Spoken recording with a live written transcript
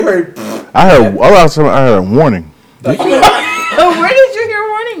I heard a warning. Where did you hear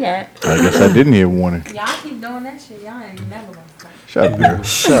warning at? I guess I didn't hear warning. Y'all keep doing that shit. Y'all ain't never gonna stop. Shut up, girl.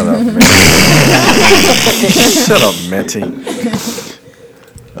 Shut up, man. Shut up, Minty.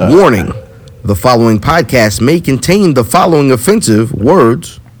 Warning. The following podcast may contain the following offensive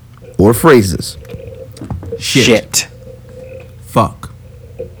words or phrases. Shit. Fuck.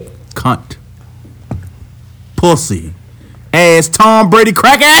 Cunt. Pussy. Ass Tom Brady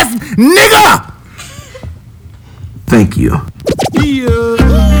crack ass nigga. Thank you.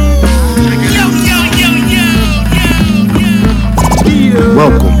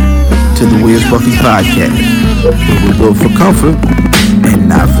 Welcome to the Where's Buffy podcast, where we build for comfort and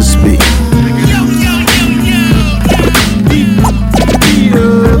not for speed.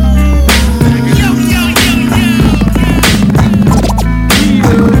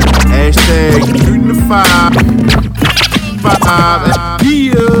 Hashtag shooting the five.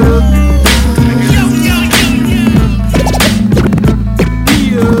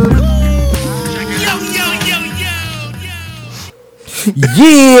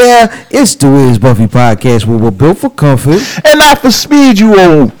 Yeah, it's the Where's Buffy podcast, where we're built for comfort And not for speed, you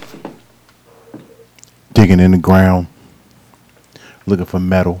old. Digging in the ground, looking for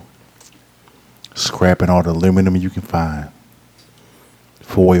metal, scrapping all the aluminum you can find.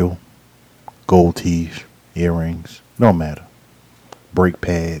 Foil, gold teeth, earrings, no matter. Brake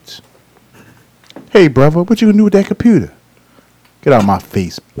pads. Hey, brother, what you gonna do with that computer? Get out of my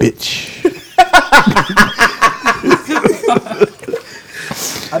face, bitch.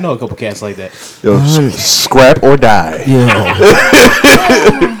 I know a couple cats like that. Yo, scrap or die. Yeah.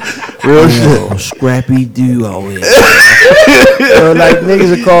 Real shit. Scrappy duo. Like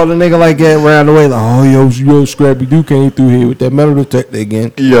niggas are calling a nigga like that around the way. Like, oh, yo, Scrappy Doo came through here with that metal detector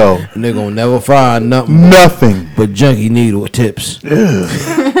again. Yo. And they gonna never find nothing. Nothing. But junkie needle tips.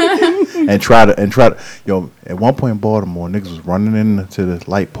 and try to. Yo, at one point in Baltimore, niggas was running into the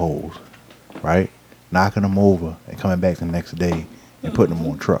light poles, right? Knocking them over and coming back the next day and putting them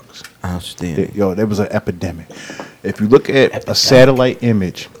on trucks. Outstanding. Yo, there was an epidemic. If you look at a satellite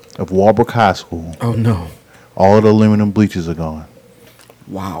image of Walbrook High School, Oh no. all of the aluminum bleachers are gone.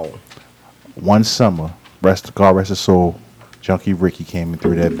 Wow. One summer, God rest his soul, Junkie Ricky came in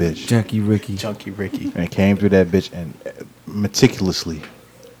through that bitch. Junkie Ricky. Chunky Ricky. And came through that bitch and meticulously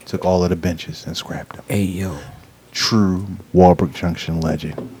took all of the benches and scrapped them. Hey yo. True Walbrook Junction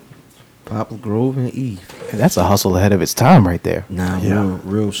legend. Poplar Grove and Eve. That's a hustle ahead of its time right there. Nah, Yeah.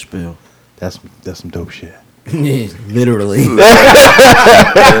 real spill. That's some dope shit. Yeah, literally.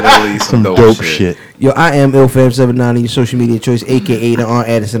 Literally Some dope shit. Yo, I am IlFam79, your social media choice, aka the Aunt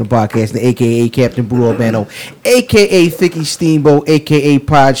Addison of podcast, the aka Captain Blue Albano, aka Thicky Steamboat, aka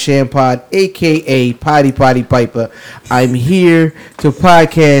Pod Shampod, aka Potty Piper. I'm here to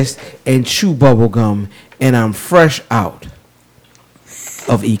podcast and chew bubblegum, and I'm fresh out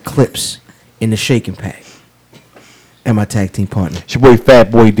of Eclipse in the shaking pack. And my tag team partner. It's your boy Fat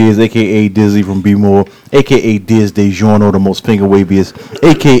Boy Dizz, aka Dizzy from B-More, aka Dizz DeJourno, the most finger waviest,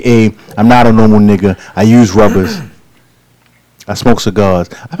 aka I'm not a normal nigga, I use rubbers, I smoke cigars.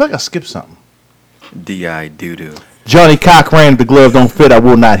 I feel like I skipped something. D.I. doo-doo. Johnny Cochran, the glove don't fit, I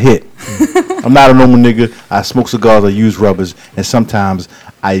will not hit. I'm not a normal nigga, I smoke cigars, I use rubbers, and sometimes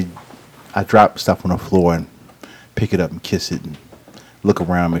I drop stuff on the floor and pick it up and kiss it and look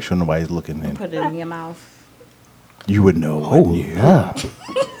around, make sure nobody's looking in. Put it in your mouth. You would know. Oh, yeah.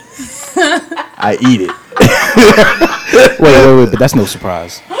 I eat it. Wait, but that's no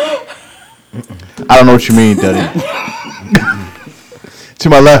surprise. I don't know what you mean, Duddy. To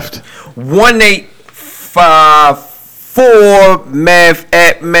my left. 1854 Math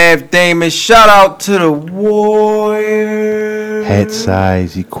at Math Damon. Shout out to the Warriors. Head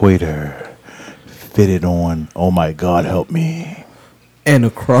size equator. Fitted on. Oh my God, help me. And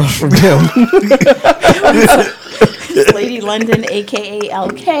across from him. Lady London, aka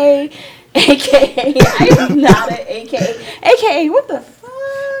LK, aka I am not an aka what the fuck?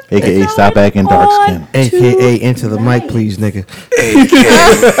 AKA stop acting dark skin. AKA into the mic, please, nigga.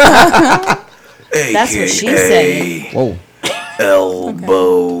 That's what she said. Whoa.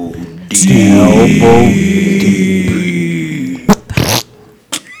 Elbow deep. Elbow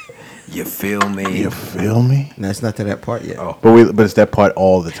You feel me? You feel me? That's not to that part yet. Oh. But it's that part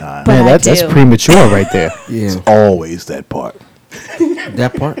all the time. But Man, I that's do. premature right there. Yeah. It's always that part.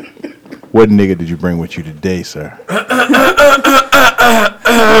 That part? What nigga did you bring with you today, sir?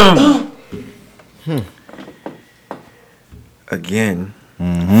 Again,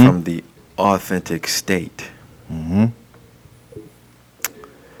 from the authentic state.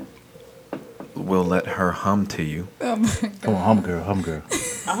 We'll let her hum to you. Come on, hum girl, hum girl.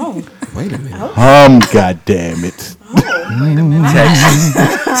 Oh. Wait a minute. God damn it. Wait a minute.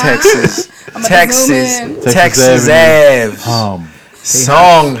 Texas Ave.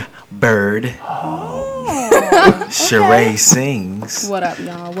 Songbird. Oh. Sheree sings. What up,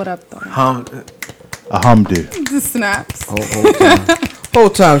 y'all? What up, though? A humdinger. The snaps. Whole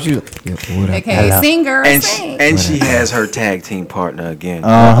time she was like, yeah, what up? AKA singer. And she has her tag team partner again.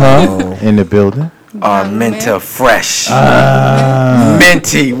 In the building. Minta Fresh.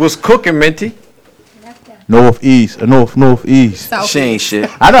 Minty. What's cooking, Minty? Northeast. Northeast. She ain't shit.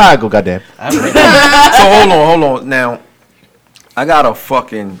 I know how I go, goddamn. So hold on. Now, I got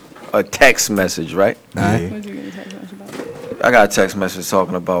a text message, right? Yeah. What'd you get a text message about? I got a text message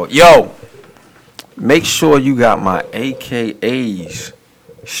talking about, yo, make sure you got my AKAs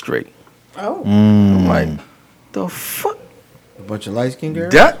straight. Oh. I'm like, the fuck? A bunch of light skinned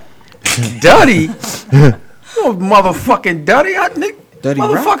girls? Duddy? No motherfucking Duddy. Duddy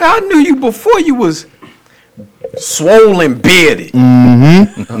motherfucker, I knew you before you was swollen bearded.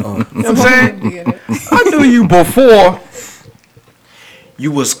 Mm-hmm. You know what I'm saying? I knew you before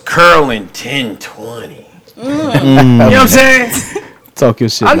you was curling 10-20. You know what I'm saying? Talk your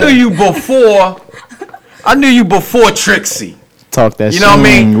shit. I knew you before Trixie. Talk that shit. You know what I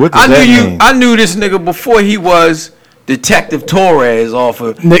mean? What does that mean? I knew this nigga before he was Detective Torres off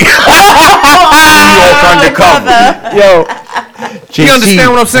of New York Undercover. Yo, JC, You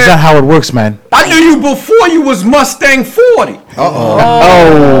understand what I'm saying? That's not how it works, man. I knew you before you was Mustang 40.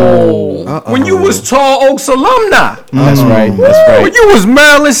 When you was Tall Oaks alumni. that's right. When you was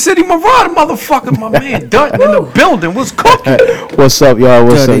Maryland City Marauder, motherfucker, my man Dutton in the building was cooking. What's up, y'all?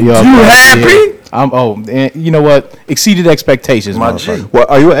 You happy? And you know what? Exceeded expectations, My motherfucker. G. What,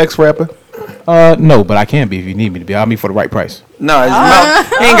 are you an ex-rapper? No, but I can be if you need me to be. I'll be for the right price. No, he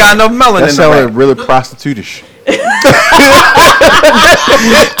ain't got no melanin That in the sounded rap. really prostitutish.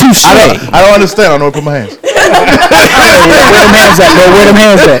 Touche. I don't understand. I don't know where to put my hands. Where them hands at, bro? Where them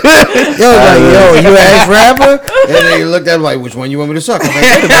hands at? Yo, you an ex-rapper? And then you looked at him like, which one you want me to suck? I'm like, wait a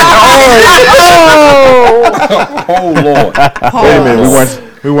minute. Oh Lord. Wait a minute.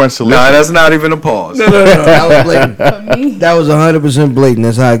 We weren't solicited. Nah, that's not even a pause. No, that was blatant. That was 100% blatant.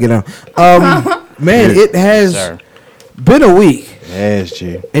 That's how I get on. Man, it has been a week. Yes,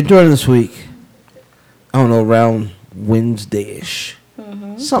 G. And during this week, I don't know, around Wednesday-ish,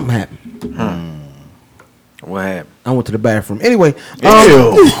 something happened. What happened? I went to the bathroom. Anyway, Ew.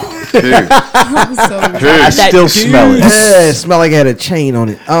 So I still smell it. yeah, it smelled like it had a chain on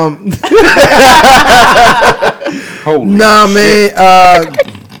it. Nah, man.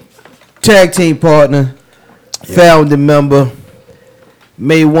 Tag team partner, founding member,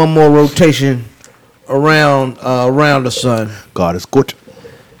 made one more rotation around the sun. God is good.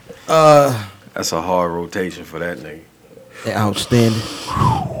 That's a hard rotation for that nigga. Outstanding.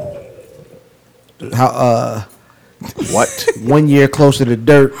 How What? 1 year closer to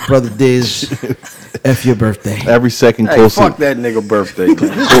dirt, brother Dizz. F your birthday. Every second Hey, closer. fuck that nigga birthday.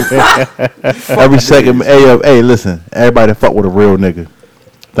 Every second. Hey, listen. Everybody fuck with a real nigga.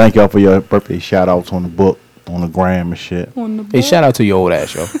 Thank y'all for your birthday shout outs on the book, on the gram and shit. Hey, shout out to your old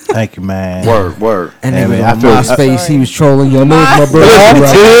ass, yo. Thank you, man. Word. And Yeah, then man, on I feel- MySpace, he was trolling. Yo, know it's my birthday.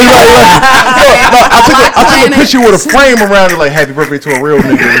 I took a picture with a frame around it, like happy birthday to a real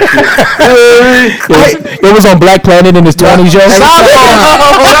nigga and shit. It was on Black Planet in his 20s, yo.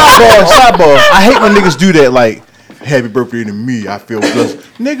 Sidebar. I hate when niggas do that, like, happy birthday to me, I feel blessed.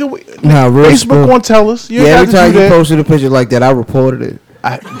 Nigga, Nah, real Facebook spoon. won't tell us. You Yeah, ain't every got to time do you that. posted a picture like that, I reported it.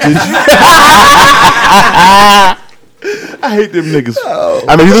 Did you? I hate them niggas.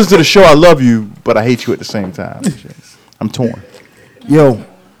 I mean, you listen to the show, I love you, but I hate you at the same time. I'm torn. Yo,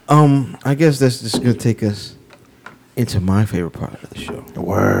 I guess that's just gonna take us into my favorite part of the show.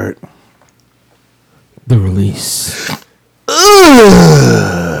 Word. The release.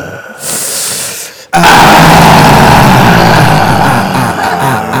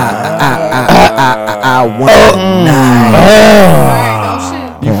 I want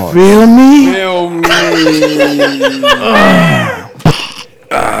You feel me?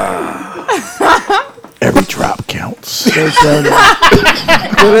 Every drop counts. Good to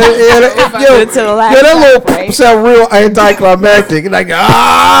the last that little drop, right? sound real anticlimactic. Like,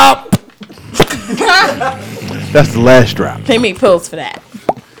 That's the last drop. They make pills for that.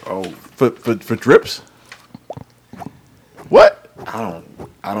 Oh, For drips? What? I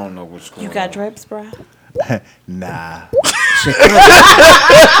don't know what's going You on. got drips, bro? Nah.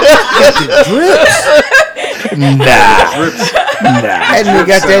 that nigga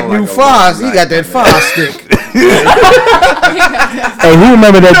got that new Foz. He got that Foz stick. Hey, who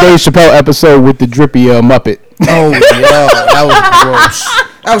remember that Dave Chappelle episode with the drippy Muppet? Oh, yeah, that was gross.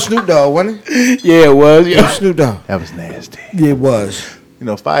 That was Snoop Dogg, wasn't it? Yeah, it was. That was Snoop Dogg. That was nasty. Yeah, it was. You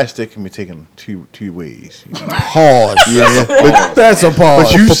know, Fire Stick can be taken two ways. You know? Pause. Yeah, but, That's a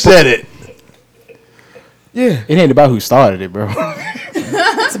pause. but you said it. Yeah. It ain't about who started it, bro.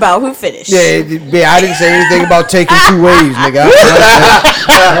 It's about who finished. Yeah, I didn't say anything about taking 2 ways, nigga.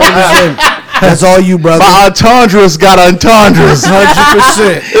 That's all you, brother. My entendres got entendres.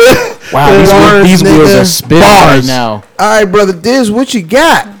 100%. Wow, these wheels nigga. are spinning right now. All right, brother Dizz, what you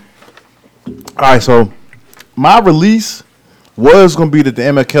got? All right, so my release was going to be that the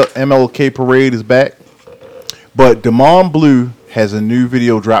MLK parade is back, but Damon Blue has a new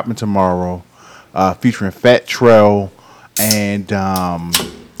video dropping tomorrow, featuring Fat Trell and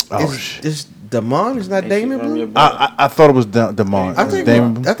Is Damon? Is not Damon Blue? I thought it was Damon. I think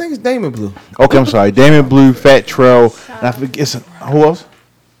Damon Blue? it's Damon Blue. Okay, I'm sorry. Damon Blue, Fat Trell, and I forget who else.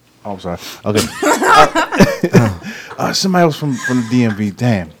 Oh, I'm sorry. Okay. Somebody else from the DMV.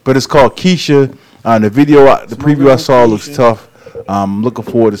 Damn. But it's called Keisha. The preview I saw looks tough. I'm looking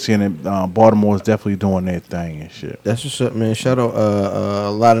forward to seeing it. Baltimore is definitely doing their thing and shit. That's what's up, man. Shout out a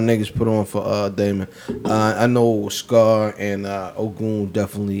lot of niggas put on for Damon. I know Scar and Ogun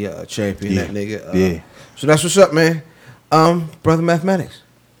definitely champion that nigga. Yeah. So that's what's up, man. Brother Mathematics.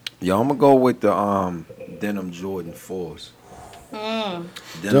 Yo, I'm gonna go with the denim Jordan 4s. Denim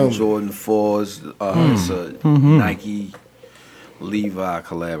Dumb. Jordan 4s. It's a Nike Levi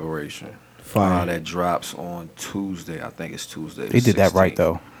collaboration. Fire. That drops on Tuesday. I think it's Tuesday. They did that right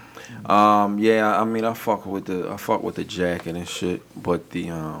though. Yeah, I mean I fuck with the jacket and shit, but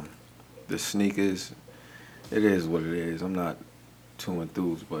the sneakers, it is what it is. I'm not too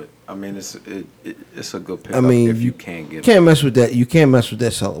enthused, but I mean it's a good pickup. I mean, if you can't get can't mess with that. You can't mess with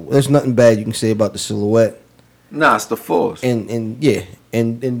that silhouette. There's nothing bad you can say about the silhouette. Nah, it's the 4s.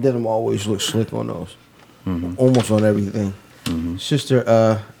 And denim always looks slick on those. Almost on everything. Sister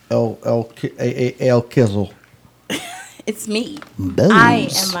L Kizzle. It's me. I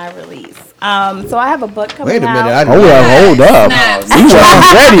am my release. So I have a book coming Wait a minute. out. Hold up. We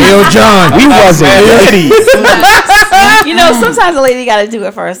wasn't ready. Yo, John. We wasn't ready. You know, sometimes a lady got to do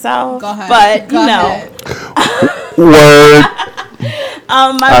it for herself. Go ahead. But, Go you know. ahead. Word.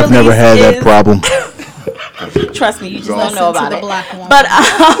 My I've never had that is- problem. Trust me, you just don't know Listen about to the it. black woman. But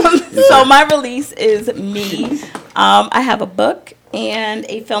so my release is me. I have a book and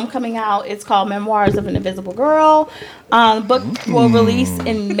a film coming out. It's called Memoirs of an Invisible Girl. The book will release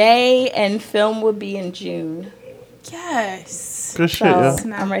in May and film will be in June. Yes. Good shit, So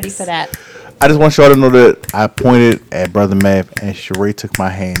yeah. I'm ready for that. I just want y'all to know that I pointed at Brother Mav and Sheree took my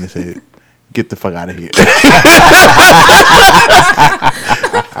hand and said, "Get the fuck out of here."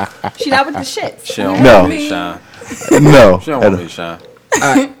 She not with the shits. She don't No. want me to shine. No. She don't want me to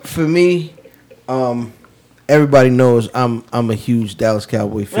shine. For me, everybody knows I'm a huge Dallas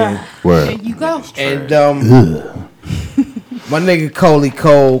Cowboy fan. There Word. you go. And my nigga Cole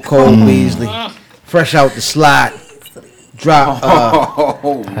Beasley, fresh out the slot, drop.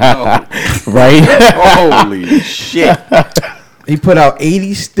 Oh no! Right? Holy shit! He put out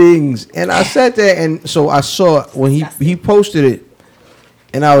 80 stings, and I sat there, and so I saw when he posted it,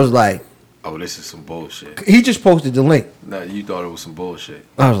 and I was like, Oh, this is some bullshit. he just posted the link. No, you thought it was some bullshit.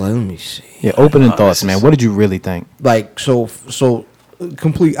 I was like, let me see. Yeah, opening thoughts, man. What did you really think? Like so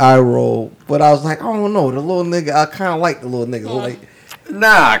complete eye roll, but I was like, I don't know, the little nigga. I kind of like the little nigga. Like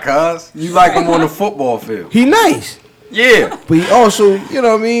Nah, cuz you like him on the football field. he nice, Yeah. but he also, you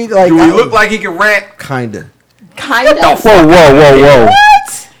know what I mean? Like Do he look like he can rap? kinda. Kind of. Whoa.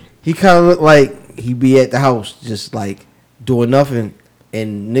 What? He kind of looked like he be at the house just like doing nothing,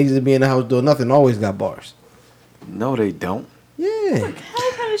 and niggas that be in the house doing nothing always got bars. No, they don't. Yeah, What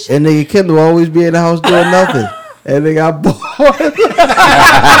kind of shit? and nigga Kendall always be in the house doing nothing, and they got bars.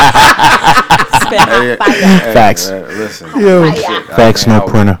 Spit Hey, fire. Facts. Listen. Yo. Fire. Facts, no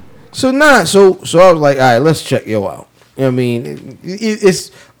printer. So I was like, all right, let's check yo out. You know what I mean?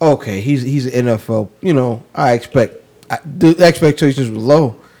 It's okay. He's an NFL. You know, the expectations were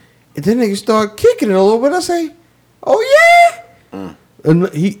low, and then niggas start kicking it a little bit. I say, oh yeah, and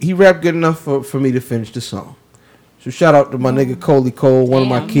he rapped good enough for me to finish the song. So shout out to my nigga Coley Cole, one of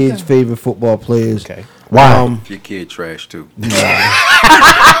my Damn. kids' favorite football players. Okay. Wow. Your kid trash too.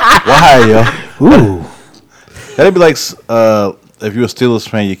 Why, yo? Ooh. That'd be like if you're a Steelers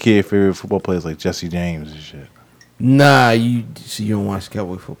fan, your kid favorite football players like Jesse James and shit. Nah, you don't watch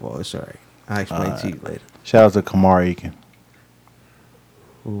Cowboy football. It's all right. I'll explain to you later. Shout out to Kamar Aiken.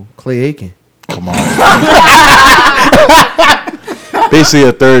 Ooh, Clay Aiken. Come on. Basically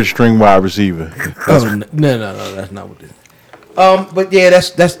a third string wide receiver. Oh no, that's not what it is. But yeah,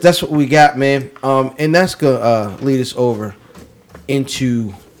 that's what we got, man. And that's gonna lead us over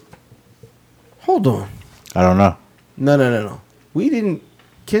into. Hold on. I don't know. No. We didn't.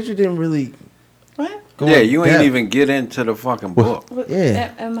 Kendra didn't really. What? Go Yeah, in you ain't depth. even get into the fucking book.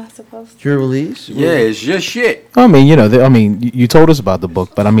 Yeah. Am I supposed to? Your release. Yeah, it's your shit. I mean, you know, you told us about the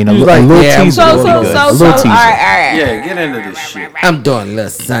book, but I mean, a like, little yeah, teaser. So, would be so, good. so, A so, little all teaser. right. Yeah, get into this shit. I'm doing little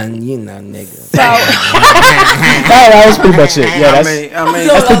son, you know, nigga. So, That was pretty much it. Yeah, I mean,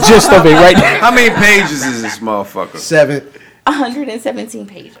 that's the gist of it right now. how many pages is this motherfucker? 7. 117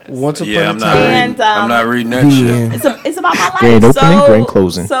 pages. Once upon Yeah, a I'm not time. reading. And, I'm not reading that shit. It's about my life. Grand opening, so, grand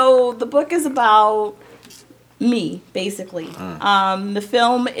closing. So the book is about me, basically. The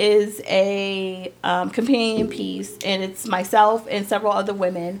film is a companion piece, and it's myself and several other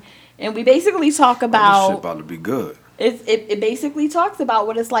women, and we basically talk This shit about. about to be good. It basically talks about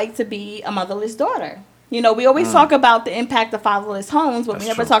what it's like to be a motherless daughter. You know, we always talk about the impact of fatherless homes, but That's we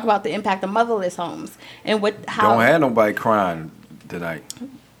never true. talk about the impact of motherless homes and how. Don't have nobody crying tonight.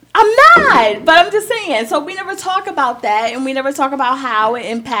 I'm not, but I'm just saying. So we never talk about that, and we never talk about how it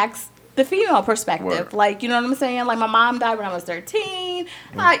impacts the female perspective. Word. Like, you know what I'm saying? Like, my mom died when I was 13.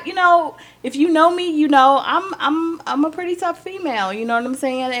 You know, if you know me, you know I'm a pretty tough female. You know what I'm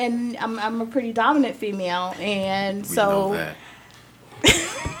saying? And I'm a pretty dominant female, and We know so that.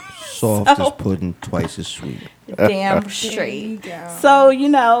 Soft as pudding, twice as sweet. damn straight. So, you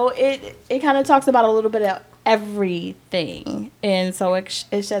know, it kind of talks about a little bit of everything, and so it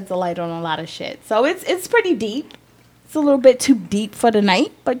sheds a light on a lot of shit. So it's pretty deep. It's a little bit too deep for the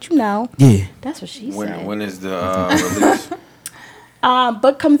night, but you know, Yeah. that's what she said. When is the release?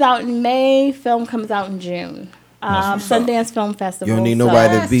 Book comes out in May. Film comes out in June. Sundance Film Festival. You don't need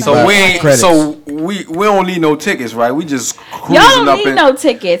nobody to beat So by we ain't. credits. So we don't need no tickets, right? We just cruising Y'all up don't need in. no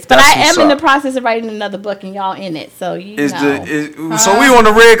tickets, but That's I am what's in the up. process of writing another book, and y'all in it. So you know. So we on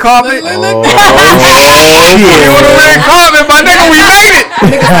the red carpet. Yeah. We on the red carpet, my nigga. We made it.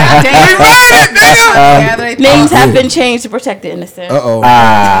 We made it, nigga. Names have been changed to protect the innocent. Uh-oh.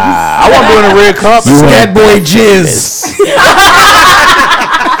 I want to be on the red carpet. Scat boy jizz.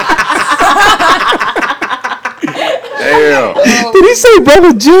 Damn. Did he say brother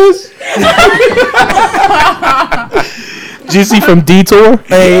Jizz? Jizzy from Detour?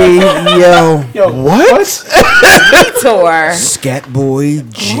 Hey, yo. What? Tour. Scat boy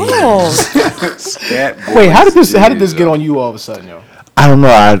jizz. Scat boy Wait, how did this jizz. get on you all of a sudden, yo? I don't know.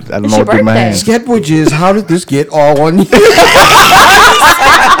 I don't It's know your what did my birthday. hand. Scat boy jizz, how did this get all on you?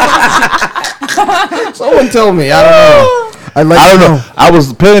 Someone tell me. I don't know. I'd like I to don't know. I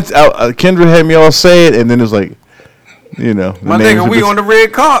was Kendra had me all say it, and then it's like, you know, the My names nigga, are we just- on the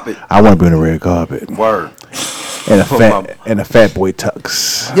red carpet. I want to be on the red carpet Word. and a fat boy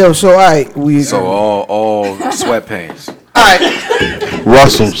tux. Yo, so all right, we So all sweatpants.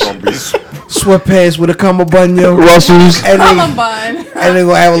 Russell's, sweatpants with a combo bun, yo. Russell's, And they, Bun. and they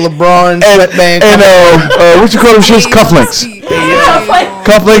gonna have a LeBron sweatband. and what you call them shits? Cufflinks.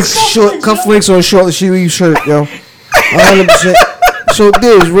 Cufflinks. Short cufflinks on a short sleeve shirt, yo. 100%. So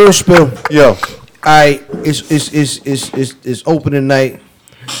this real spill. Yo, Alright, it's opening night.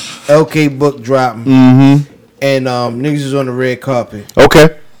 LK book dropping. Mm-hmm. And niggas is on the red carpet.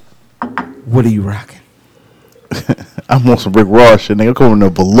 okay. What are you rocking? I'm on some Rick Ross shit, nigga. I'm coming to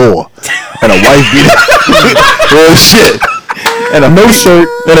velour and a white beater. Real shit. And a no shirt.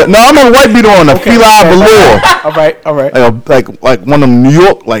 No, I'm on a white beater on a feline velour. All right. Like one of them New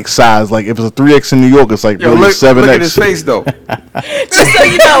York like size. Like if it's a 3X in New York, it's like Yo, really look 7X. at his face though. Just so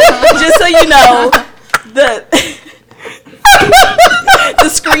you know, the the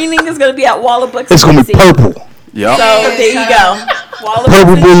screening is going to be at Wall of Books. It's gonna be DC. purple. Yup. So there you go. Wall of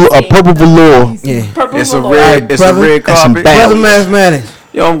Purple Books in DC. purple velour. Yeah. Purple It's a velour. red. It's a brother. red That's some carpet. bad- Brother mathematics.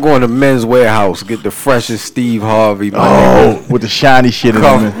 Yo, I'm going to Men's Warehouse. Get the freshest Steve Harvey. My Oh, with the shiny shit in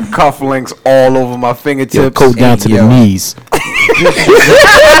nigga. it. Cufflinks all over my fingertips. Yo, coat down to the yo. knees.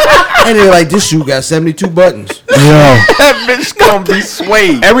 And they're like, this shoe got 72 buttons. Yo, That bitch gonna be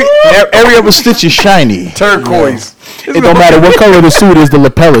suede. every other stitch is shiny. Turquoise. It don't matter what color the suit is, the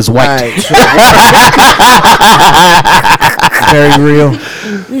lapel is white. Alright, so very real.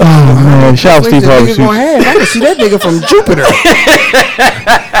 Oh man, shout out Steve Harvey. Nigga gonna have. I can see that nigga from Jupiter.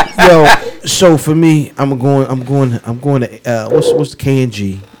 Yo, so for me, I'm going to what's the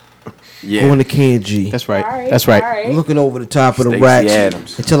K&G? Yeah. Going to K&G. That's right. All right, That's right. all right. Looking over the top of the Stacey racks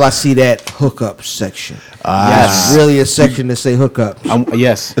Adams. until I see that hookup section. Yes. It's really a section that say hookup.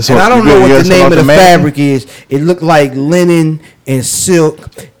 Yes. And I don't know what the name of the fabric is. It looked like linen and silk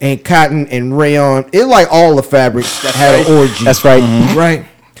and cotton and rayon. It like all the fabrics that had an orgy. That's right. Right.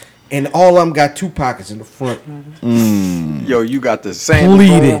 And all of them got 2 pockets in the front. Yo, you got the same.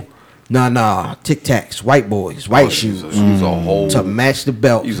 Bleeding. Nah. Tic Tacs, white boys, white shoes Use a whole. to match the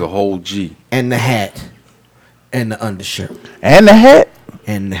belt Use a whole G. and the hat and the undershirt And the hat.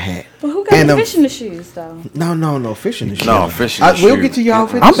 and the hat. But who got And the the- fish in the shoes though? No, fish in the shoes. No, fish in the We'll shoes. get to your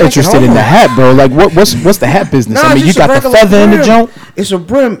outfit. I'm interested in the hat, bro. Like, what's the hat business? Nah, I mean, it's you just a got the regular feather in the brim. jump. It's a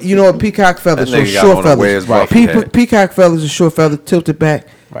brim, a peacock feather, That so nigga got short on a Where's feathers. Buffy hat. Peacock feathers, a short feather, tilted back,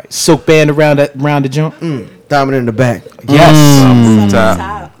 Right. Silk band around the jump. diamond in the back. Yes.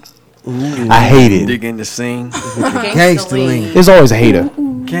 Top. I hate it. Dig in the scene. Gangsta lean. There's always a hater.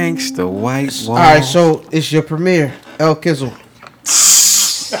 Gangsta white wall. All right, so it's your premiere, El Kizzle.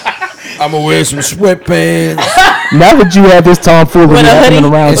 I'm gonna wear some sweatpants. Now that you have this tomfoolery With a happening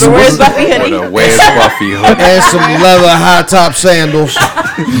hoodie. around, It's With a a- Where's Buffy With hoodie? a Where's Buffy hood. And some leather high top sandals.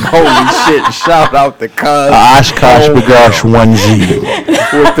 Holy shit! Shout out to Cuz Oshkosh Bagosh 1Z.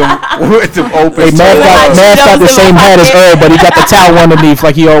 with them open. hey, Mav got the same hat as Earl, but he got the towel underneath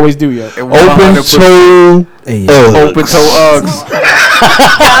like he always do, yo. Open toe. Hey, Open toe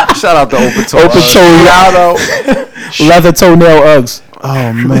Uggs. Shout out to open toe. Open Uggs. toe, leather toenail Uggs.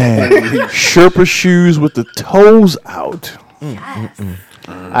 Oh man, Sherpa shoes with the toes out.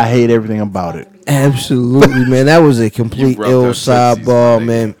 I hate everything about it. absolutely, man. That was a complete rubbed ill her tootsies, sidebar, my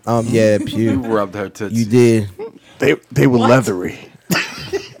man. Yeah, You Pew. rubbed her tootsies. You did. They were leathery.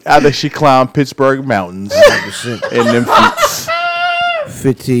 After she climbed Pittsburgh mountains in them feet.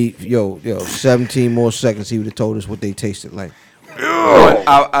 15, 17 more seconds, he would have told us what they tasted like.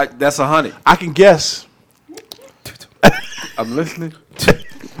 That's 100. I can guess. I'm listening.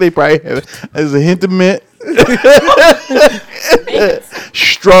 They probably have it as a hint of mint,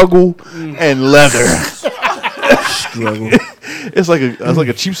 struggle, and leather. Struggle. It's like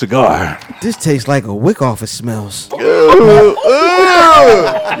a cheap cigar. This tastes like a wick off. It smells. Yo,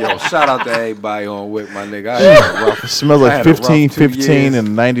 shout out to everybody on Wick, my nigga. I had a rough- It smells I like had a rough 15, 2 15 years. and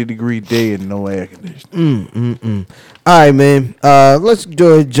a 90-degree day and no air conditioning. All right, man. Let's go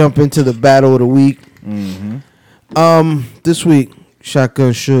ahead and jump into the battle of the week. This week,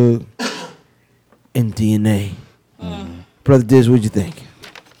 Shotgun Suge and DNA. Brother Dizz, what'd you think?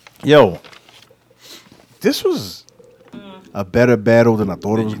 Yo, this was a better battle than I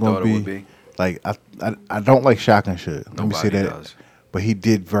thought it was you going thought to it would be. be? Like I don't like Shotgun Suge. Let me say Nobody that. does. But he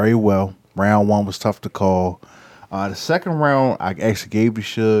did very well. Round one was tough to call. The second round I actually gave to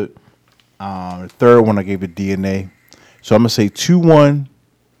Suge. The third one I gave to DNA. So I'm gonna say 2-1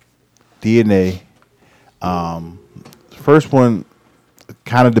 DNA. First one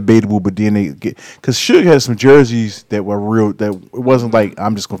kind of debatable, but DNA because Suge had some jerseys that were real. That it wasn't like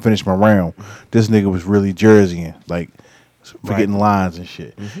I'm just gonna finish my round. This nigga was really jerseying, like forgetting lines and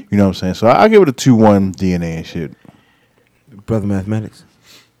shit. You know what I'm saying? So I give it a 2-1 DNA and shit. Brother Mathematics.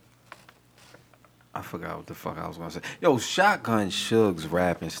 I forgot what the fuck I was gonna say. Yo, Shotgun Suge's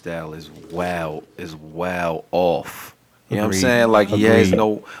rapping style is well off. You know what I'm Agreed. saying? Like he has Agreed.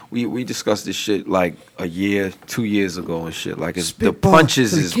 no. We discussed this shit like a year, 2 years ago and shit. Like it's the Spitball punches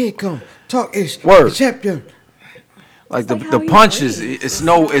till the is kid come. Talk ish. Word. Champion. like like the how he punches. breathes. It's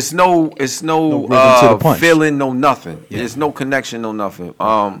no rhythm to the punch. feeling, no nothing. There's no connection, no nothing.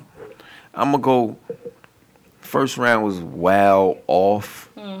 I'm gonna go. First round was well off.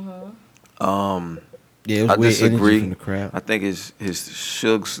 Yeah, it was I weird energy disagree. from the crowd. I think his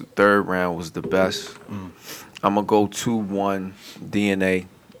Suge's third round was the best. I'm gonna go 2-1 DNA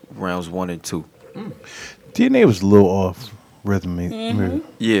rounds 1 and 2. DNA was a little off rhythm,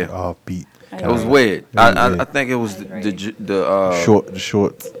 Yeah, off beat. it was weird. I think it was the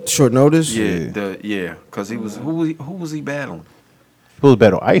Short. Short notice? yeah because he was who was he battling? It was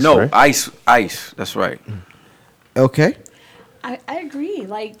better. Ice, No, right? Ice. That's right. Okay. I agree.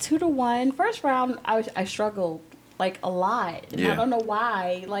 Like 2-1. First round, I struggled like a lot. And Yeah. I don't know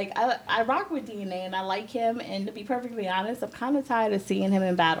why. Like I rock with DNA and I like him. And to be perfectly honest, I'm kind of tired of seeing him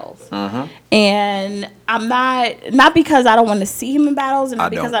in battles. And I'm not because I don't want to see him in battles, and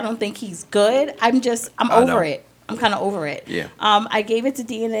not because I don't think he's good. I'm over it. I'm kind of over it. Yeah. I gave it to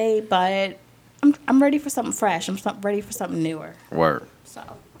DNA, but I'm ready for something fresh. I'm ready for something newer. Word. So.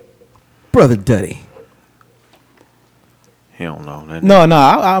 Brother Duddy. He don't know that. No.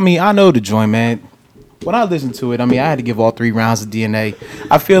 I mean, I know the joint, man. When I listened to it, I mean, I had to give all 3 rounds of DNA.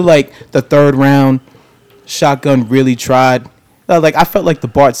 I feel like the third round, Shotgun really tried. Like I felt like the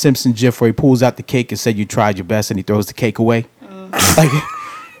Bart Simpson gif where he pulls out the cake and said, "You tried your best," and he throws the cake away. Like,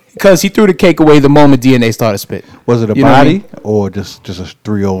 because he threw the cake away the moment DNA started spit. Was it a You know what I body mean? or just a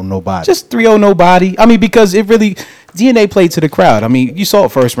 3-0 nobody? Just 3-0 nobody. I mean, because it really DNA played to the crowd. I mean, you saw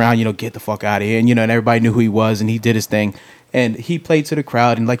it first round. Get the fuck out of here, and everybody knew who he was, and he did his thing. And he played to the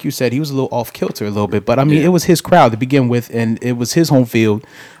crowd, and like you said, he was a little off kilter a little bit. But I mean, it was his crowd to begin with, and it was his home field.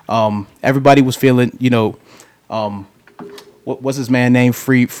 Everybody was feeling, what's his man name?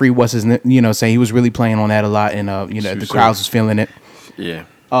 Free. What's his name? Saying he was really playing on that a lot, and the crowds was feeling it. Yeah.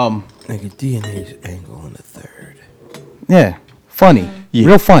 Nigga, DNA's angle in the third. Yeah, funny,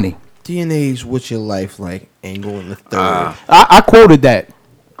 real funny. DNA's what's your life like? Angle in the third. I quoted that.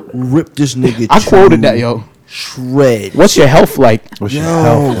 Rip this nigga. I quoted that, yo. Shreds. What's your health like? What's your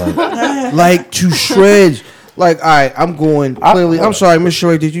health like? Like to shreds. Like, all right, I'm going. Clearly, I'm sorry, Miss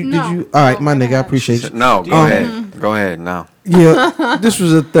Sheree. Did you? All right, my nigga, I appreciate you. No, go ahead. Go ahead now. Yeah, this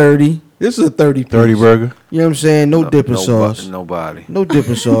was a 30. This is a 30 piece. 30 burger. You know what I'm saying? No dipping sauce. Nobody. No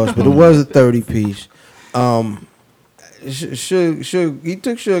dipping sauce, but it was a 30 piece. Suge, he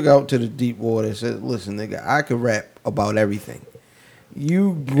took Suge out to the deep water and said, "Listen, nigga, I can rap about everything.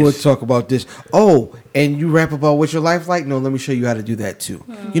 You would talk about this. Oh, and you rap about what your life like? No, let me show you how to do that too.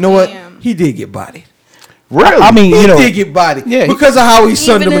 You know what? He did get bodied. Really? I mean, He did get bodied. Yeah, because of how he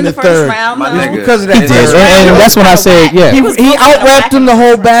sunned him Even in the first third. round, My though. nigga. Because of that He did, first round. and that's when I said, yeah. He was out-rapped him the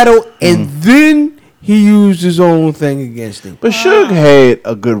whole battle, and then he used his own thing against him. But Suge had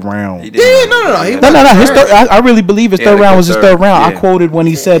a good round. He did. Yeah, no. He No. His third, I really believe his Yeah, third the round was his third, third round. yeah. I quoted when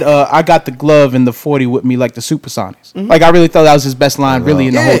he said, "I got the glove and the 40 with me like the Supersonics." Like I really thought that was his best line, really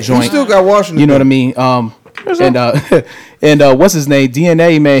in the whole he joint. still got Washington. You know what I mean? And what's his name?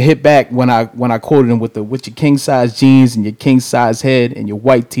 DNA man hit back when I quoted him with your king size jeans and your king size head and your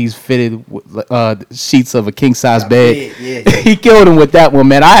white tees fitted with sheets of a king size bed. Yeah. He killed him with that one,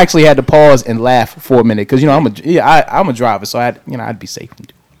 man. I actually had to pause and laugh for a minute because I'm a driver, so I'd be safe.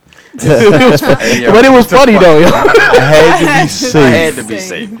 But it was funny though. Yo. I had to be safe. I had to be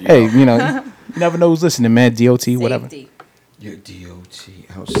safe. Hey, you never know who's listening, man. DOT, whatever. Your DOT,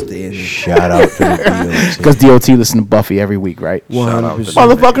 outstanding. Shout out to the DOT. Because DOT listen to Buffy every week, right? 100%.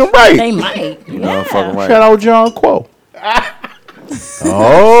 Motherfucking right. They might. Yeah. Fucking right. Shout out John Quo.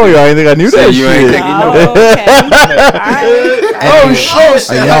 Oh, y'all ain't think I knew that You ain't shit. think you know. Oh, okay. Oh, shit.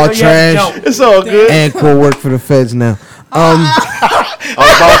 Are y'all trash? It's all good. And co work for the feds now. What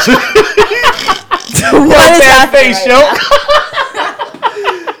is that face, yo.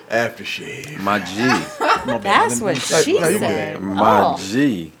 Aftershave. My G. That's what she said. My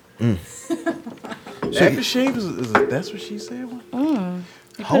G. Aftershave is that's what she said? You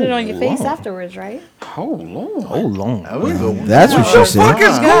put it on your face afterwards, right? Hold on. Hold on. That was a good one. That's what she said. What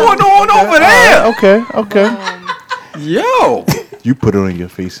is going on over there? Okay. Yo, You put it on your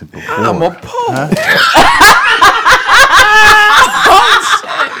face and before. I'm appalled.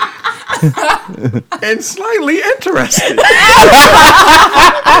 And slightly interested. And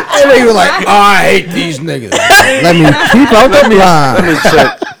they were like, I hate these niggas. Let me keep out the line. Let me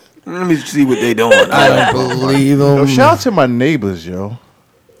check. Let me see what they doing. I don't believe Yo, them. shout out to my neighbors, yo.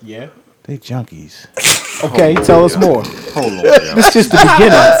 Yeah. They junkies. Okay, tell us more. Hold on, yo. It's just the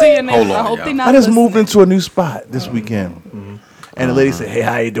beginning. To your neighbors. Hold on, I hope y'all. they not I just listening. moved into a new spot this weekend. And the lady said, "Hey,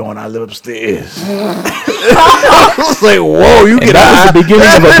 how you doing? I live upstairs." I was like, "Whoa, you get That was high." the beginning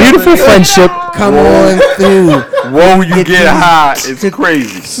of a beautiful friendship. Come on through. Whoa, you get high. It's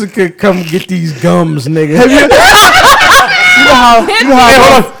crazy. So come get these gums, nigga. Oh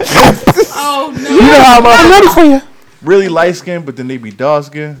no. You know how I'm ready for you. really light skinned, but then they be dark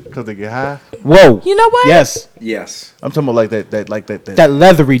skinned because they get high. Whoa. You know what? Yes. Yes. I'm talking about like that. That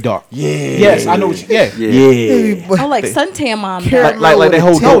leathery dark. Yeah. Yes, I know what you. Yeah. Yeah. Oh, like suntan mom. Like that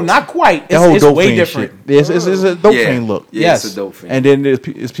whole No, dope, not quite. that whole It's dope way fiend different. shit. It's a dope Yeah. fiend look. Yeah, Yes. it's a dope thing. And then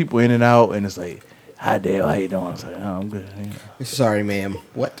there's people in and out, and it's like, "Hi Dale, how you doing?" I was like, "Oh, I'm good." You know. Sorry, ma'am.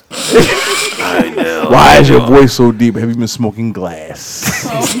 What? Why is your voice so deep? Have you been smoking glass?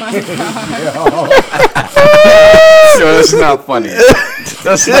 Oh my god. Yo, that's not funny.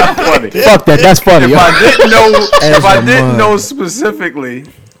 That's not funny. Fuck that. That's funny. If yo. I didn't know, if I a didn't mud. know specifically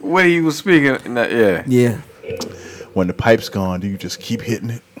what he was speaking, yeah. Yeah. When the pipe's gone, do you just keep hitting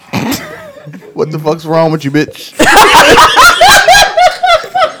it? What the fuck's wrong with you, bitch?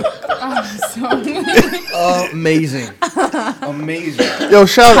 Amazing. Amazing. Yo,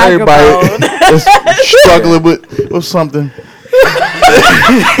 shout out to everybody that's struggling with something.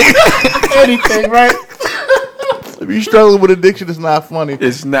 Anything, right? If you struggling with addiction, it's not funny.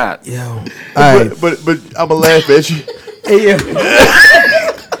 It's not. Yo. All right. But I'm gonna laugh at you. Hey, yo.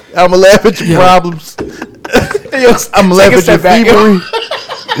 I'm gonna laugh at your problems. I'm gonna laugh at your thievery.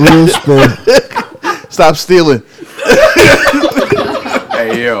 Real spill. Stop stealing.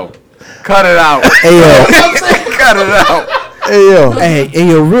 Hey yo, cut it out. Hey, yo. Cut it out. Hey yo. Hey,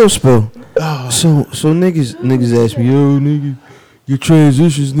 yo, real spill. So niggas ask me, yo, nigga, your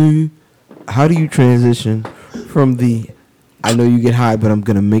transitions, nigga. How do you transition from the I know you get high, but I'm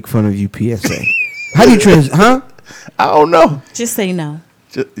gonna make fun of you. PSA. How do you huh? I don't know. Just say no.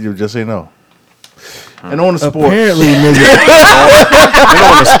 You just say no. And on the sports. Apparently, niggas.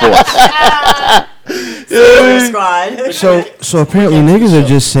 So apparently niggas are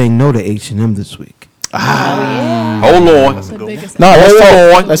just saying no to H&M this week. Hold on. The biggest No,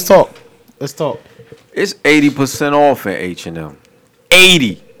 let's talk. Let's talk. It's 80% off at H&M.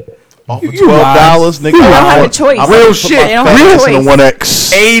 80. Off of $12, nigga. They don't have a choice. Real shit. They don't have a Fast in choice.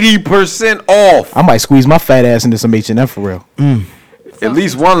 the 1X. 80% off. I might squeeze my fat ass into some H&M for real. At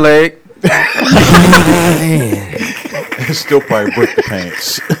least one leg. Still probably break the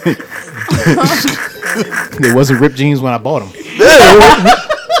pants. There wasn't ripped jeans when I bought them.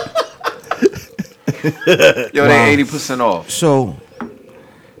 Yo, they 80% off. So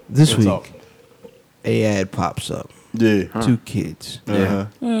this What's week, up? a ad pops up. Yeah. 2 kids, Yeah.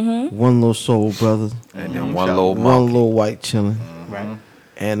 one little soul brother, And then one little one monkey. little white chilling. Right.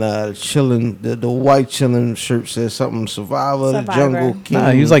 And chilling, the white chilling shirt says something Survivor, the Survivor. Jungle King.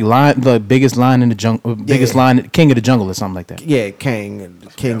 Nah, he was like the biggest lion in the jungle, biggest lion, king of the jungle, or something like that. Yeah, King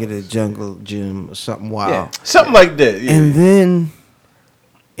of the Jungle Gym or something wild. Something like that. Yeah. And then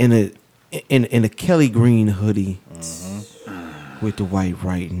in a Kelly Green hoodie with the white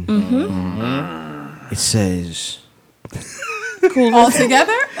writing, it says all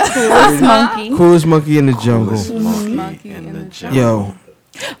together. Coolest monkey. "Coolest monkey in the jungle." Monkey in the jungle. Yo,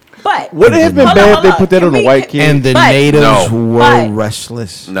 But Would it have been Hold bad on, if hold they on. put that Can on the we- white kid? and the But- natives No. were But-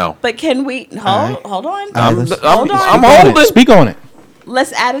 restless. No. but can we hold on? I'm Hold on. holding. Speak on it.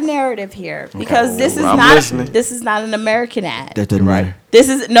 Let's add a narrative here because this is I'm not listening. this is not an American ad. That doesn't matter. This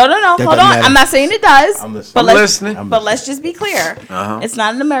is no. That Hold doesn't on. matter. I'm not saying it does. I'm listening. But I'm let's, listening. But let's just be clear. It's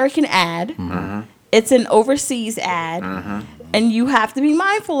not an American ad. It's an overseas ad, and you have to be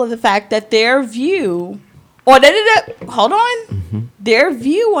mindful of the fact that their view, hold on, their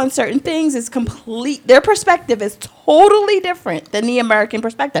view on certain things is complete. Their perspective is totally different than the American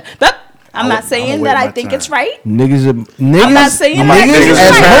perspective. But I'm not saying wait that I my think time. it's right. Niggas, I'm not saying that niggas it's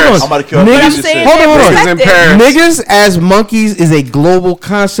as right. hold I'm on. about to kill But I'm niggas. saying Hold their on, hold on. Niggas in perspective- Paris. Niggas as monkeys is a global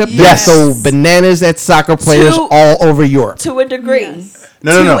concept Yes. that throw bananas at soccer players To- all over Europe. to a degree.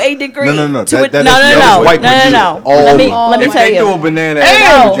 No. To a degree. No. To a, That is- no. that is white No. people. All Let me over. If tell they you. do a banana No.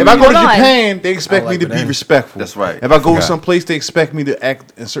 ad, If I go to Hold on. Japan, they expect me to be respectful. That's right. If I go to Okay. some place, they expect me to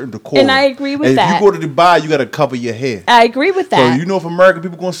act in certain decorum. And I agree with and that. If you go to Dubai, you got to cover your head. I agree with So that. you know, if American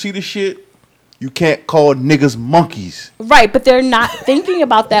people gonna see this shit, you can't call niggas monkeys. Right, but they're not thinking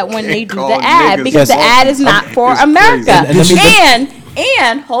about that when they do call the ad niggas because the ad is not for It's America. crazy.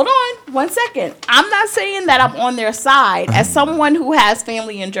 And hold on 1 second. I'm not saying that I'm on their side as someone who has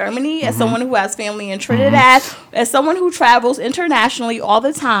family in Germany, as someone who has family in Trinidad, as someone who travels internationally all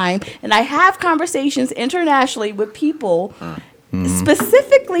the time, and I have conversations internationally with people.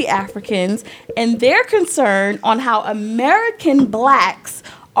 Specifically Africans, and their concern on how American blacks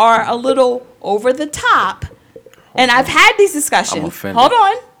are a little over the top. And I've had these discussions. offended. Hold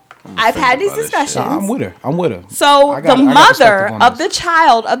on. I've had these by this shit. discussions. I'm with her. I'm with her. So I the got mother perspective on of the this.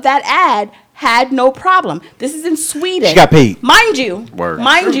 child of that ad had no problem. This is in Sweden. She got paid. Mind you. Word.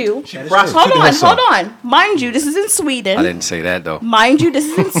 Mind you. prostituted herself. Hold on. Mind you, this is in Sweden. I didn't say that though. Mind you, this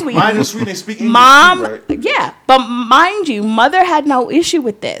is in Sweden. Mine in Sweden, they speak English. Mom, too, right? yeah, but mind you, mother had no issue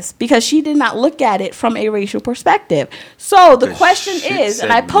with this because she did not look at it from a racial perspective. So the The question shit is,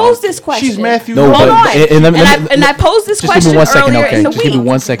 and said I posed this monkey. question. She's Matthew. No, Hold but- on. and I posed this Just give question me 1 second, earlier okay? in the Just week. give me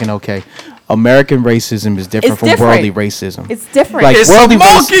 1 second, okay? American racism is different It's from different. worldly racism. It's different. Like It's a worldly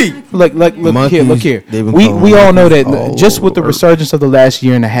monkey. look Monkeys, look here. they've been We calling all know that monkeys all just with the over. resurgence of the last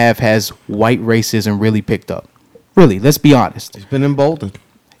year and a half has white racism really picked up. Really, let's be honest. It's been emboldened.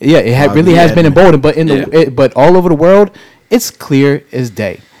 Yeah, it really has been emboldened, but but all over the world, it's clear as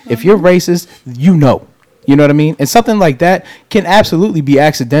day. If you're racist, you know. You know what I mean? And something like that can absolutely be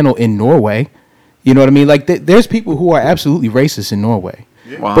accidental in Norway. You know what I mean? Like there's people who are absolutely racist in Norway.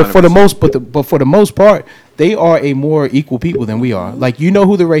 But for the 100%. but for the most part, they are a more equal people than we are. Like you know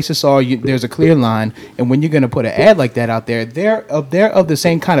who the racists are. There's a clear line, and when you're gonna put an ad like that out there, they're of the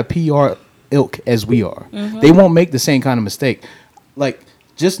same kind of PR ilk as we are. They won't make the same kind of mistake. Like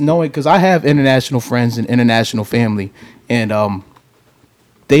just knowing, because I have international friends and international family, and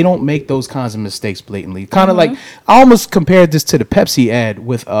they don't make those kinds of mistakes blatantly. Kind of like I almost compared this to the Pepsi ad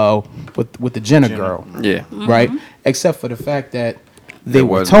with the Jenner girl. Yeah. Right? Except for the fact that they There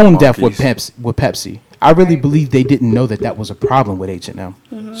were was tone no deaf with monkeys. Pepsi. I really believe they didn't know that was a problem with H&M.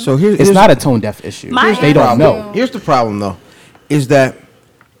 So It's not a tone deaf issue. My They don't know. Here's the problem, though, is that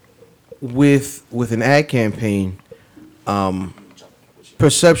with an ad campaign,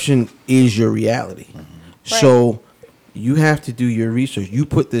 perception is your reality. So you have to do your research. You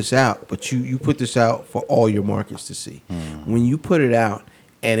put this out, but you put this out for all your markets to see. When you put it out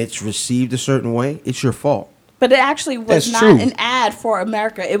and it's received a certain way, it's your fault. But it actually was That's not true. an ad for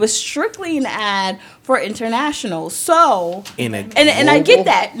America. It was strictly an ad for international. So, and I get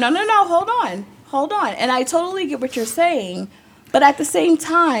that. No, hold on. And I totally get what you're saying. But at the same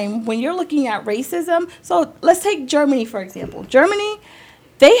time, when you're looking at racism, so let's take Germany, for example. Germany,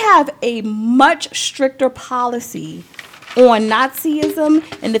 they have a much stricter policy on Nazism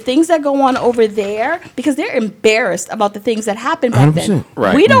and the things that go on over there because they're embarrassed about the things that happened back then. 100%.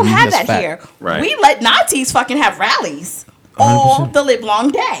 Right. We don't have That's that fact. here. Right. We let Nazis fucking have rallies all 100%. the live long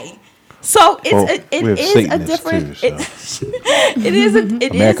day. So we have it is a Satanists different too, it is a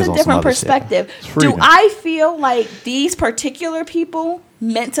America's on some different other shit. perspective. It's Do freedom. I feel like these particular people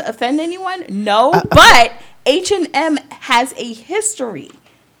meant to offend anyone? No, but H&M has a history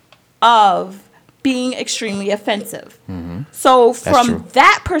of being extremely offensive. So from true.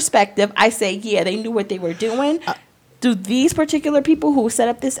 that perspective, I say, yeah, they knew what they were doing. Do these particular people who set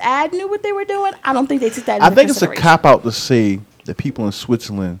up this ad knew what they were doing? I don't think they took that into I think it's a consideration. cop out to say that people in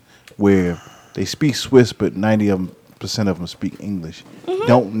Switzerland, where they speak Swiss, but 90% of them speak English,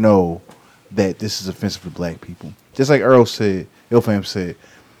 don't know that this is offensive to black people. Just like Ilfam said,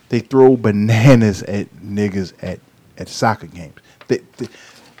 they throw bananas at niggas at soccer games.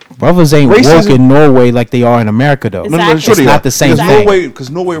 Brothers ain't Racism- woke in Norway like they are in America, though. Exactly. sure It's they not are. the same Because thing. Because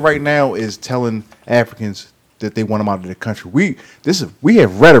Norway right now is telling Africans that they want them out of the country. We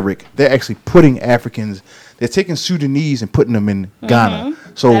have rhetoric. They're actually putting Africans. They're taking Sudanese and putting them in Ghana.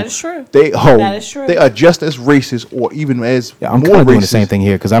 So That is true. That is true. They are just as racist, or even as Yeah, I'm more kind of doing racist. the same thing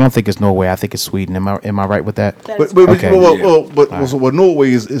here because I don't think it's Norway. I think it's Sweden. Am I right with that? That But, is but, correct. Okay. so what Norway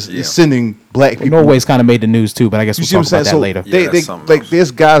is sending black people. Norway's kind of made the news too, but I guess You we'll see what talk I'm about saying? that So later. Yeah, they that's something else.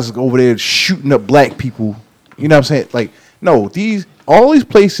 there's guys over there shooting up black people. You know what I'm saying? Like, no, all these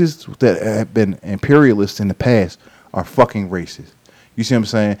places that have been imperialist in the past are fucking racist. You see what I'm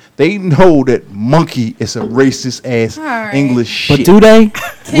saying? They know that monkey is a racist ass Alright. English shit. But do they?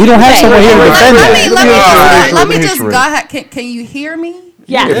 We don't have someone here to defend Let that. me Let me just hear go it. ahead. Can you hear me?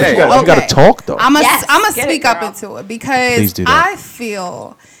 Yeah. Yeah, you gotta Okay. talk though. I'm Yes, gonna get it, speak up girl. into it Please because do that. I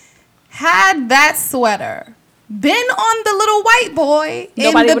feel had that sweater been on the little white boy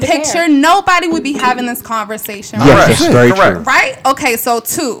Nobody in the would've picture, cared. nobody would be having this conversation. Yes, right? that's very Correct. true. Right? Okay, so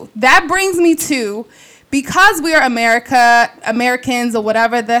 2. That brings me to because we are Americans or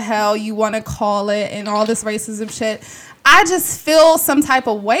whatever the hell you want to call it and all this racism shit, I just feel some type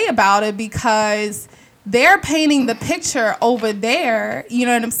of way about it because they're painting the picture over there, you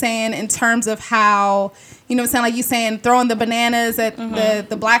know what I'm saying, in terms of how, you know what I'm saying, like you saying throwing the bananas at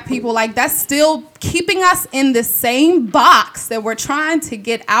the black people, like that's still keeping us in the same box that we're trying to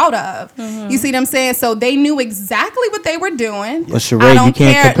get out of. You see what I'm saying? So they knew exactly what they were doing. But Sheree, I don't you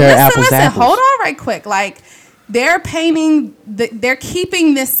can't care. compare listen, apples to listen, apples. hold on right quick. Like they're painting, they're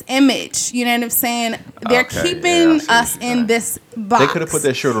keeping this image. You know what I'm saying? They're Okay, yeah, I keeping see what us you're saying. in this box. coulda put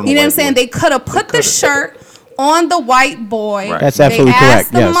that shirt on You the know what I'm white saying? boy. They could have put the shirt on the white boy. Right. That's They absolutely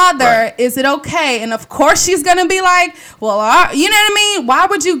asked correct. the Yes. mother, Right. "Is it okay?" And of course, she's gonna be like, "Well, you know what I mean? Why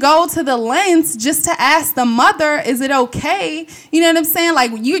would you go to the lengths just to ask the mother, is it okay?" You know what I'm saying?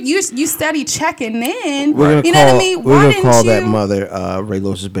 Like you steady checking in. We're gonna You know call, what I mean? We're Why gonna didn't call you? that mother Ray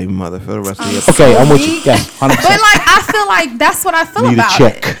Lewis's baby mother for the rest of the episode. Okay, I'm with you. Yeah, 100%. But like, I feel like that's what I feel Need a about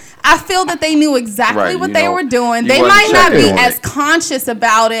check. it. I feel that they knew exactly Right, what you they know, were doing. you They wasn't might not be checking on as it. conscious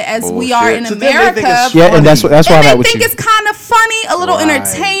about it as we Bullshit. are in So then they think America. it's Yeah, and that's why And I'm they at with think you. it's kind of funny, a little Right.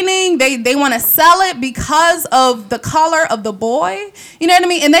 entertaining. They want to sell it because of the color of the boy. You know what I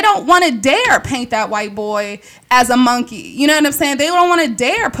mean? And they don't want to dare paint that white boy as a monkey. You know what I'm saying? They don't want to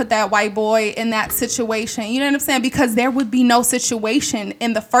dare put that white boy in that situation. You know what I'm saying? Because there would be no situation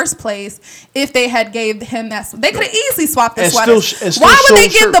in the first place if they had gave him that. They could have easily swapped the And sweater. still Why would they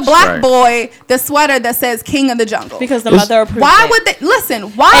sold give the shirts. black Right. boy the sweater that says "King of the Jungle"? Because the mother approved Why it. would they listen?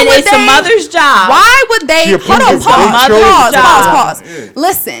 Why And would it's they? the mother's job. Why would they? She Hold on, approved it. pause, They chose pause, it. pause, pause.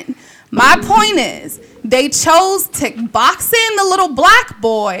 Listen, my point is, they chose to box in the little black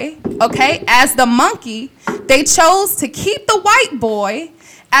boy, okay, as the monkey. They chose to keep the white boy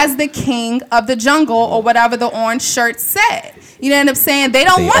as the king of the jungle or whatever the orange shirt said. You know what I'm saying? They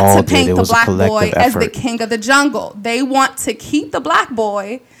don't They want all to did. paint It the was a black boy collective as the effort. king of the jungle. They want to keep the black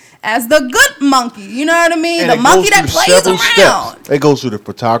boy as the good monkey. You know what I mean? And The it monkey goes that through plays several around. steps. It goes through the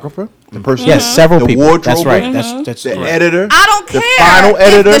photographer. The person, Yes, several the people. wardrobe, That's right. That's the right. editor. I don't the care final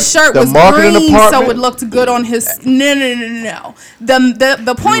editor, if the shirt the was marketing green, department. so it looked good on his. No.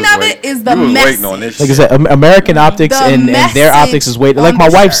 The point of it is the you was message. waiting on this Like I shit. said, American optics The and their optics is weight. message Like on my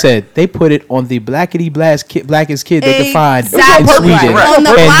the wife shirt. said, they put it on the blackest kid they could find Exactly. in Sweden, Right. On the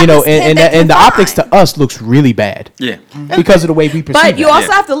and you know, blackest kid they and could the optics find. to us looks really bad. Yeah. Because of the way we perceive But you it.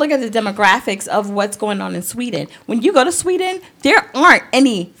 also have to look at the demographics of what's going on in Sweden. When you go to Sweden, there aren't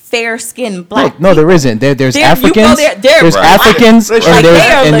any fair-skinned black. No, there isn't. There's There- you go Africans. there, they're There's black. Africans, Like, and they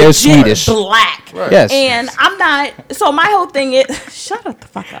are there's legit Swedish. black. Yes. And I'm not. So my whole thing is, shut up the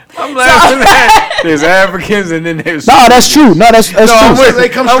fuck up. I'm laughing at there's Africans and then there's No, that's true. No, that's I'm true. with- They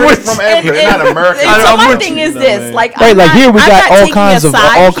come I'm straight with- from Africa. They're not American. And so I'm my with thing you. is this, like, Right, I'm like not- here we I'm got not all taking kinds a of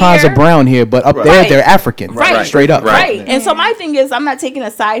side here. brown here, but up there Right. they're African, Right. straight up. Right. And so my thing is, I'm not taking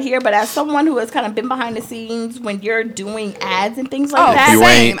a side here, but as someone who has kind of been behind the scenes when you're doing ads and things like Oh, that, If you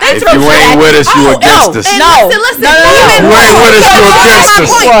ain't, Same. if you ain't with us, you against us. And No. listen, No. even You ain't with us, you against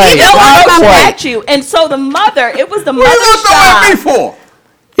us. Right. No, I'm coming Right. at you. And so the mother, it was the What you mother's gonna throw at me job. for?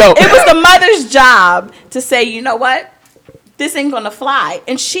 Yo, It was the mother's job to say, you know what? This ain't gonna fly.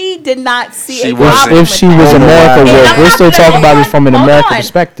 And she did not see She a wasn't. problem if with she that. was America, And I'm we're not still gonna- talking about this from an hold American on.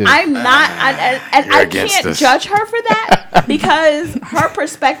 perspective. I'm not, and You're I against can't us. judge her for that because her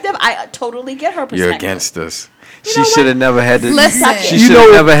perspective, I totally get her perspective. You're against us. You She know what? should have never had to. Listen. She You should have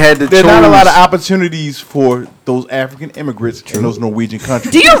know, never had to There's choose. not a lot of opportunities for those African immigrants in those Norwegian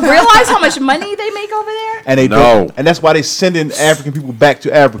countries. Do you realize how much money they make over there? And they No. don't. And that's why they sending African people back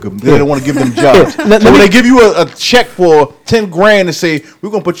to Africa. They don't want to give them jobs. Let So when me- they give you a check for 10 grand and say,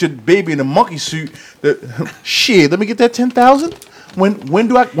 we're going to put your baby in a monkey suit, shit, let me get that 10,000? When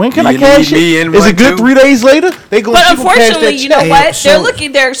can I You cash need me it? in Is one it good too? 3 days later? They go But cash unfortunately, that you know check. what? so-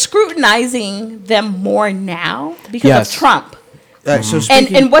 They're scrutinizing them more now because Yes. of Trump. So And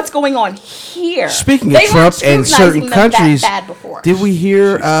speaking, what's going on here? speaking They of weren't Trump and scrutinizing certain them that countries, bad before. did we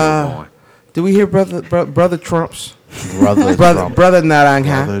hear? going. Did we hear brother Trump's Brother Trump. brother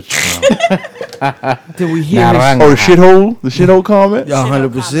Narangha? Brother Trump. Did we hear? Narangha. Oh, the shithole comment?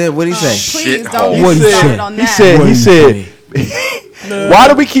 100%. What did he say? Please Shithole. don't What get he started said? on He that. said, why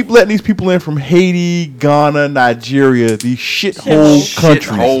do we keep letting these people in from Haiti, Ghana, Nigeria, these shithole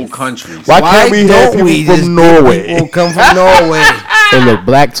countries? Whole countries. Why Why can't we have don't we people just from get Norway? people come from Norway? Hey, look,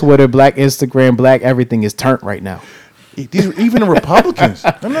 black Twitter, black Instagram, black everything is turned right now. These, even the Republicans.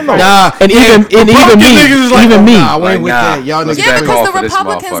 No. Nah, And even me, niggas is like, even oh, me. nah, we ain't with Nah, that. Y'all let's niggas. Yeah, back because off the of this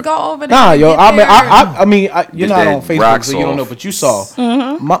Republicans motherfucker. go over there. Nah, and yo, get I their- mean, you're Get not that on Facebook, rocks so you don't know, off. but you saw.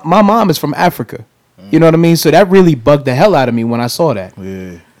 My mom is from Africa. You know what I mean? So that really bugged the hell out of me when I saw that.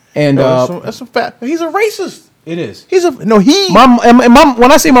 Yeah. And That's a fact. He's a racist. it is. He's a no. He. Mom,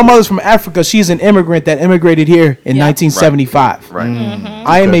 when I say my mother's from Africa, she's an immigrant that immigrated here in Yeah. 1975. Right.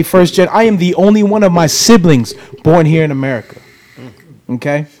 I am a first gen. I am the only one of my siblings born here in America.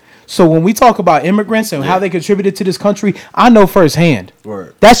 Okay? So when we talk about immigrants and how they contributed to this country, I know firsthand.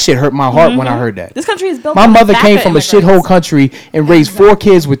 Word. That shit hurt my heart when I heard that. This country is built. My on the mother back came of from a immigrants. shithole country and raised 4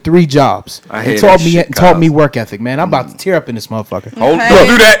 kids with 3 jobs. I And hear taught that me shit, taught me Kyle. work ethic, man. I'm about to tear up in this motherfucker. Hold, Okay. don't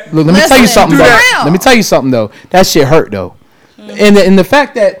do that. Look, let me tell you Listen, something do though. that. Let me tell you something though. That shit hurt though. And the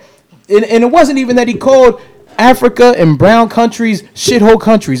fact that and it wasn't even that he called Africa and brown countries shithole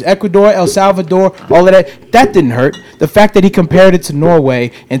countries, Ecuador, El Salvador, all of that. That didn't hurt. The fact that he compared it to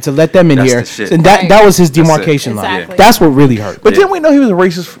Norway and to let them in That's here, the shit. and that Right. that was his That's it. demarcation line. Exactly. That's what really hurt. But didn't we know he was a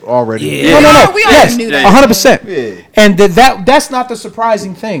racist already? Yeah. No. We already Yes, knew that. 100%. Yeah. And that's not the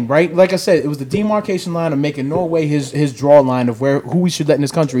surprising thing, right? Like I said, it was the demarcation line of making Norway his draw line of who we should let in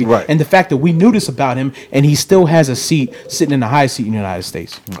this country, Right. and the fact that we knew this about him, and he still has a seat sitting in the highest seat in the United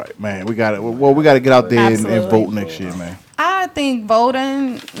States. Right, man. We got it. Well, we got to get out there and Absolutely. vote next year, man. I think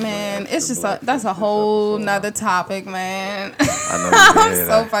voting, man, it's just that's a whole nother topic, man. I know you I'm can hear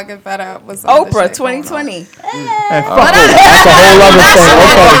so that. fucking fed up with some of this Oprah shit going on. 2020. Man, fuck But Oprah. That's a whole other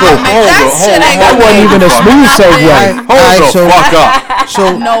thing. That shit ain't That gonna wasn't even a smooth segue. Hold the fuck up. So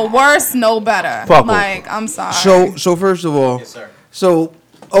no worse, no better. Fuck like, I'm sorry. so first of all, so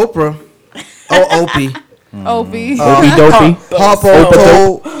Oprah, Opie, Opie. Opie dopey.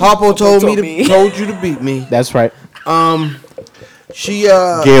 Harpo told you to beat me. That's right. Gail's She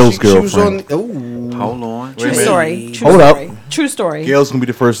was girlfriend. on. Ooh. Hold on. True story. True Hold up. story. True story. Gail's gonna be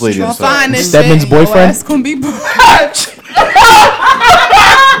the first lady. Gonna of the South. find this Stedman's shit. boyfriend? Your ass gonna be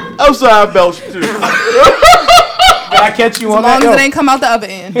I'm sorry, I belched too. Did I catch you as on long that? as it ain't come out the other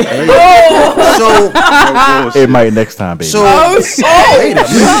end. So It might next time, baby. so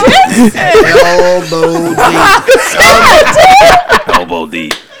elbow deep. Elbow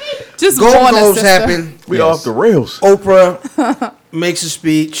deep. Just Gold warn us, Globes sister. happened. we off the rails. Oprah makes a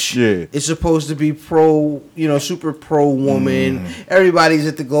speech. Yeah. It's supposed to be pro, super pro woman. Everybody's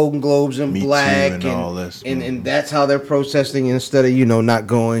at the Golden Globes in Me Too black and all this. and that's how they're protesting instead of not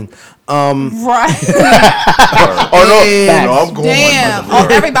going. Right. Oh no, And- no, I'm going. Damn. Oh,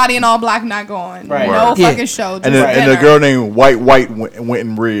 everybody in all black not going. Right. No Yeah. fucking show. Just And the dinner. girl named White went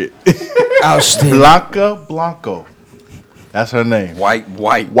in red. Outstanding. Blanca Blanco. That's her name. White.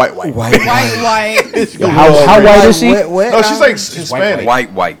 White. How white is she? No, she's like Hispanic.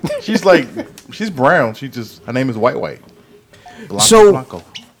 White. She's brown. Her name is White. Blanca So- Blanco.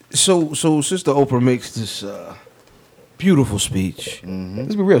 So Sister Oprah makes this beautiful speech,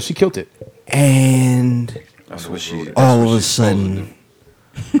 Let's be real. She killed it. and That's what she. all of a sudden,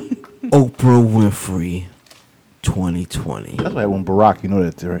 Oprah Winfrey, 2020. That's why when Barack, you know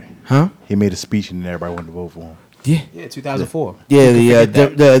that, right? Huh? He made a speech and everybody wanted to vote for him. Yeah, Yeah, 2004. yeah.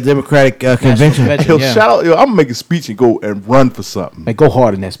 The Democratic convention. Convention. Yo, Yeah. shout out! Yo, I'm gonna make a speech and go and run for something, Man, go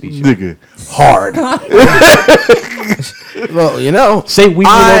hard in that speech. nigga. Hard. Well, Say we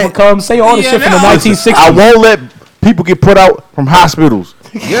will overcome. Say all the shit from the 1960s. I won't let people get put out from hospitals.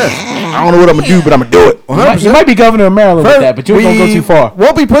 yeah. I don't know what I'm gonna do, but I'm gonna do it. You might be governor of Maryland with that, but you ain't gonna go too far.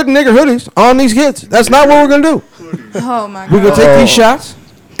 Won't be putting nigger hoodies on these kids. That's not what we're gonna do. Oh my We're god. gonna take these shots,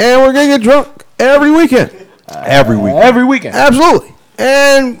 and we're gonna get drunk every weekend. Every week. Every weekend. Absolutely.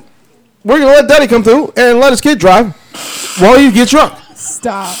 And we're gonna let Daddy come through and let his kid drive while you get drunk.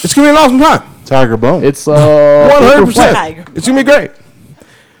 Stop. It's gonna be an awesome time. Tiger Bone. It's 100%. Tiger. It's gonna be great.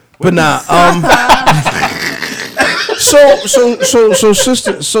 But nah, so sister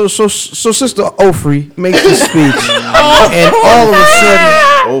Ofrey makes the speech, and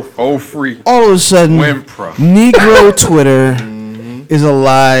Oh, free. all of a sudden, Wimpra. Negro Twitter is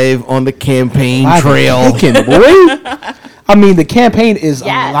alive on the campaign trail. Boy. I mean, the campaign is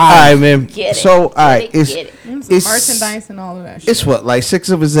Yes. All alive. right, man. Get it. So, all right, Get it. it's Merchandise and all of that shit. It's what, like 6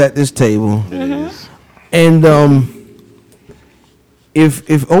 of us at this table, and if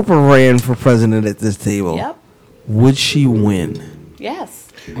Oprah ran for president at this table, Yep. would she win? Yes.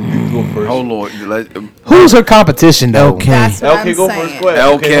 Oh Lord. Who's her competition, though? Okay. That's what I'm saying.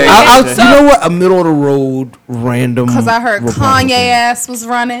 LK. You know what? A middle of the road random. Because I heard Republican. Kanye ass was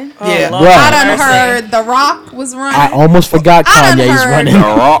running. Yeah. Lord. Right. I done Mercy. heard The Rock was running. I almost forgot I done Kanye's heard-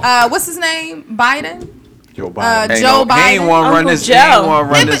 running. What's his name? Biden? Joe Biden. Joe Biden. He ain't want to run Uncle this. He Joe. ain't want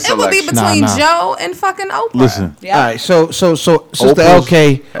to run this It would be election. between Nah. Joe and fucking Oprah. Listen. Yep. All right. So Sister Oprah's-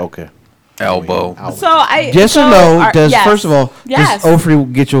 LK. Okay. Elbow. So I. Yes so or no? yes. First of all, Yes. does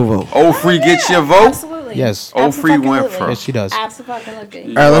Ofrey get your vote? Oh, free get your vote. Absolutely. Yes. Oh, free went Absolutely. for. Yes, she does.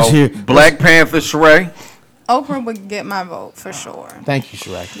 Absolutely. All right, let's hear. Black Panther Sheree. Oprah would get my vote for sure. Thank you,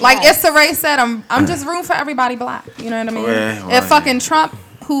 Shrek. Like Issa Rae said, I'm just rooting for everybody black. You know what I mean? Well, If fucking Trump,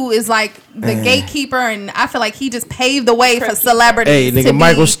 who is like the gatekeeper, and I feel like he just paved the way for Hey, celebrities Hey, to nigga, be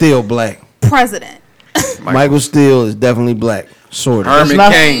Michael Steele black. president. Michael Steele is definitely black, sort of.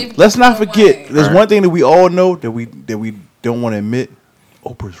 Herman Cain. Let's not forget. There's one thing that we all know that we don't want to admit.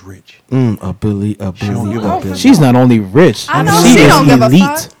 Oprah's rich. A Billy. don't give a Billy. She's not only rich, I know she she is don't give a elite.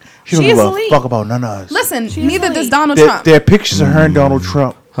 fuck. She don't She give is a elite. fuck about none of us. Listen, She's neither does elite. Donald There Trump. are pictures of her and Donald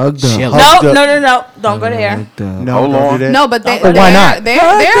Trump. Hugged up. Chill. No, Hugged up. no. Don't go there. No, Hold don't on. do that. No, but But why not? There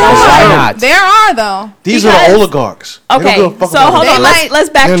Why are. not? There are though. These are Because- the oligarchs. They don't Okay, give a fuck so about hold us. on. Let's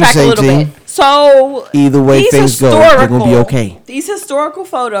They're on the backtrack a same little team. bit. So Either way these things go, they're gonna be historical- okay. These historical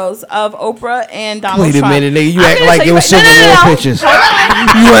photos of Oprah and Donald Wait a Trump. minute, nigga. You I'm act gonna like tell it you was right- Civil War pictures. Hold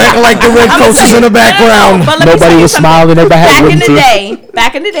on. You act like the red I'm gonna coats tell is you- in the background. but let me tell Nobody you was something. smiling. Everybody had Back in wooden the teeth.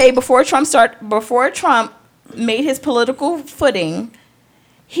 back in the day, before Trump made his political footing,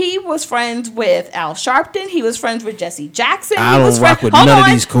 he was friends with Al Sharpton. He was friends with Jesse Jackson. I He was don't rock friend- with hold none of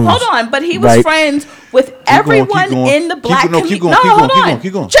on, these coons. Hold on, but he was Right. friends with everyone in the black community. Keep going. No, Keep hold going. on.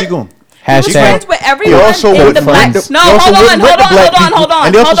 Keep going. Just- Keep going. He was Hashtag. friends with everyone He also in with the black. friends. No, He also hold on, with the black people. hold on.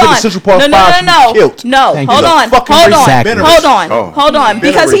 And they also hold said the on. Central Park no, Five no, should no, be killed. no. Thank Hold you. on, Fucking hold on, racist. hold on, Oh. hold on.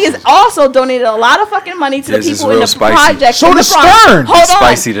 Because he has racist. also donated a lot of fucking money to the This is people in real the spicy. project. So in the does Bronx. Stern. Hold on.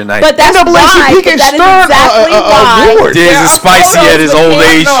 Spicy tonight. But that's NAACP why. gave That is Stern exactly why. award. there Dizz are is spicy photos at his with old him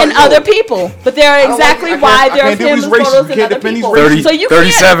age. and other people. But there are exactly why there are can't do him these and racists. photos You and can't other defend these people. 30, So you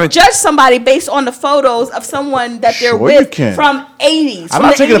 37. can't judge somebody based on the photos of someone that they're Sure you with can. from 80s. I'm from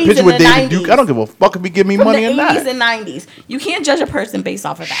not the taking a 80s picture and with the David 90s. Duke. I don't give a fuck if he give me From money the or 80s not. and 90s. You can't judge a person based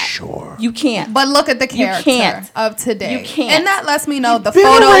off of that. Sure. You can't. But look at the character can't. of today. You can't. And that lets me know the been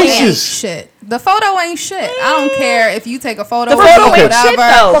photo ain't racist. shit. The photo ain't shit. I don't care if you take a photo The with photo me or ain't whatever. shit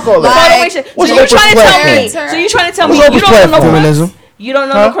though. Fuck all The that. photo ain't shit. So What's you're Oprah's trying to tell me. platform? So you're trying to tell me What's you Oprah's don't know platform? Feminism. You don't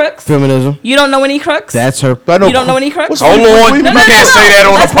know Huh? the crooks? Feminism. You don't know any crooks? That's her. But I know You don't know any crooks? What's Hold on. You No, can't say that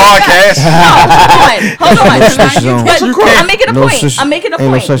on the Let's break podcast. Hold on. No such zone. But I'm making a No point. such- I'm making a ain't no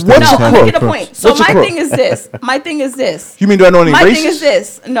point. such No, thing as I'm crook. making a point. So What's a my crook? thing is this. My thing is this. You mean do I know any My racist? thing is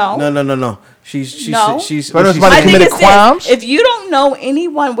this. No. No. She's No. she's But it's she's- my My Somebody thing committed is crimes? this. If you don't know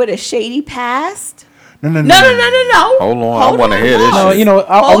anyone with a shady past, No. no. Hold on, I wanna hear this pause. shit. You know,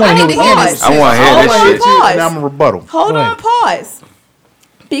 I Hold want to on, hear what pause. I want to hear Hold this on, shit. pause. Now I'm a rebuttal. Hold Go on, ahead. pause.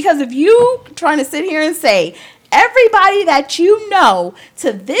 Because if you trying to sit here and say everybody that you know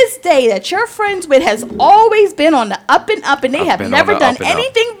to this day that you're friends with has always been on the up and up and they I've have been on never the done up and up.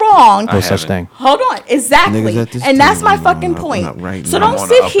 anything wrong. I No such haven't. thing. Hold on, exactly. Niggas at this And that's my table on fucking the up and point. up right So now. I'm don't on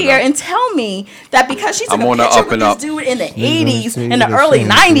the sit up and here up. and tell me that because she took I'm a on the picture up with and this up. dude in the gonna 80s, say in the the early same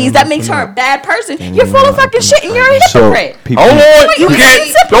 90s, thing that up makes and her a up. bad person. Then You're you full know of fucking up shit and and you're a So, hypocrite. people, Hold on. You Plain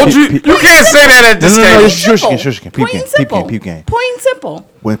can't. simple. Don't you can't say that at this No, table. it's shush game, shush game, peep Plain game, peep simple. game, peep game. Plain simple.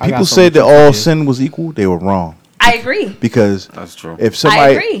 When I got people something said that to all say. sin was equal, they were wrong. I agree. Because That's true. if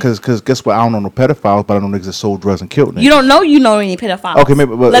somebody, agree. because guess what? I don't know no pedophiles, but I know niggas that sold drugs and killed niggas. You don't know any pedophiles. Okay,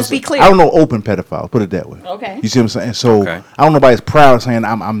 maybe. But Let's be clear. I don't know open pedophiles. Put it that way. Okay. You see what I'm saying? So Okay. I don't know nobody's proud saying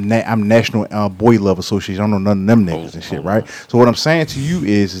I'm National Boy Love Association. I don't know none of them niggas and shit, right? So what I'm saying to you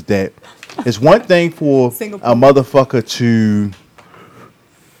is that it's one thing for Singapore. a motherfucker to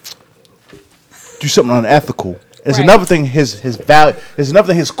do something unethical. It's Right. another thing his value. It's another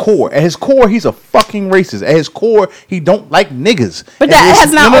thing his core. At his core, he's a fucking racist. At his core, he don't like niggas. But And that it's-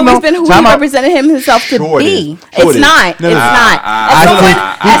 has not no, always no. been who Time he out. represented himself to Sure it be. is. Sure It's it is. not. No, no, It's no. not.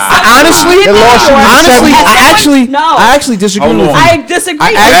 I actually disagree Hold with on. you. I disagree.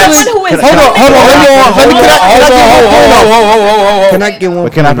 I As actually- someone who is Hold on. Let me can I get one?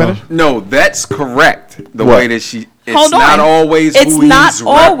 But can I finish? No, that's correct. The What? way that she. It's Hold not on. always It's who not he's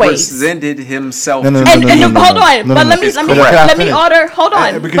always. represented himself. No, no, to no, be. no, no, And no, hold no, on, no, but no, let me it's let me correct. let me order. Hold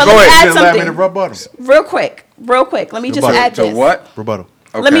on, Because but go let me ahead, add you allow me to something rebuttal. real quick. Let me just Rebuttal. add To this. what? Rebuttal.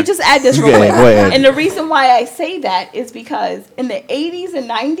 Let me Okay. just add this You real go quick. ahead, go ahead. And the reason why I say that is because in the 80s and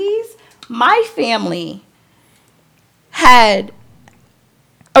 90s, my family had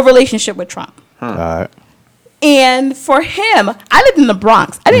a relationship with Trump. All right. And for him, I lived in the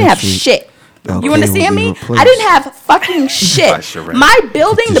Bronx. I didn't have shit. Okay, You understand we'll me? be replaced. I didn't have fucking shit. Sure. My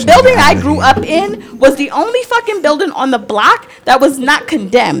building, the Just building get I outta grew here. up in, was the only fucking building on the block that was not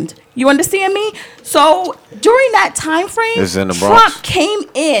condemned. You understand me? So during that time frame, This is in the Bronx? Trump came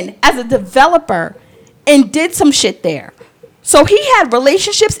in as a developer and did some shit there. So he had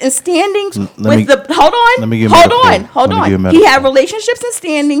relationships and standings let with me- the hold let on, me give a hold metaphor. on, hold Let me give a on. metaphor. He had relationships and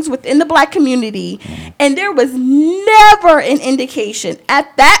standings within the black community, and there was never an indication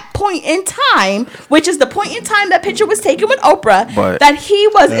at that point in time, which is the point in time that picture was taken with Oprah, But- that he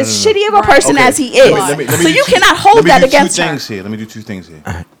was as shitty of a person Okay. as he is. Let me So do you two- cannot hold let me that do against two her. things here. Let me do two things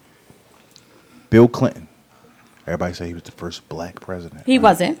here. Bill Clinton. Everybody say he was the first black president. He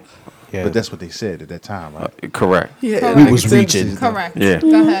wasn't. Yeah. But that's what they said at that time, right? Correct. Yeah, we was reaching. Correct. Yeah.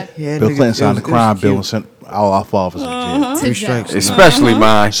 Go ahead. Yeah, Bill nigga, Clinton signed the it was crime bill and cute. sent all our fathers to jail. Three strikes. Especially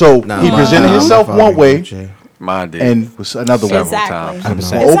mine. So Nah, he my- presented my himself father one way went to jail. Mine did. and was another way. Exactly.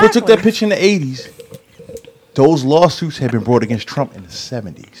 times. When Oprah took that picture in the 80s, those lawsuits had been brought against Trump in the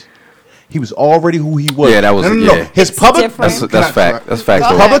 70s. He was already who he was. Yeah, that was- no. yeah. His It's public different. That's fact. That's fact. Go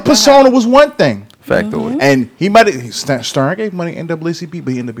though. ahead. public persona was one thing. Factoid. And he might have Stern gave money to NAACP,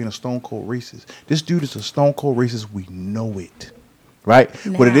 but he ended up being a stone cold racist. This dude is a stone cold racist. We know it, right?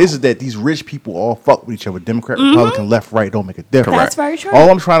 What it Now. is that these rich people all fuck with each other. Democrat, Republican, left, right don't make a difference. That's very true. All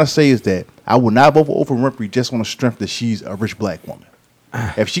I'm trying to say is that I will not vote for Oprah Winfrey just on the strength that she's a rich black woman.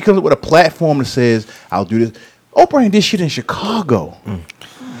 If she comes up with a platform that says I'll do this, Oprah ain't did shit in Chicago.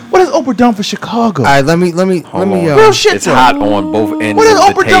 What has Oprah done for Chicago? All right, let me Hold on. Real shit, It's though. hot on both ends What has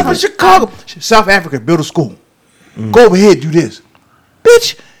of the Oprah done for table. Chicago? South Africa, build a school. Go over here, do this.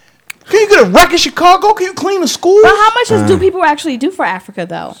 Bitch, can you get a wreck in Chicago? Can you clean a school? But how much do people actually do for Africa,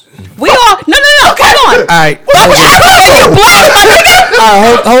 though? We all no. Hold on. All right, Black.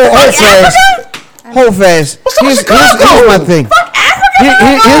 hold fast. What's up with Here's Chicago? my thing.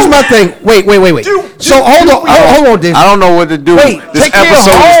 Africa. Here's my thing. Wait. So hold on, Dizz. I don't know what to do. Wait, This take care of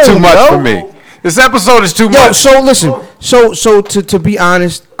episode is too home, much yo. for me. This episode is too Yo, much. so listen. So to be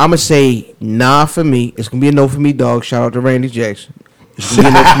honest, I'ma say nah for me. It's gonna be a no for me, dog. Shout out to Randy Jackson. It's gonna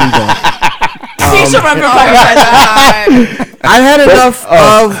be a no for me, dog. She should run for God. I've had enough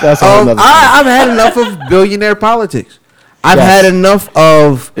that's a whole nother thing. I've had enough of billionaire politics. I've Yes. had enough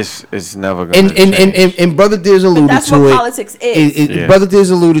of It's never gonna and Brother Dizz alluded That's to what it. politics is. Yeah. Brother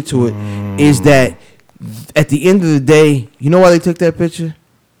Dizz alluded to it. Is that at the end of the day, you know why they took that picture?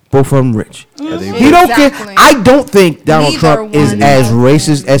 Both of them rich. He don't care. Exactly. I don't think Donald Neither Trump is one as has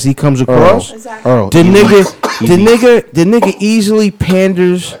racist as he comes across. Earl, The easy. nigga easily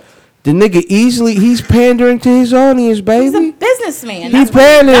panders. The nigga easily, he's pandering to his audience, He's a baby. businessman. He That's what he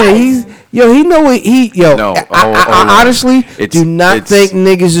pandering. does. He know what No, I honestly It's- do not it's- think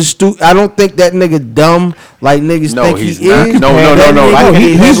niggas is stupid. I don't think that nigga dumb like niggas No, think he's he not. is. No, That no.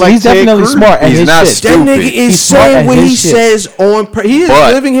 nigga- He's definitely smart at He's his not shit. That nigga stupid. is He's smart saying at what his he shit. says on. He is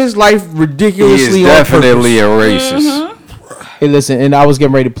But living his life He is ridiculously on definitely purpose. a racist. Hey, listen, and I was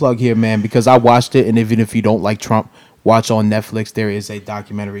getting ready to plug here, man, because I watched it, and even if you don't like Trump, watch on Netflix. There is a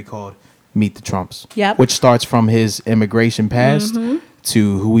documentary called Meet the Trumps, Yep. which starts from his immigration past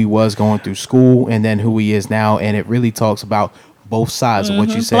to who he was going through school, and then who he is now, and it really talks about both sides of what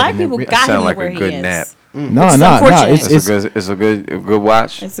you said. Black and it people re- got Sound him like where a he good is. nap. no, It's no, unfortunate. It's a good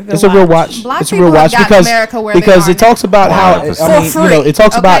watch. It's a good It's a real watch. watch. Black It's a real people have watch gotten because America where they because are it talks about now. how 100%. I mean, For you know, free, it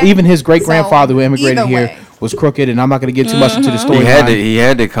talks about okay? even his great grandfather who So, immigrated either here way. was crooked, and I'm not going to get too much into the story. He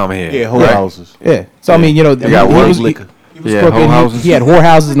had to come here. Yeah, whole Right. houses. Yeah. So I mean, you know, They got he work was liquor. Yeah, crooked. whorehouses. He had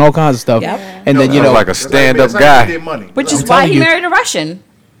whorehouses and all kinds of stuff. Yep. And then you Sounds know, like a stand-up guy. Which is I'm why telling he you. married a Russian.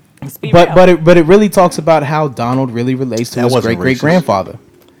 Let's be but real. but it really talks about how Donald really relates to That his wasn't great racist. grandfather,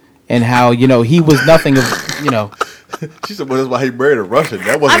 and how he was nothing of She said, "Well, that's why he married a Russian."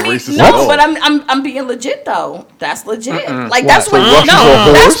 That I wasn't mean, racist at no, all. but I'm being legit though. That's legit. Like What? that's So what Russians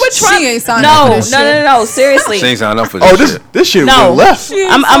are that's whores? what Trump. She ain't signed up for this No. Seriously. She ain't signed up for Oh, this shit. this shit No. went left.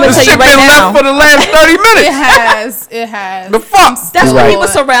 I'm gonna tell you right now. the last 30 It minutes. has. It has. The fuck? That's You're what he right.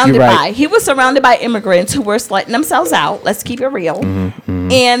 was surrounded You're by. right. He was surrounded by immigrants who were slutting themselves out. Let's keep it real.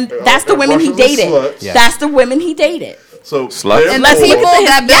 And that's the women he Russians are dated. sluts. Yeah. That's the women he dated. So Sluts? And Let's the keep people it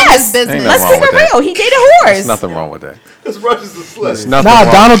that build yes. his business. Ain't Let's nothing keep wrong it with real. He dated whores. There's nothing wrong with that. Because Russians are sluts. Nothing nah.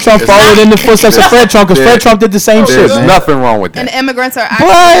 wrong. Donald Trump It's followed in the footsteps of Fred Trump because There- Fred Trump did the same shit, There's man. nothing wrong with And that. immigrants are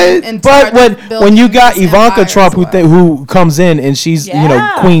actually in charge But of when you building got this Ivanka empire Trump as well. who comes in and she's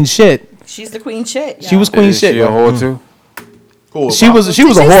Yeah. queen shit. She's the queen shit. She was queen Is shit. she a bro. whole too? She was a Did you whore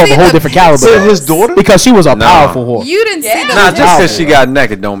of see a whole the different caliber. pictures? His daughter? Because she was a Nah. powerful whore. You didn't see the Nah, just pictures. because she got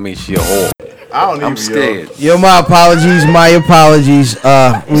naked don't mean she a whore. I don't even I'm scared. Yo, my apologies. We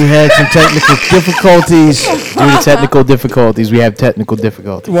had some technical difficulties. Due to technical difficulties, we have technical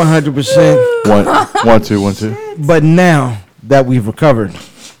difficulties. 100%. One, two. But now that we've recovered,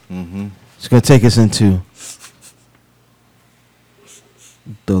 it's gonna take us into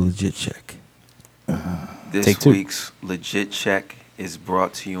the legit check. This Take two. week's Legit Check is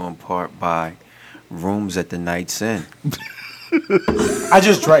brought to you in part by Rooms at the Night's Inn. I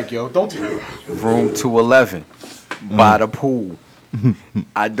just drank, yo. Don't do it. Room 211 by the pool.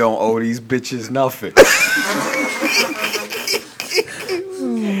 I don't owe these bitches nothing.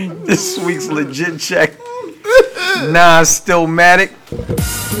 This week's Legit Check. Stillmatic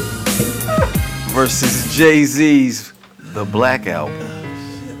versus Jay-Z's The Black Album.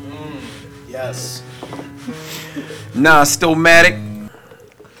 Yes. Stillmatic,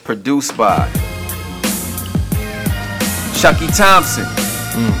 produced by Chucky Thompson,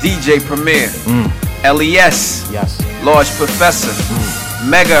 DJ Premier, LES, Yes. Large Professor,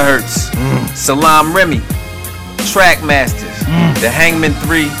 Megahertz, Salam Remy, Trackmasters, The Hangman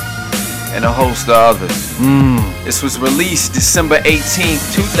 3, and a host of others. This was released December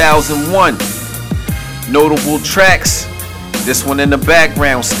 18th, 2001. Notable tracks. This one in the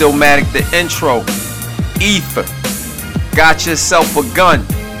background, Stillmatic, the intro. Ether, Got Yourself a Gun,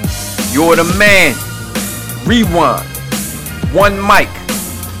 You're the Man, Rewind, One Mic,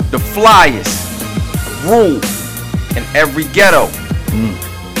 The Flyers, Rule, and Every Ghetto.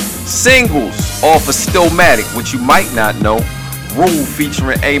 Singles off of Stillmatic, which you might not know. Rule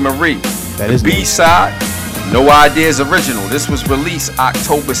featuring A. Marie. That The is new. B-side, No Ideas Original. This was released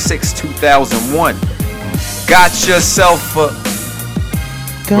October 6, 2001. Got Yourself a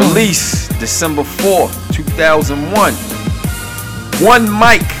Release December 4th, 2001. One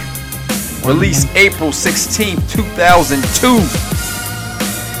Mic. Released April 16th, 2002.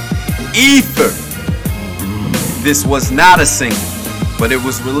 Ether. This was not a single, but it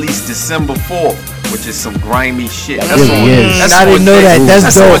was released December 4th, which is some grimy shit. That really is. That's I didn't on know Jay- that.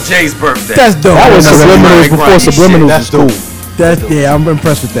 That's dope. on Jay's birthday. That's dope. That was That's some subliminals very before grimy subliminals shit. was cool. Yeah, I'm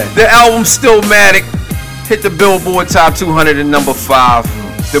impressed with that. The album Stillmatic hit the Billboard Top 200 at number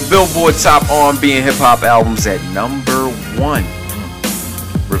 5. The Billboard Top R&B and Hip Hop albums at number 1.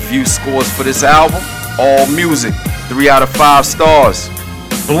 Review scores for this album: All Music 3 out of 5 stars.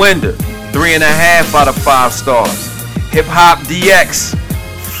 Blender 3.5 out of 5 stars. Hip Hop DX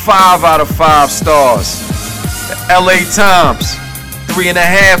 5 out of 5 stars. The LA Times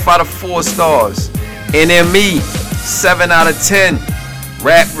 3.5 out of 4 stars. NME 7 out of 10.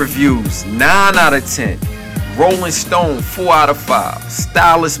 Rap reviews 9 out of 10. Rolling Stone 4 out of 5.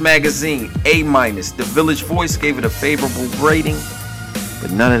 Stylist Magazine A-. The Village Voice gave it a favorable rating, but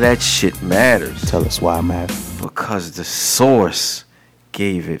none of that shit matters Tell us why, man. because the source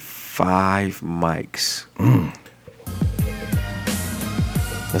gave it 5 mics.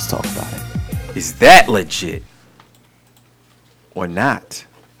 Let's talk about it. Is that legit or not?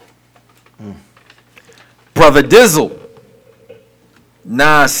 Brother Dizzle,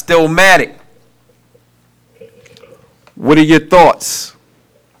 Stillmatic. What are your thoughts?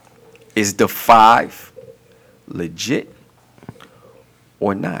 Is the 5 legit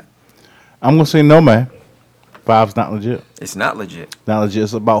or not? I'm gonna say no, man. 5's not legit. It's not legit. Not legit.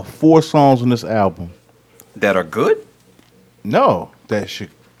 It's about 4 songs on this album. That are good? No, that should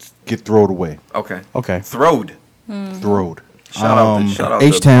get thrown away. Okay. Okay. Throwed. Throwed. Shout out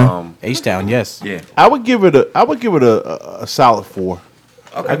H-Town. to H-Town, yes. yeah. I would give it a solid 4.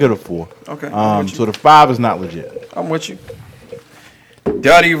 Okay. I give it a 4. Okay, I'm with you. So the 5 is not legit. I'm with you.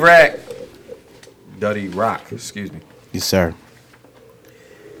 Duddy Rock, excuse me. Yes, sir.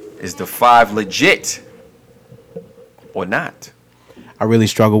 Is the 5 legit or not? I really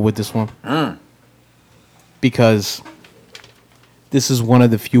struggle with this one. Because this is one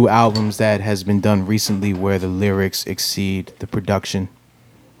of the few albums that has been done recently where the lyrics exceed the production.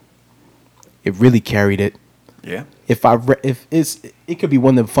 It really carried it. Yeah. If it could be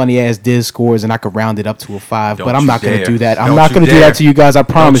one of the funny ass Dizz scores and I could round it up to a 5, Don't but I'm you not gonna dare. do that. I'm Don't not you gonna do dare. that to you guys. I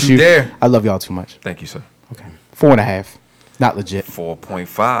promise you you. dare. I love y'all too much. Thank you, sir. Okay, 4.5, not legit.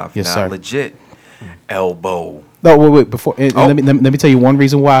 4.5. Yes, not sir. legit. Elbow. No, wait. Before and Oh. let me tell you one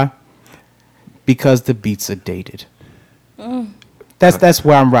reason why. Because the beats are dated. That's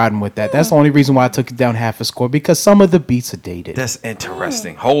where I'm riding with that. That's the only reason why I took it down half a score, because some of the beats are dated. That's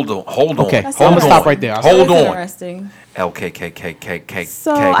interesting. Hold on. Okay, That's I'm gonna interesting. stop right there. Hold That's on. interesting. LKKKKK.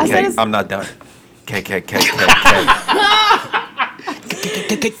 So, I said it's- I'm not done. KKKKK.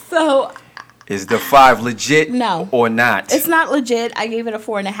 So Is the 5 legit? No. Or not? it's not legit. I gave it a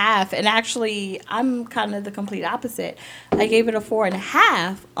 4.5, and actually, I'm kind of the complete opposite. I gave it a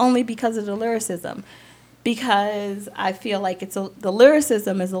 4.5 only because of the lyricism, because I feel like the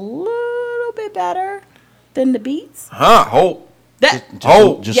lyricism is a little bit better than the beats. Huh? Hold. That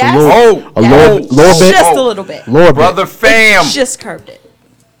Hold. just Yes. a little, Hold. a Yes. little bit, just a little bit. little bit. Brother fam. Just curved it.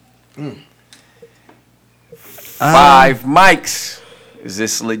 5 mics. Is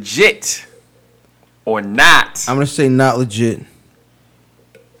this legit or not? I'm gonna say not legit.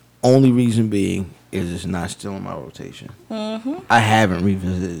 Only reason being is it's not still in my rotation. I haven't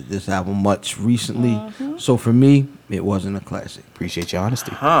revisited this album much recently, so for me, it wasn't a classic. Appreciate your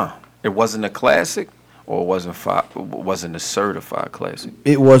honesty. Huh? It wasn't a classic, or it wasn't a certified classic.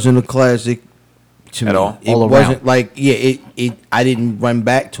 It wasn't a classic to At me. all? It All wasn't around. like I didn't run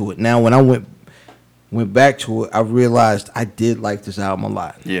back to it. Now when I went back to it, I realized I did like this album a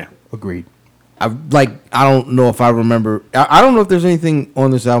lot. Yeah. Agreed. I don't know if I remember. I don't know if there's anything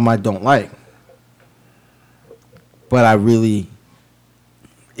on this album I don't like, but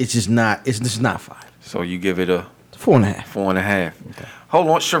it's just not 5. So you give it a It's 4.5. 4.5. Hold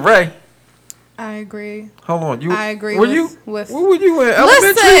on, Sheree. I agree. Hold on. I agree Were with- you? with- Where were you in Listen,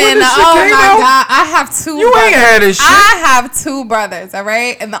 elementary when this shit oh came my out? God, I have 2 You brothers. ain't had this shit. I have 2 brothers, all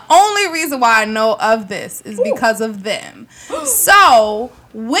right? And the only reason why I know of this is because of them. So,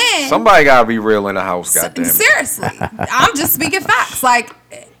 when... Somebody gotta be real in the house, goddamn. Seriously. I'm just speaking facts. Like,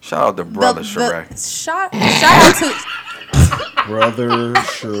 Shout out to brother Sheree. shout out to... Brother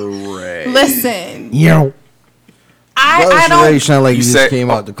Sheree. Listen. Yo. I Brother Sheree don't... sound like You you just said- came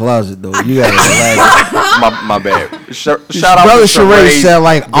out the closet though. You gotta relax. my bad. Shout out Brother to Sheree Sheree's sound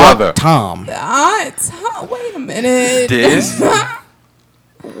like brother. Aunt Tom. Wait a minute. Dizz.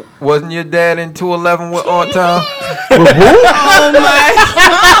 Wasn't your dad in 211 with Aunt Tom?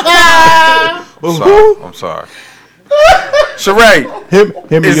 Oh my... I'm sorry. Sheree. Him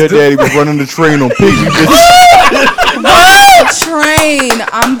and Is your the- daddy was running the train on Pygmy bitches. Train.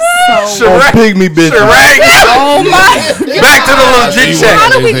 I'm so... On Pygmy bitches. Sheree. Oh my... Back to the legit check. How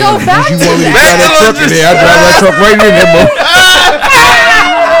do we go back to Back to the legit check. that truck right in there, bro.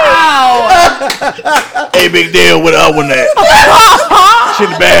 Wow. Hey, big deal, where the other one at? Shit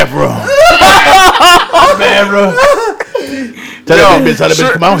in the bathroom. Bathroom. Tell that bitch how the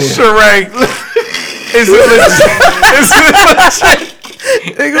bitch come out here. Sheree. Is it legit?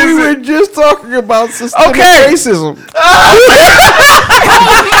 Nigga, we were just talking about systemic racism. Oh my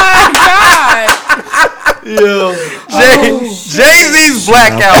God. Yo. Jay-Z's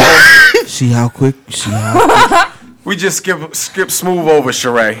Black Album. See how quick We just skip smooth over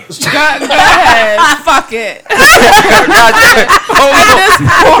Sheree. Go ahead. Fuck it.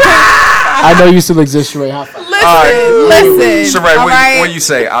 I know you still exist, Sheree. Listen. Sheree, what you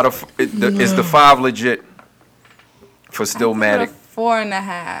say? Is the 5 legit for Stillmatic?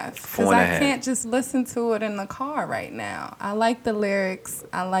 4.5. Because 4.5. I can't just listen to it in the car right now. I like the lyrics.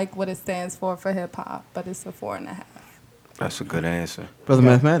 I like what it stands for hip hop, but it's a 4.5. That's a good answer. Brother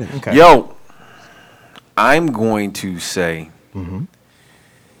Mathematics. Okay. Yo, I'm going to say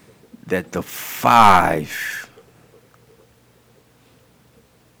that the 5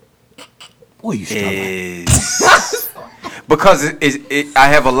 is because I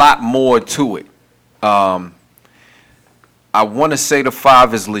have a lot more to it. I want to say the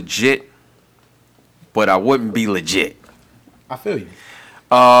 5 is legit, but I wouldn't be legit. I feel you.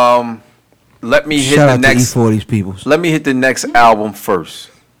 Let me hit Shout the out next. to E40's people. Let me hit the next album first,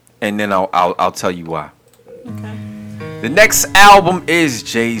 and then I'll tell you why. Okay. The next album is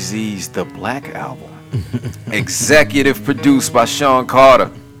Jay-Z's The Black Album. Executive produced by Sean Carter,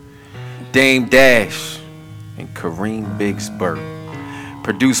 Dame Dash, and Kareem Bigsburg.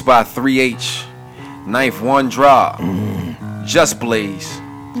 Produced by 3H, Ninth One Drop, Just Blaze,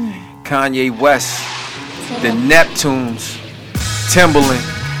 Kanye West, The Neptunes, Timbaland,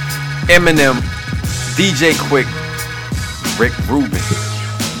 Eminem, DJ Quick, Rick Rubin.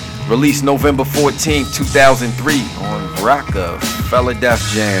 Released November 14, 2003 on Rockefeller Def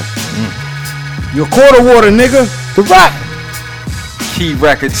Jam. Your quarter water, nigga. The Rock. Key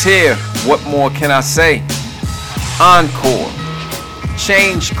Records here. What more can I say? Encore.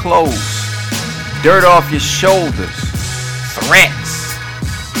 Change Clothes. Dirt Off Your Shoulders. Threats.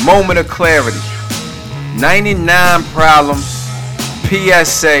 Moment of Clarity. 99 Problems.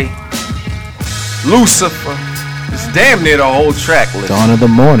 PSA. Lucifer. It's damn near the whole track list. Dawn of the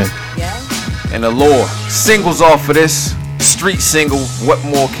Morning. Yeah. And Allure. Singles off of this. Street single. What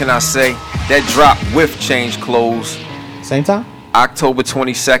more can I say? That dropped with Change Clothes. Same time? October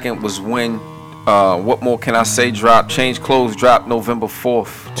 22nd was when What More Can I Say dropped. Change Clothes dropped November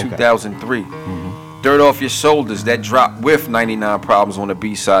 4th, 2003. Dirt Off Your Shoulders, that dropped with 99 Problems on the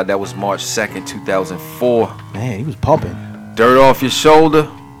B-side. That was March 2nd, 2004. Man, he was pumping. Dirt Off Your Shoulder,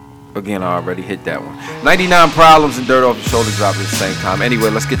 again, I already hit that one. 99 Problems and Dirt Off Your Shoulder dropped at the same time.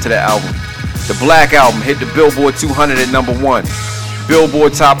 Anyway, let's get to that album. The Black Album hit the Billboard 200 at number 1.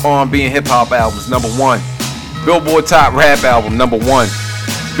 Billboard Top R&B and Hip Hop Albums, number 1. Billboard Top Rap Album, number 1.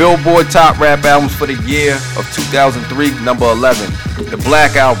 Billboard Top Rap Albums for the year of 2003, number 11. The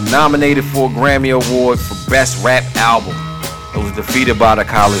Black Album nominated for a Grammy Award for Best Rap Album. It was defeated by The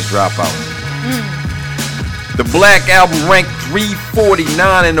College Dropout. The Black Album ranked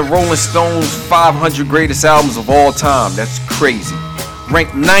 349 in the Rolling Stones 500 Greatest Albums of All Time. That's crazy.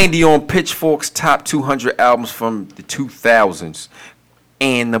 Ranked 90 on Pitchfork's Top 200 Albums from the 2000s.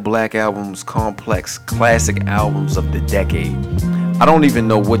 And the Black Album's Complex Classic Albums of the Decade. I don't even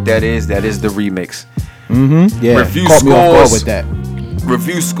know what that is. That is the remix. Yeah, Review caught me off guard scores with that.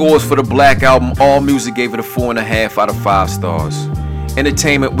 Review scores for the Black Album. All Music gave it a 4.5 out of 5 stars.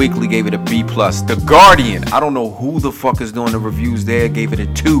 Entertainment Weekly gave it a B+. The Guardian, I don't know who the fuck is doing the reviews there, gave it a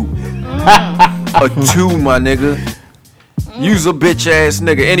 2. A 2, my nigga. Use a bitch ass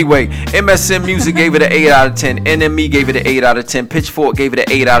nigga. Anyway, MSN Music gave it an 8 out of 10. NME gave it an 8 out of 10. Pitchfork gave it an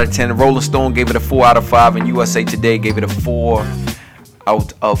 8 out of 10. Rolling Stone gave it a 4 out of 5. And USA Today gave it a 4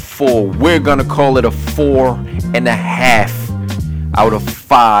 out of 4. We're gonna call it a 4.5 out of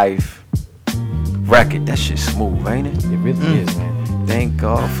 5 record. That shit smooth, ain't it? It really is, man. Thank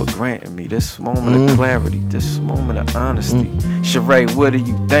God for granting me this moment of clarity, this moment of honesty. Sheree, what do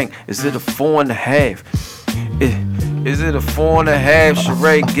you think? Is it a 4.5? Is it a 4.5?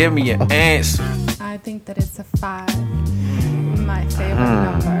 Sheree, give me an answer. I think that it's a 5. My favorite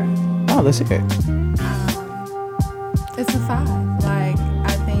number. Oh, let's hear it. It's a 5. Like,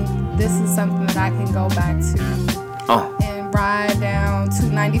 I think this is something that I can go back to and ride down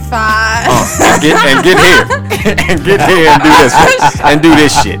 295. And get here. And get here and do this. And do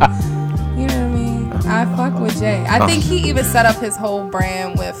this shit. You know what I mean? I fuck with Jay. I think he even set up his whole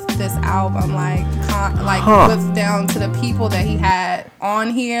brand with this album, with down to the people that he had on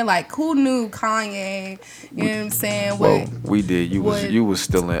here. Like, who knew Kanye? You know what I'm saying? Well, we did. You was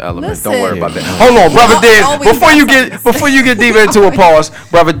still in Element. Listen. Don't worry about that. Hold on, brother Dizz. Before you get deep into a pause,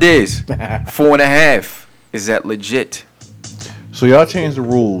 brother Dizz, 4.5. Is that legit? So y'all changed the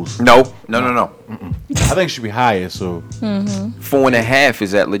rules. No. I think it should be higher. So 4.5.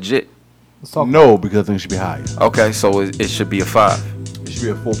 Is that legit? no, because I think it should be higher. Okay, so it should be a 5. It should be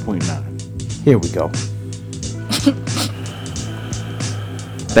a 4.9. Here we go.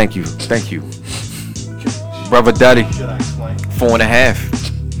 Thank you. Brother Duddy,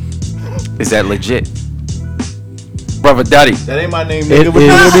 4.5. Is that legit? Brother Duddy. That ain't my name, It nigga. is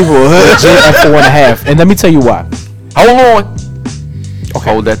legit at 4.5, and let me tell you why. Hold on.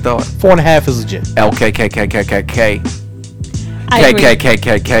 Hold that thought. 4.5 is legit. LKKKKKK. I agree.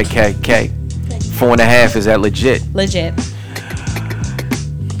 KKKKKKK. 4.5. Is that legit? Legit.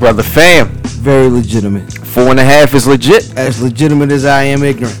 Brother Fam. Very legitimate. 4.5 is legit. As legitimate as I am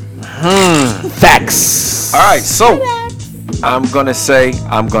ignorant. Facts. All right, so I'm gonna say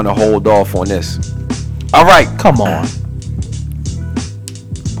I'm gonna hold off on this. All right, Come on.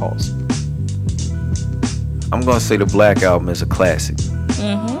 Pause. I'm gonna say the Black Album is a classic.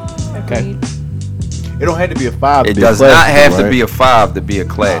 Okay. It don't have to be a 5. It does not have to be a 5 to be a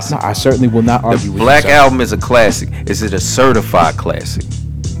No, classic. I certainly will not argue The with Black you. sir. Album is a classic. Is it a certified classic?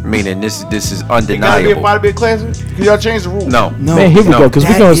 Meaning this is It gotta be a undeniable. 5 to be a classic. Cause y'all changed the rules. No. No, Man, here we No. go, because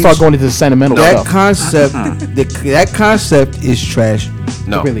we're That going to start is- going into the sentimental that stuff. concept, that concept is trash.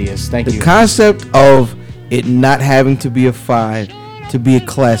 No. It really is. Thank The you. concept of it not having to be a 5 to be a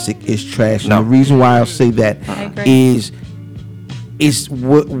classic is trash. No. And the reason why I'll say that agree. is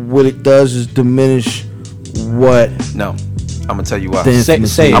what it does is diminish what No. I'm gonna tell you why. the Say-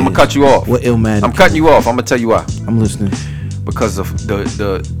 infamous say it. is. I'm gonna cut you off. What Illmatic I'm cutting you off. I'm gonna tell you why. I'm listening. Because of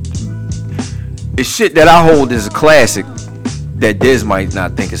the it's shit that I hold is a classic that Dizz might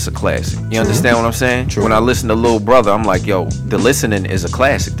not think it's a classic. You understand what I'm saying? True. When I listen to Lil Brother, I'm like, yo, the listening is a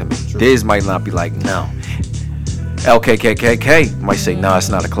classic to me. Dizz might not be like, no. LKKKK might say, nah, it's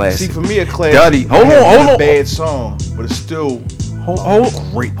not a See, classic. for me, a classic. Duddy, hold might have on, been hold a on. bad song, but it's still Hold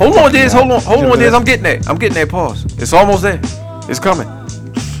great. on, Dizz. Hold on, You know Dizz. that? I'm getting there. I'm getting there. Pause. It's almost there. It's coming.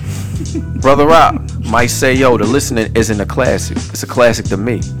 Brother Rob might say, yo, the listening isn't a classic. It's a classic to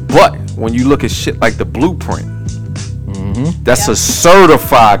me. But when you look at shit like The Blueprint, that's a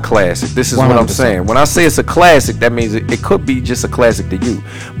certified classic. This is what I'm 100%. saying. When I say it's a classic, that means it could be just a classic to you.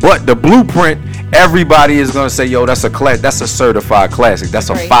 But The Blueprint, everybody is gonna say, yo, that's a certified classic. That's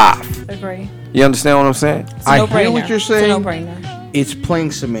a Agree. 5. Agree. You understand what I'm saying? It's a I no-brainer. hear what you're It's a saying. no-brainer. It's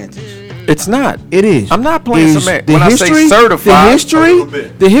playing semantics. It's not. It is. I'm not playing Is semantics. the When I say certified,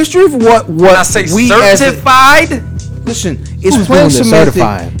 the history of what When I say we as a, certified, listen, it's Who's playing doing the semantics,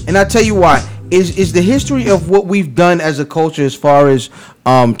 certifying? and I tell you why. Is the history of what we've done as a culture as far as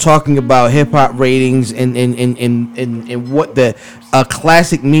talking about hip hop ratings and what the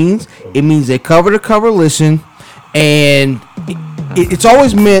classic means. It means a cover to cover listen, and it's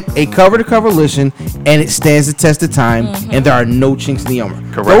always meant a cover to cover listen, and it stands the test of time, and there are no chinks in the armor.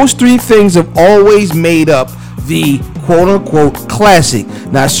 Correct. Those three things have always made up the quote unquote classic,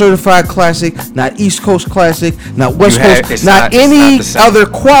 not certified classic, not East Coast classic, not West Coast, it's not not any the same. other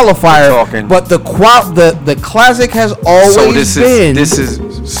qualifier, We're talking- but the classic has always been.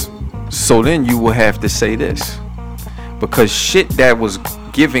 So then you will have to say this, because shit that was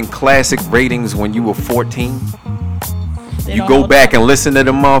giving classic ratings when you were 14, They you don't go hold back up. and listen to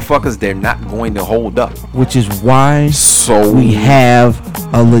them motherfuckers, they're not going to hold up. which is why So we have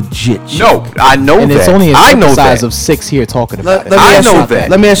a legit shit. no, I know And that. it's only a I know size that. of 6 here talking Let, about let it. me I ask know you, that.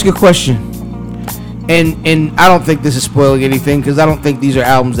 Let me ask you a question. And I don't think this is spoiling anything because I don't think these are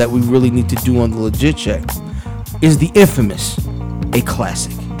albums that we really need to do on the legit check. Is the Infamous a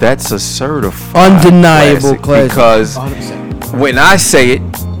classic? That's a certified Undeniable classic. because 100%. when I say it,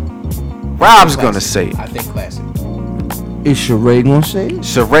 Rob's gonna say it. I think classic. Is Sheree gonna say it?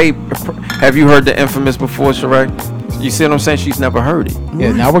 Sheree, have you heard the Infamous before, Sheree? You see what I'm saying? She's never heard it.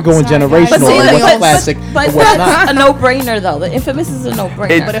 Yeah, now we're going Sorry, guys. generational. But see, on what's but- classic But and what's that's not. a no-brainer, though. The Infamous is a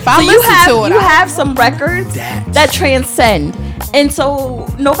no-brainer. But if I you listen have, to it, you I- have some records that transcend, and so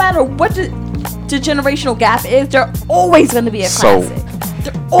no matter what the generational gap is, they're always going to be a So- classic.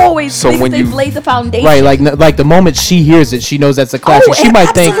 They're always. so when they've you- laid the foundation. Right, like the moment she hears it, she knows that's a classic. Oh, she might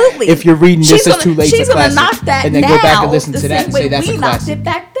think absolutely. if you're reading She's this, it's too late She's to gonna classic, knock that and then now, go back and listen the to that same and way say that's we a knocked classic. it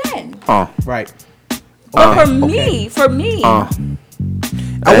back then. Right. But for okay. me, I want-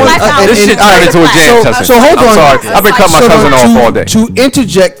 Black Album This is shit a turned into a classic. jam So- session. so hold I'm on. sorry. I've been cutting my So cousin off all day. To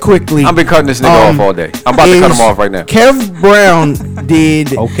interject quickly, I've been cutting this nigga off all day. I'm about to cut is him off right now. Kev Brown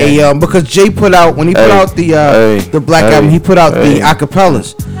did Okay. a because Jay put out when he put Hey, out the Black hey, Album, he put out hey. the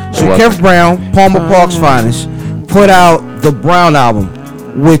acapellas. So What? Kev Brown, Palmer Park's finest, put out the Brown Album,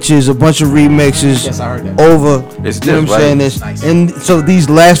 which is a bunch of remixes Yes, I heard that. over. It's you know this, what I'm saying? right? This, Nice. and so these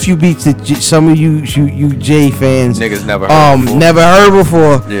last few beats that some of you Jay fans Niggas never heard before. never heard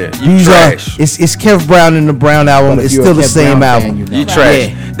before. Yeah, you these trash. it's Kev Brown and the Brown Album. But if It's you're still a the Kev same Brown fan, album. you know. You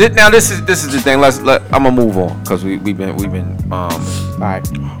trash. Yeah. Now this is the thing. I'm gonna move on because we've been All right.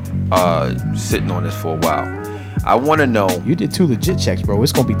 sitting on this for a while. I want to know. You did 2 legit checks, bro.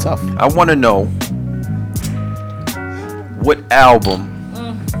 It's gonna be tough. I want to know what album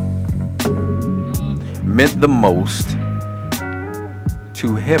meant the most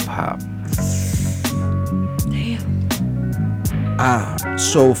to hip hop?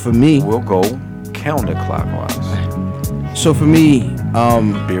 So for me, We'll go counterclockwise. so for me,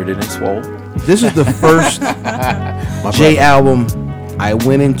 Bearded and Swole. this is the first J album I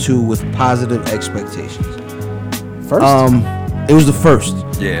went into with positive expectations. First, It was the first.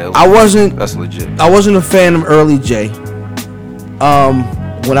 Yeah, That's legit. I wasn't a fan of early J.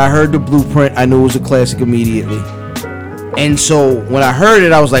 When I heard the Blueprint, I knew it was a classic immediately. And so when I heard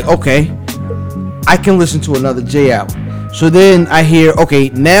it, I was like, okay, I can listen to another J album. So then I hear, okay,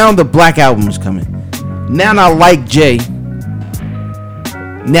 now the Black Album is coming. Now I like J.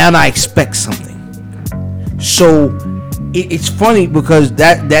 Now I expect something. So it's funny because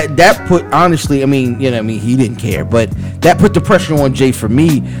that put, honestly, I mean, he didn't care, but that put the pressure on Jay for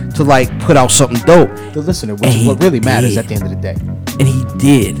me to like put out something dope. the listener, which is what really matters at the end of the day. And he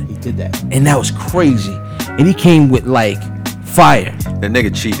did. He did that. And that was crazy. And he came with like fire. The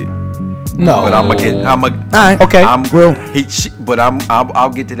nigga cheated. No, But Alright. okay. I'll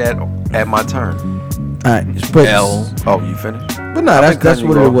get to that at my turn. Alright. But L. Oh, you finished? But no, that's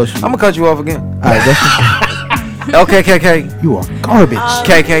what it was. I'm gonna cut you off again. Alright, that's LKKK. You are garbage.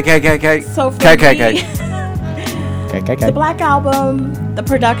 KKKKK. So for KKK. me, the Black Album, the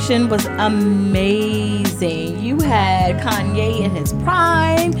production was amazing. You had Kanye in his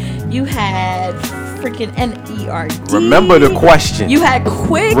prime. You had freaking N.E.R.D. Remember the question. You had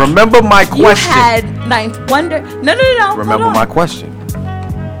Quick. Remember my You question. had Ninth Wonder. No. Remember hold my on. question.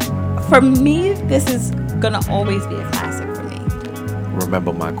 For me, this is gonna always be a classic for me.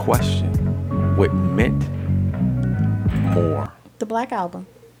 Remember my question. What meant more? The Black Album.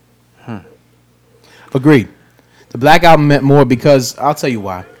 Agreed. The Black Album meant more because I'll tell you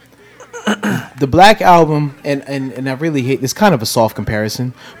why. The Black Album, and I really hate this, kind of a soft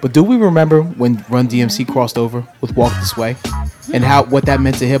comparison, but do we remember when Run DMC crossed over with Walk This Way and what that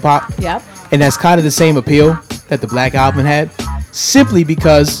meant to hip hop? Yep. And that's kind of the same appeal that the Black Album had, simply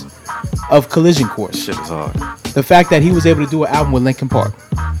because of Collision Course. Shit is hard. The fact that he was able to do an album with Linkin Park,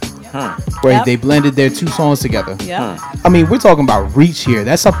 where Yep. they blended their two songs together. Yep. I mean, we're talking about reach here.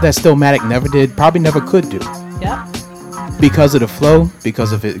 That's something that Stillmatic never did, probably never could do. Yep. Because of the flow,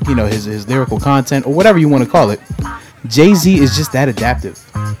 because of it, his lyrical content, or whatever you want to call it. Jay-Z is just that adaptive.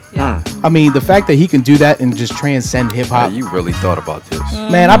 Yeah. I mean, the fact that he can do that and just transcend hip hop. You really thought about this.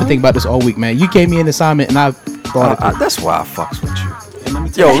 Man, I've been thinking about this all week, man. You gave me an assignment and I thought it. That's why I fucks with you.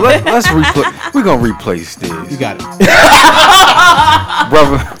 Yo, let's replay. We're gonna replace this. You got it.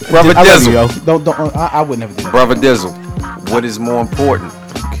 Brother I love you, Dizzle. yo. Don't, I would never do that. Brother Dizzle. What is more important?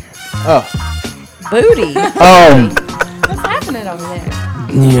 Booty. What's happening over there?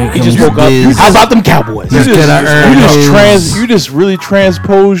 Yeah, He just woke up. How about them Cowboys? You just really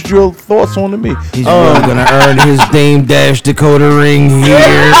transposed your thoughts onto me. He's really gonna earn his Dame Dash Dakota ring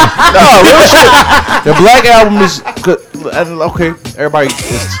here. No, real shit. The Black Album is good. Okay, everybody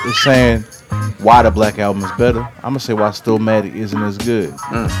is saying why the Black Album is better. I'm gonna say why Stillmatic isn't as good.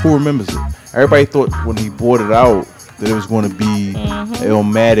 Who remembers it? Everybody thought when he brought it out that it was going to be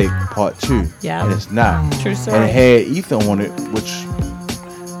Illmatic Part 2. Yeah. And it's not. True story. And it had Ether on it, which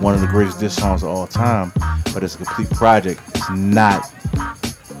one of the greatest diss songs of all time, but it's a complete project. It's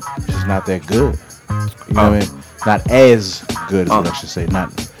just not that good. You know what I mean? Not as good as what I should say.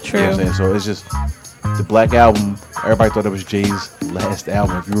 Not True. You know what I'm saying? So it's just the Black Album. Everybody thought that was Jay's last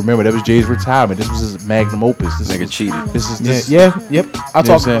album. If you remember, that was Jay's retirement. This was his magnum opus. This Nigga was, cheated. This is this. Yep. I'll You know talk what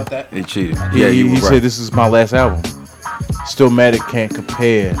I'm saying? about that. He cheated. Yeah, you he were said right. this is my last album. Stillmatic can't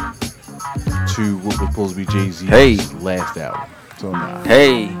compare to what was supposed to be Jay-Z's last album. So nah,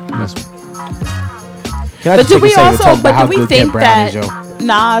 Hey. that's Can I But just do take a we second to talk also? about But how do we good think Cat Brown is, yo? that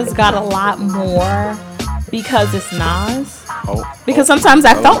Nas got a lot more because it's Nas? Oh, Because sometimes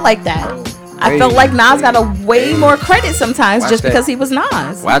I felt like that. I felt like Nas got a way more credit sometimes Watch just that. because he was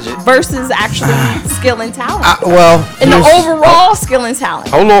Nas. Watch it. Versus actually skill and talent. Well, In the overall skill and talent.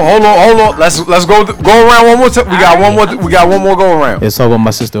 Hold on. Let's go around one more time. We got one more. We got one more go around. It's all about my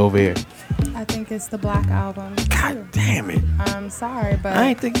sister over here. I think it's the Black Album. God damn it! I'm sorry, but I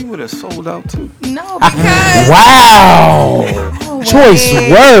ain't think you would have sold out too. no, because Wow. Choice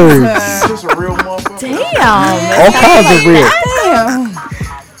words. just a real motherfucker. Damn. All kinds of weird. damn.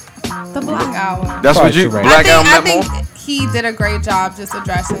 The Black Album. That's what Probably you. right. Black I Album think more. he did a great job just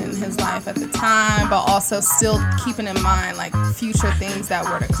addressing his life at the time, but also still keeping in mind like future things that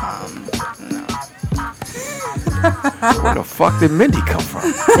were to come. You know. Where the fuck did Mindy come from?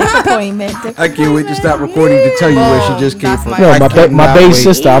 Disappointment. I can't wait to stop recording to tell you where she just came That's from. my- No, I my cannot bass wait.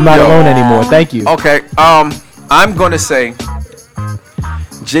 sister. I'm not Yo. alone anymore. Thank you. Okay. I'm gonna say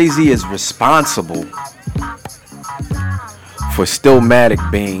Jay-Z is responsible for Stillmatic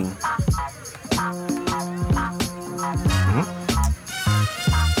being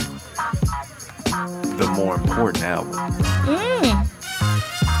the more important album.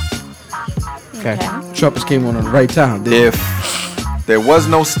 Okay. Trumpets came on the right time. If there was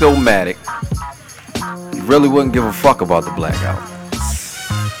no Stillmatic, you really wouldn't give a fuck about the Black Album.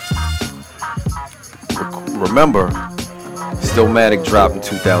 Remember, Stillmatic dropped in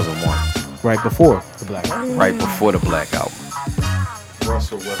 2001. Right before the Black Album. Right before the Black Album.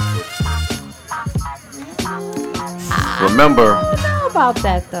 Russell Westbrook. Remember, I don't know about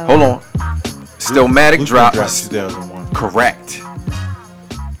that though. hold on. Stillmatic dropped 2001.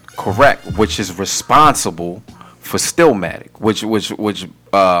 correct, which is responsible for Stillmatic, which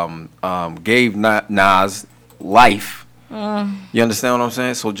gave Nas life. You understand what I'm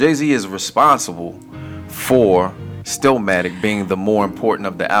saying? So Jay-Z is responsible for Stillmatic being the more important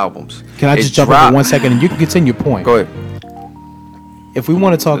of the albums. Can I just jump in for 1 second and you can continue your point? Go ahead. If we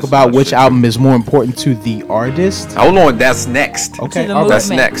want to talk about which album is more important to the artist, Hold on, that's next. okay, the all right, That's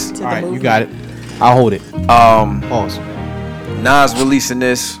movement. next. To all the right, you movement. got it. I'll hold it. Pause. Nas releasing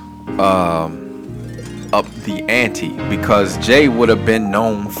this up the ante because Jay would have been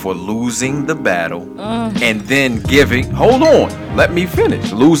known for losing the battle and then hold on, let me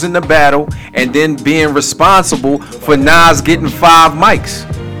finish. Losing the battle and then being responsible for Nas getting 5 mics.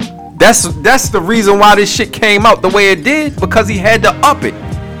 That's the reason why this shit came out the way it did, because he had to up it.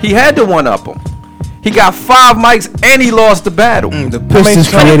 He had to one up him. He got 5 mics and he lost the battle. The Pistons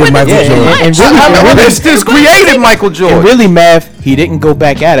created Michael Jordan. And really, Pistons created Michael Jordan. and really, Mav, he didn't go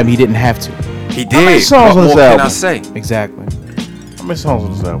back at him. He didn't have to. He How many did. songs What on more this can album? I say? Exactly. How many songs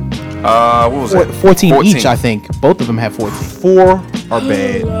on this album? What was it? 14 each, I think. Both of them have 14. 4 are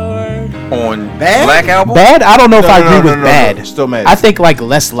bad. On Black Album? Bad? I don't know if I agree with bad. No, still mad. I think like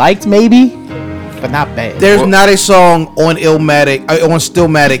less liked maybe, but not bad. There's not a song on Illmatic, on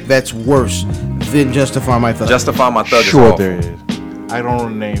Stillmatic that's worse than Justify My Thug. Justify My Thug Sure is there awful. is. I don't know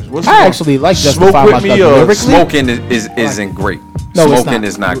the names. What's the I one? actually like Smoke Justify With My Me, Thug lyrically. Smoking isn't great. No, it's Smoking not.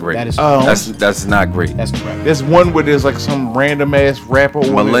 is not great. That is That's not great. that's correct. There's one where there's like some random ass rapper on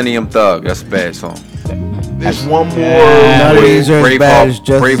it. Millennium Thug, that's a bad song. There's one more. None of these are as Braveheart- bad as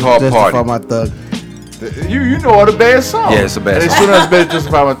Braveheart Justify Party. My Thug. You know all the bad songs. Yeah, it's a bad And it's song. still not as bad as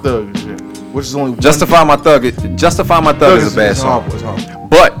Justify My Thug and shit. Which is only one. Justify My Thug is a bad song. Horrible, it's horrible.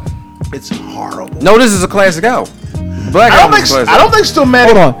 But It's horrible. no, this is a classic album. Black I don't Album think. is a classic I don't album. think Stillmatic.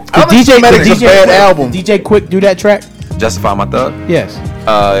 Hold on. I don't think Did Stillmatic is a bad Quick, album. DJ Quick do that track? Justify My Thug. Yes.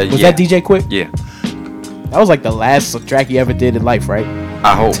 Was Yeah. that DJ Quick? Yeah, That was like the last track he ever did in life, right?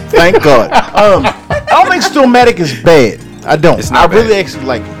 I hope. Thank God. I don't think Stillmatic is bad. I don't. It's not I really bad. actually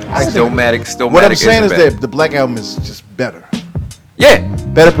like it. Stillmatic. What I'm saying isn't is bad. that the Black Album is just better. Yeah.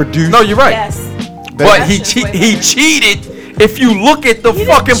 Better produced. No, you're right. Yes. But he That's just way he better. cheated. If you look at the didn't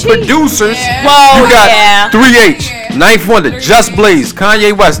fucking cheat. producers, Well, you got yeah. 3H, Ninth Wonder, Just Blaze,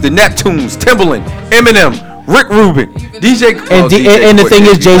 Kanye West, The Neptunes, Timbaland, Eminem, Rick Rubin, DJ. And, and the thing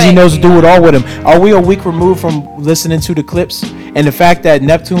is, Jay-Z Wait. knows to do it all with him. Are we a week removed from listening to the clips? And the fact that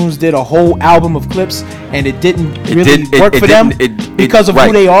Neptunes did a whole album of clips and it didn't really work for them because of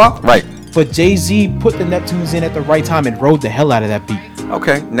who they are? Right. But Jay-Z put the Neptunes in at the right time and rode the hell out of that beat.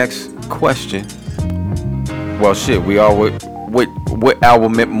 Okay, next question. Well, shit, we all what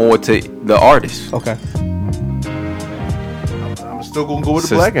album meant more to the artist? Okay. I'm still gonna go with the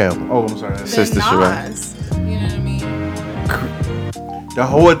Sis- Black Album. Oh, I'm sorry. Sister Sheree. Nas. You know what I mean? The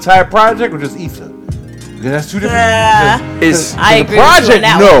whole entire project or just Ether? Because that's two different. Is I the agree with you project, on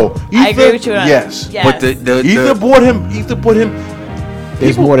that no. one. I agree Ether, with you on yes. that. but the Ether put him.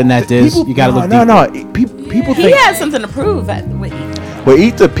 There's more than that, Dizz. You gotta look deeper. No. People He think. has something to prove with Ethan. But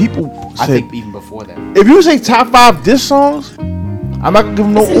Ether, people I said, think even before that. if you say top 5 diss songs, I'm not gonna give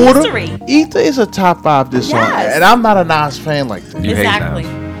them no It's in order. history. Ether is a top 5 diss song, Yes. and I'm not a Nas fan like that. You hate Exactly.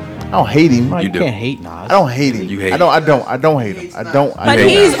 Nas. I don't hate him. You do. can't hate Nas. I don't hate him. You hate I don't hate him. I don't. But hate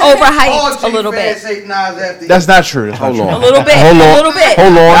he's Nas. overhyped a little bit. That's not true. That's Hold not on. A little bit. Hold on. A little bit.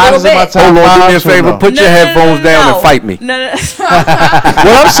 Hold on. A Nas little is in my bit. top Hold on, do me a 5, so favor. no. Put your headphones down and fight me. No.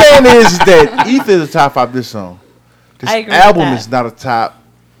 What I'm saying is that Ether is a top 5 diss song. This I agree with album that. is not a top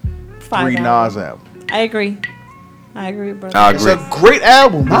 3 Nas album. I agree. I agree, brother. I It's agree. a great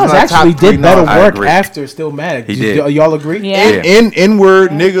album. but Nas it's not top actually 3 did better Nas. I work agree. after Stillmatic. He did. Y'all agree? Yeah. N-word,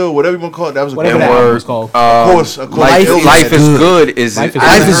 nigga, whatever you want to call it. That was a Whatever good that album. album was called. Of course. Life is good. Life is good is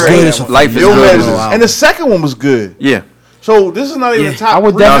a Life is Yo, good. man, and the second one was good. Yeah. So this is not even Yeah. a top. I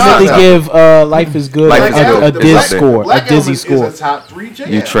would 3 Nas definitely album. give Life is Good Life is a Good. Dizz Black- score, a Black Album Dizzy is score. a top 3 J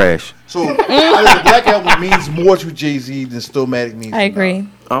You album. trash. So I think the Black Album means more to Jay-Z than Stillmatic means. I agree.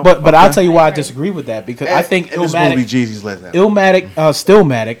 Oh, But I'll tell you why I disagree with that, because I think this will be Jay-Z's last album.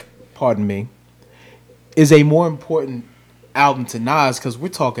 Stillmatic, pardon me, is a more important album to Nas, because we're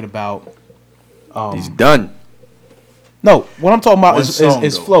talking about. He's done. No, what I'm talking about One is song, though.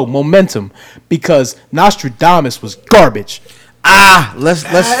 flow, momentum, because Nostradamus was garbage. Let's.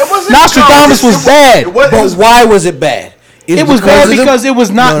 Nostradamus was bad. But why was it bad? It was bad because it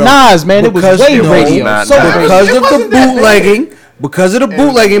was not Nas, man. It was way radio. not So Nas. Because of the bootlegging. Because of the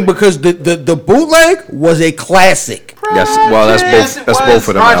bootlegging. Because the bootleg was a classic. Yes, well, that's both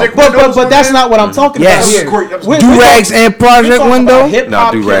of them. Project albums. But that's not what I'm talking Yes. about here. Do-Rags and Project Window.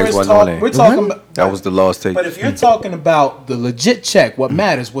 No, Do-Rags wasn't on there. We're talking about. That was the Lost Tape. But if you're talking about the legit check, what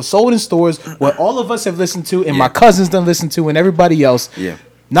matters, what sold in stores, what all of us have listened to, and my cousins done listen to, and everybody else,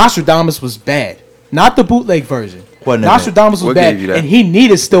 Nostradamus was bad. Not the bootleg version. Nostradamus was What bad, gave you that? and he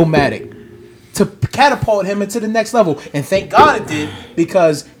needed Stillmatic to catapult him into the next level. And thank God it did,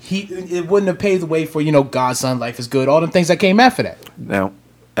 because it wouldn't have paved the way for, Godson, Life is Good, all them things that came after that. Now,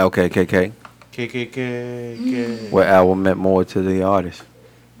 LKKK. KKK. What album meant more to the artist?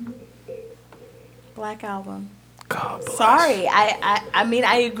 Black Album. God bless. Sorry, I mean,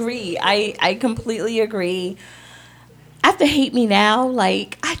 I agree. I completely agree. After Hate Me Now,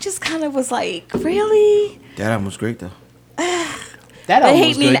 like, I just kind of was like, really? That album was great though. That album Hate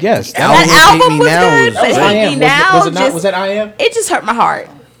was Me good, Now- yes. That album was good, but was Hate I Me Am. Now Was it not? just- Was that I Am? It just hurt my heart.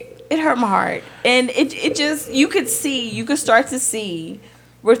 It hurt my heart. And it just, you could start to see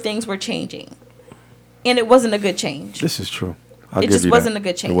where things were changing. And it wasn't a good change. This is true. I'll It give just you wasn't that. a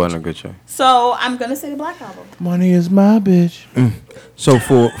good change. It wasn't a good change. So I'm going to say the Black Album. Money is my bitch. So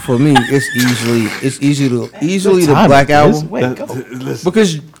for me, it's easily the Black Album. Wait, go.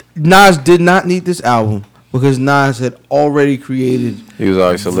 Because Nas did not need this album, because Nas had already created He was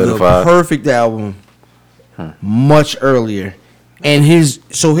already the solidified. perfect album much earlier. And his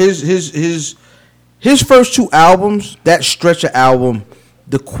first two albums, that stretch of album,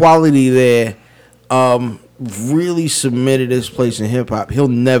 the quality there really cemented his place in hip hop. He'll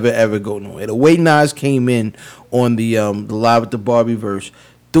never ever go nowhere. The way Nas came in on the Live at the Barbie verse,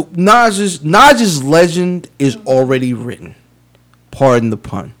 Nas's legend is already written. Pardon the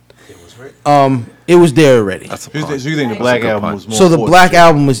pun. It was there already. That's a So pun. you think the That's a Black good Album pun. was more So the important? Black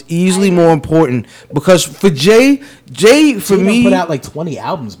Album was easily more important, because for Jay for He done me put out like 20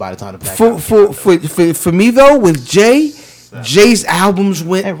 albums by the time the Black for, Album. for me though, with Jay's albums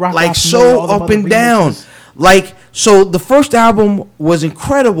went And Rock like Rock so Familiar, all them up other and down. remixes. Like, so the first album was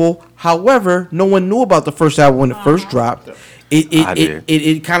incredible. However, no one knew about the first album when it first dropped. I did.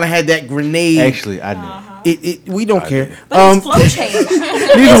 It kind of had that grenade. Actually, I know. We don't care. But his flow changed.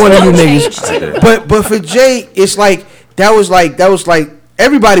 Neither one of you Flow niggas. changed. But for Jay, it's like that was like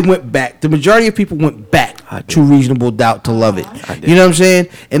everybody went back. The majority of people went back to Reasonable Doubt to love it. did. You know what I'm saying?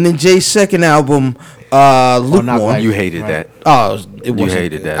 And then Jay's second album, Lukewarm. You hated that. Oh, it wasn't.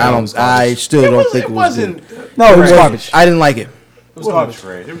 hated that. I still don't think it was good. No, it was It garbage. wasn't. I didn't like it. It was garbage.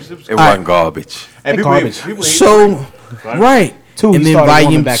 It was It wasn't garbage. and garbage. people So, right. Two, And he then started warming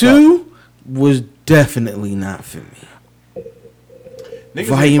Volume back 2 was definitely not for me.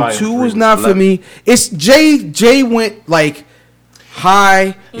 Volume 2 was not for me. It's Jay went like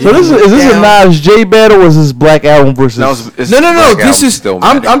high. So is this a Nas J battle, or is this Black Album versus? No, No. This is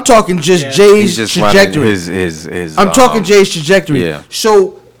I'm talking just Jay's He's just trajectory. running his I'm talking Jay's trajectory. yeah.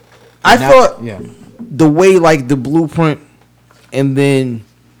 So I thought Yeah. the way like the Blueprint and then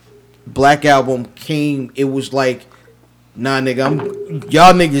Black Album came, it was like, nah, nigga,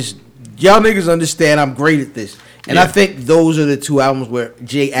 y'all niggas understand I'm great at this. And I think those are the two albums where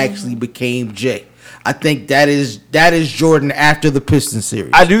Jay actually became Jay. I think that is Jordan after the Piston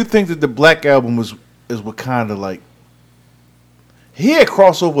series. I do think that the Black Album is what kind of like he had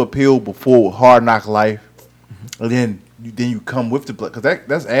crossover appeal before with Hard Knock Life, and then you come with the Black, because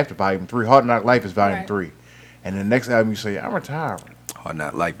that's after Volume 3. Hard Knock Life is Volume 3, and the next album you say I'm retiring, Hard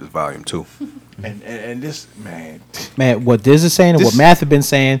Knock Life is Volume 2. and this Man, what Dizz is saying and what Math have been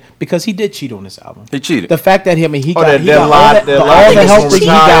saying, because he did cheat on this album. He cheated. The fact that he got that all lie- the that lie all the help was that he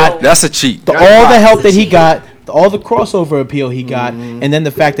retired. got, That's a cheat. all the help that he got, all the crossover appeal he got, and then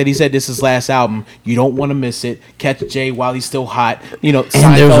the fact that he said this is his last album, you don't want to miss it. Catch Jay while he's still hot. You know, there's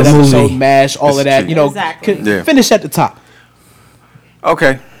Seinfeld a movie. episode, MASH, all It's of that. cheap. You know, Exactly. Yeah. finish at the top.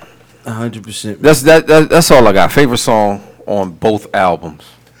 Okay. 100%. That's all I got. Favorite song on both albums.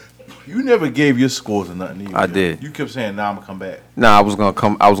 you never gave your scores or nothing. Either, I Joe. did. You kept saying, "Nah, I'm gonna come back." Nah, I was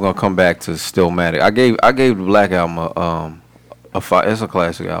gonna come back to Stillmatic. I gave the Black Album a 5. It's a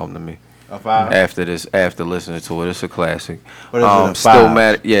classic album to me. A 5? After listening to it. It's a classic. What is it, a 5?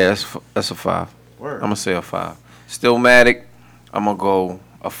 Stillmatic, yeah, that's a 5. Word. I'm gonna say a 5. Stillmatic, I'm gonna go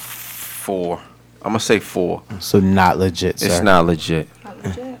a 4. I'm gonna say 4. So not legit, sir. It's not legit. Not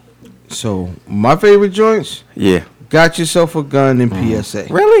legit. So my favorite joints. Yeah. Got Yourself a Gun and PSA.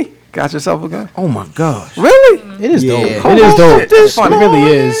 Really? Got yourself a gun? Oh my gosh. Really? It is dope. Yeah. It is dope. This It really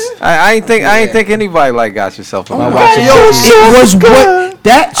is. I ain't think anybody like got yourself a gun. It was what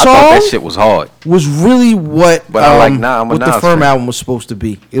that I thought that song shit was hard. was really what But I like Nah, I'm a what the Nas Firm fan. album was supposed to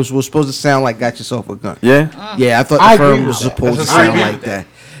be. It was supposed to sound like Got Yourself a Gun. Yeah. Yeah, I thought I the agree Firm with was that. supposed to That's a sound great like that.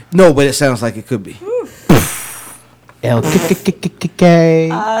 No, but it sounds like it could be. L-K-K-K-K-K.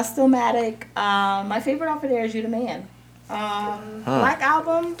 Stillmatic. My favorite off of there is You the Man. Black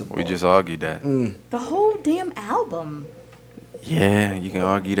Album. We just argued that. The whole damn album. Yeah, you can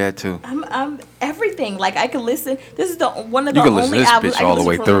argue that too. I'm everything. Like I can listen. This is the one of You the can listen only to this albums bitch I can all the listen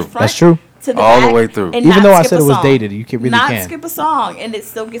way from through. front That's true. To the All the back way through. and Even not though I skip said a it was song. dated, you really not can. skip a song, and it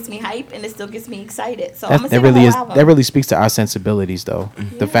still gets me hype, and it still gets me excited. So I'm gonna say That the really whole is. album. That really speaks to our sensibilities, though.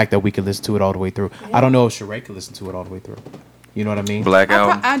 The fact that we can listen to it all the way through. I don't know if Sheree could listen to it all the way through. You know what I mean? Black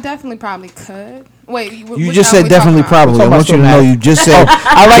album. I definitely probably could. Wait, You which just album said we definitely talking about? probably. I want you to know you just said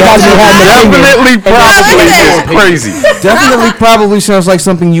I like how you had an opinion. Definitely probably is crazy. definitely probably sounds like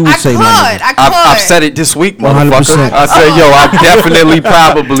something you would I say, could. my nigga. I could. I've said it this week, 100%. motherfucker. I said, yo, I definitely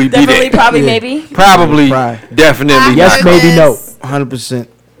probably be Definitely, there. probably, maybe. Probably, Right. definitely. Yes, not. maybe no. 100%.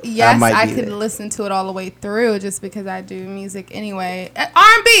 Yes, might I be could there. listen to it all the way through just because I do music anyway.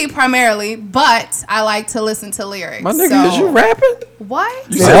 R&B primarily, but I like to listen to lyrics. My nigga, so. is you rapping?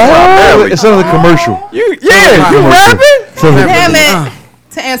 What? You said primarily. It's another commercial. You rapping? Damn it.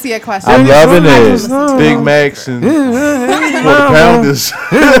 To answer your question. I'm loving I can it. listen to Big it. Macs and quarter pounders,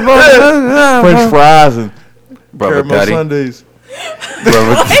 French fries and Brother caramel Daddy. sundaes.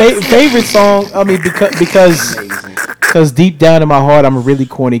 Favorite song? I mean, because deep down in my heart, I'm a really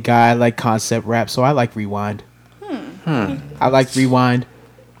corny guy. I like concept rap, so I like Rewind. I like Rewind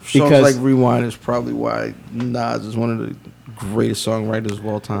Songs because like Rewind is probably why Nas is one of the greatest songwriters of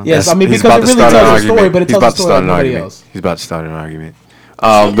all time. yes, I mean He's because about it to really start an tells a story, argument. but it He's tells about a to story start like an nobody argument. else. He's about to start an argument.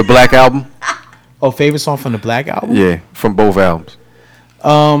 The Black album? Oh, favorite song from the Black album? Yeah, from both albums.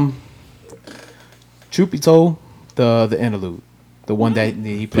 Truth be told, the interlude, the one that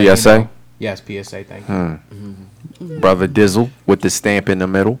he played. PSA? Yes, PSA. Thank you. Brother Dizzle with the stamp in the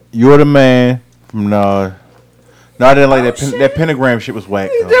middle. You're the man from No, I didn't like that. That pentagram shit was whack.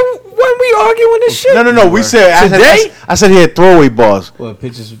 Though. When we arguing this shit? No. We said Today? I said he had throwaway bars. Well,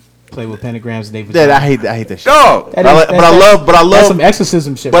 pictures play with pentagrams and they. That I hate that shit. Dog, But I That's love some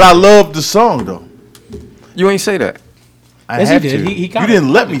exorcism shit. But I love the song though. you ain't say that. I Yes, he have did. to. He You kinda-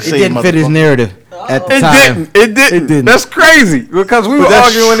 didn't let me It say didn't fit his motherfucker. narrative at the It time. didn't. It didn't. That's crazy because we were that's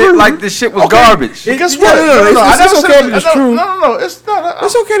arguing it true. like this shit was garbage. Guess Yeah, what? no, I it's never okay said that it's no, true. No. It's not.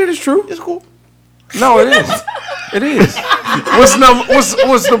 It's okay that it's true. It's cool. No, it is. It is. What's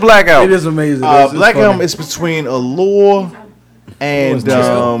the Black album? It is amazing. Black Album is between Allure and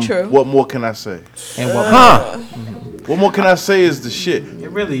True. what more can I say? and what? What more can I say is the shit. It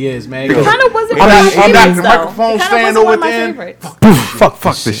really is, man. It kind of wasn't I one of mean, my I'm not favorites, the though. microphone It kind stand of wasn't one over of my there. favorites.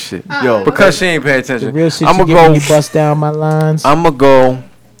 Fuck this shit. Yo, Because she ain't paying The attention. real shit I'm you gonna get when go. you bust down my lines. I'm gonna go.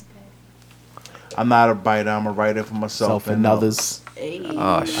 I'm not a biter. I'm a writer for myself Self and others.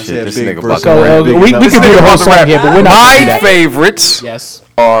 Oh shit, said this big nigga verse. about to So rap. big we numbers. can do the whole song here, but we're not gonna do My that. favorites Yes.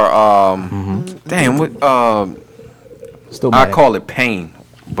 are damn what Still I mad. call it Pain,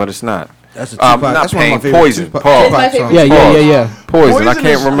 but it's not. That's a Tupac. Not That's one of my Pain, favorite Poison. Tupac- Pause. It's my Tupac songs. favorite. Yeah. Poison. I Poison can't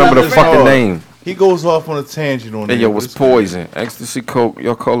is remember the not fucking hard. name. He goes off on a tangent on Hey, it. yo, it's Poison. Ecstasy, coke,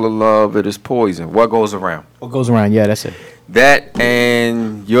 your color, love, it is poison. What goes around? What goes around? Yeah, that's it. That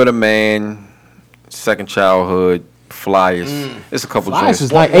and You're the Man, Second Childhood, Flyers. It's a couple Flyers joints.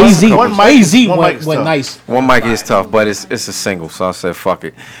 is like One- AZ. one mic- AZ one mic went is tough. nice. One mic is tough, but it's a single, so I said fuck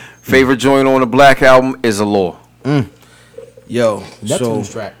it. Favorite joint on the Black album is Allure. Yo, Neptune's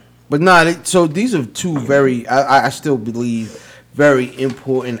so track. but nah. So these are two very. I still believe very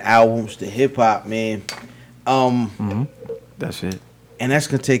important albums to hip hop, man. That's it. And that's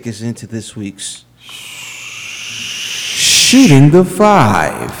gonna take us into this week's Shooting the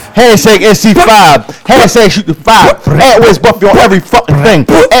Five. Hashtag SC5. Hashtag shoot the 5. At Wiz Buffy on every fucking thing.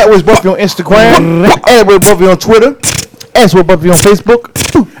 At Wiz Buffy on Instagram. At Wiz Buffy on Twitter. At Wiz Buffy on Facebook.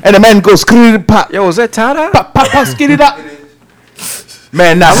 And the man goes skitty pop. Yo, is that tie-dye? Pop, skitty up.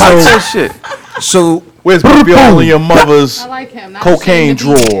 Man, not I like so. that shit. So Where's Buffy on your mother's I like him. Not cocaine ashamed to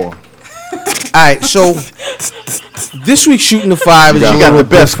be- drawer? alright, so this week's Shooting the Five is She a got little the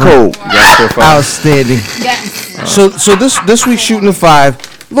best different. code. That's so fun. Outstanding. Yes. So this week's Shooting the Five,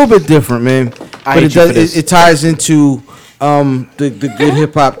 A little bit different, man. I But hate it you for does. this. It ties into the good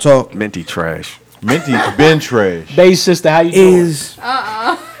hip hop talk. Minty trash. Minty been trash. Bae sister, how you doing? Is You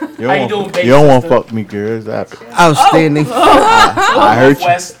How you doing, baby You don't want to sister? fuck me, girl. It's happening. outstanding. I heard you.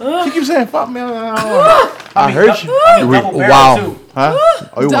 West. She keep saying fuck me. I heard you. Wow. Huh?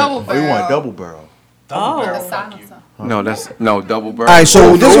 Oh, you Double want barrel. double barrel. No, that's no double bird. All right,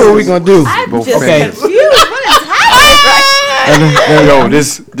 so this is what we're gonna do. Both Just Okay. fans. confused. What is happening? Yo,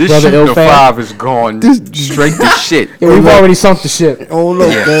 this Brother shooting Ill the fan. 5 is going straight to shit. Yeah, we've already sunk the ship. Oh look,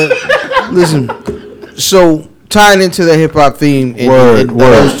 man. Listen. So tying into the hip hop theme and, Word.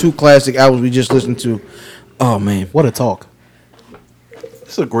 those two classic albums we just listened to. Oh man, What a talk.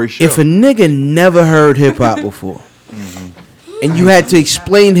 It's a great show. if a nigga never heard hip hop before, and you had to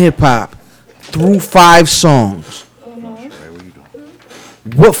explain hip hop through 5 songs,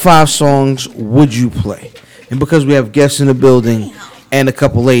 what 5 songs would you play? And because we have guests in the building and a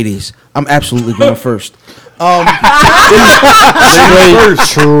couple ladies, I'm absolutely going first.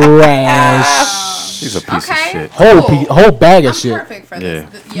 Trash. He's a piece of shit. Whole bag of I'm shit. perfect for Yeah. this.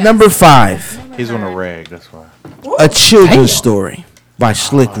 Yes. Number 5, He's on a rag. That's why. A Children's Story by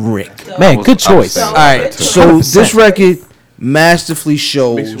Slick Rick. Man, good choice. All right, so this record masterfully Makes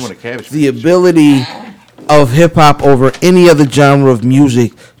shows you want a cabbage the patch. ability of hip hop over any other genre of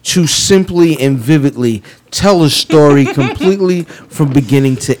music to simply and vividly tell a story completely from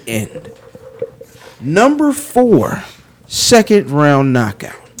beginning to end. Number 4, Second Round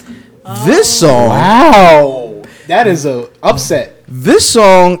Knockout. This song, Wow. That is a upset. this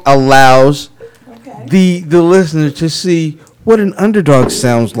song allows the listener to see what an underdog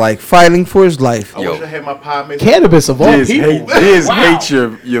sounds like fighting for his life. I Yo. wish I had my pie made. Cannabis of all Diz people. hate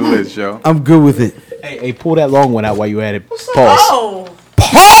your list, yo. I'm good with it. Hey, pull that long one out while you at it. Pause. Oh.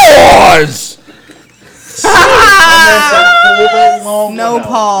 Pause! No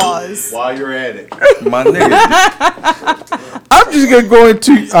pause. While you're at it. My nigga. I'm just gonna go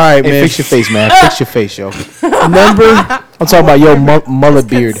into. All right, Hey, man. fix your face, man. Fix your face, yo. Number. I'm talking about your mullet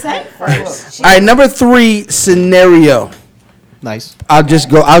beard. First. All right, number 3, Scenario. Nice. I'll just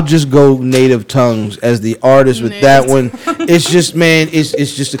go Native Tongues as the artist with that one. It's just, man, it's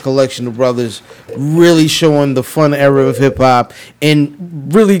just a collection of brothers really showing the fun era of hip hop and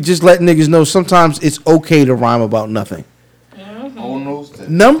really just letting niggas know sometimes it's okay to rhyme about nothing.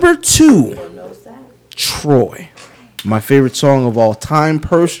 Number 2, Troy. My favorite song of all time,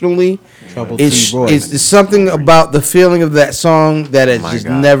 personally. Trouble It's, T. Roy. it's something about the feeling of that song that has My just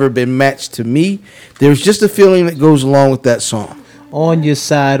God. never been matched to me. There's just a feeling that goes along with that song. On your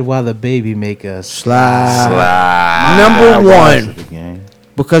side while the baby make us. Slide. Number 1,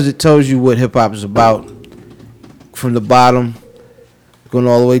 because it tells you what hip hop is about, from the bottom, going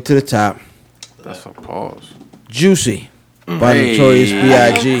all the way to the top. That's a pause. Juicy by Hey. Notorious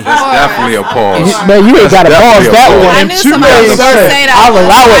B.I.G. That's definitely a pause. Man, you ain't got to pause definitely a that pause. one. I knew somebody was going to say that. I'll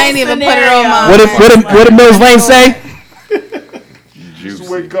allow I it. ain't even put it on my. What did Mills Lane say? Juicy.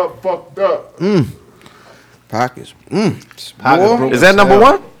 Wake up, fucked up. Pockets. Pockets Boy, broke Is that number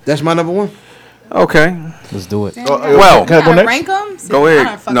 1? that's my number 1. Okay. Let's do it. Well, Can I go next? Rank them? go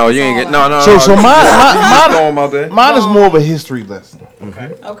ahead. No, you ain't get. No. So no, mine mine is more of a history lesson.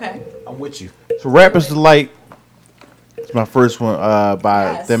 Okay. I'm with you. So Rapper's Delight. It's my first one by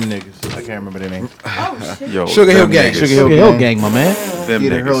Yes. them niggas. I can't remember their name. Oh shit. Yo, Sugar Hill them Gang. niggas. Sugar Hill Okay, Hill Gang. gang, my man. Them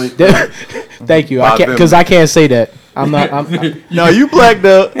Peter Hurley. niggas. Thank you. By I can't them. because I can't say that. I'm not. I'm. No, you blacked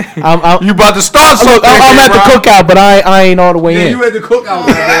up. I'm You about to start something? look, I'm at the Rob. cookout, but I ain't all the way in. at the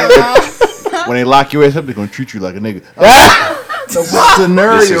cookout. When they lock your ass up, they're gonna treat you like a nigga.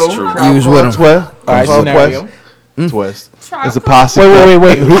 Scenario. This is true. You was with him. Twist. All right, scenario. Twist. It's a posse.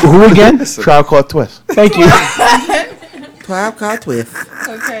 Wait. Who again? Trial called Twist. Thank you. Tribe Called Twist.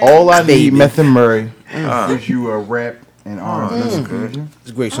 Okay. All I Baby. need, Meth and Murray, gives you a rap and R&B. That's good.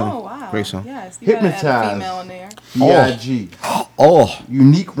 It's a great song. Oh wow. Great song. Yes. You gotta add a Hypnotized. female in there. B.I.G. Oh.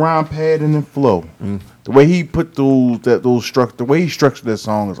 Unique rhyme pattern and flow. The way he put the way he structured that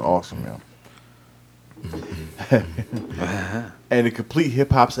song is awesome, yo. And the complete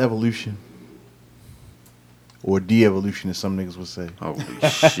hip hop's evolution. Or de-evolution, as some niggas would say. Holy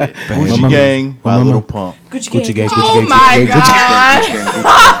shit. Gucci Gang by Lil Pump. Gucci gang. Oh my god.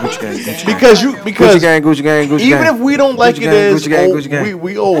 Because Gucci gang, Gucci gang, Gucci even gang. if we don't like Gucci it gang, as Gucci gang, old, Gucci gang.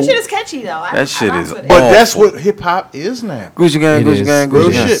 we old. That shit is catchy though. That shit is But that's what hip hop is now. Gucci gang, It Gucci is. gang, Real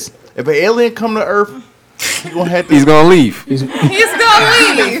Gucci gang. shit. If an alien come to Earth, he gonna have to. He's gonna leave. He's gonna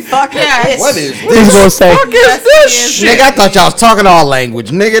leave. Fuck Yes. What is He's this? gonna say. Yes, he is. Nigga, I thought y'all was talking all language.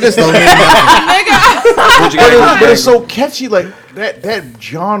 Nigga, this don't mean nothing. Nigga. Gucci gang, Gucci But it's gang. so catchy, like that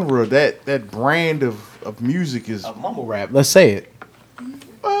genre, that brand of music is Mumble rap. Let's say it.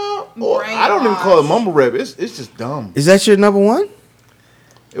 Or I don't even call it mumble rap. It's just dumb. Is that your number one?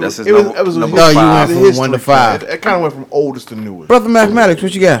 That's his It was number No, you five. went from 1 to 5. It kind of went from oldest to newest. Brother Mathematics,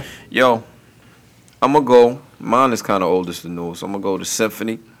 what you got? Yo, I'm gonna go. Mine is kind of oldest to newest. So I'm gonna go to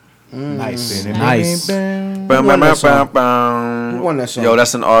Symphony. Nice. Nice. Who won that song? Yo,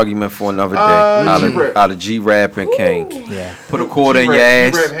 that's an argument for another day. G-Rap. Out of G-Rap and King. Yeah. Put a quarter in your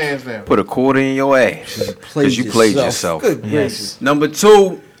G-Rap ass. hands down. Put a quarter in your ass. Because you played yourself. Good Yes. gracious. Number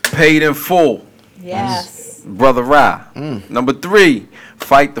 2, Paid in Full. Yes. Brother Rye. Number 3,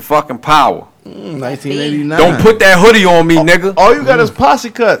 Fight the Fucking Power. 1989. Don't put that hoodie on me, nigga. All you got is posse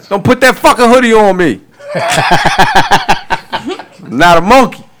cuts. Don't put that fucking hoodie on me. Not a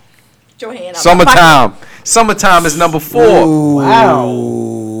monkey. Put your hand up my pocket. Summertime. Summertime is number 4. Wow.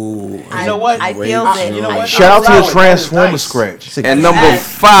 You know what? I feel it. You know what? Shout out to Nice. the Transformer scratch. And number Yes.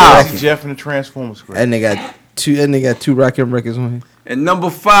 5. Jeff and the Transformer scratch. And they got two Rakim records on here. And number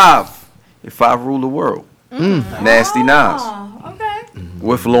 5. If I Rule the World. Nasty Nas. Oh, okay.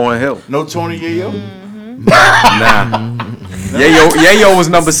 With Lauryn Hill. No Tony Yayo. Nah. Yayo was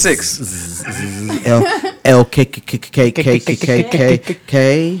number 6.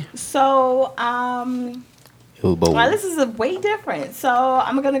 LKKKKKKK. So, well, this is a way different. So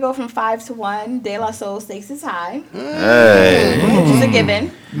I'm gonna go from 5 to 1. De La Soul, Stakes is High. Hey. Which is a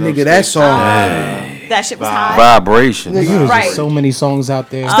given. Nigga, that song. That shit was high. Vibration. There's Right. just so many songs out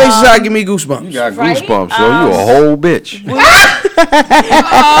there. Stacey Side, give me goosebumps. You got Right? goosebumps, yo. You a whole bitch.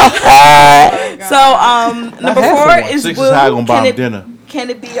 So number 4 is 6 Woo. is High gonna buy him dinner. Can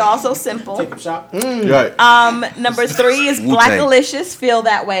it be also simple? Right. Number 3 is Wu-Tang. Blackalicious, Feel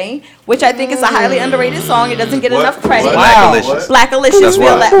That Way, which I think is a highly underrated song. It doesn't get What? enough credit. What? Blackalicious. Blackalicious, That's Feel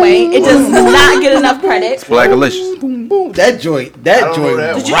right. That Way. It does not get enough credit. Blackalicious. That joint. I That don't know joint.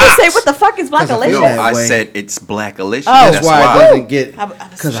 that Did you one. just say what the fuck is No, Blackalicious? that I way. said it's Blackalicious. Oh. That's why it doesn't get.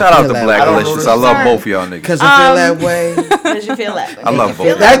 Shout out to Blackalicious. I love both of y'all niggas. Because I feel that way. Does you feel that way? I love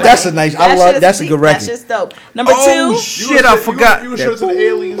both. That's a nice. I love. That's a good That's record. just dope. Number Oh 2. shit! I forgot. You were showing to the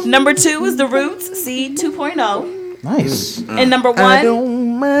aliens. Number 2 is The Roots, C 2.0. Nice. And number I 1,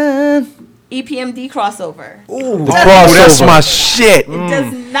 don't mind. EPMD crossover. Oh, that's my shit. It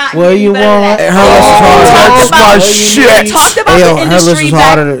does not Well, get you any better than want- that. Her list is harder. That's Talk my about- shit. Talked about Hey, yo, the her list industry is back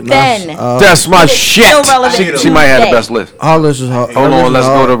harder than then. That's my It's shit. still relevant She might have the today. best list. Her list is hard. Hold on, let's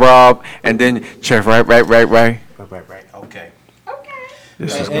go to Rob and then check right. Right. Okay.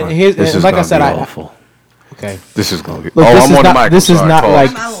 This is And gonna, here's- this and is like I gonna said, be I- awful. Okay. This is gonna be. Look, Oh, this I'm is on not, the mic. This I'm is sorry. not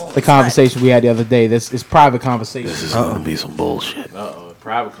Pause. like the conversation we had the other day. This is private conversation. This is gonna be some bullshit.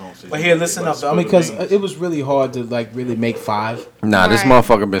 Private conversation. But here, listen up. I mean, because it was really hard to like really make 5. Nah, this Right.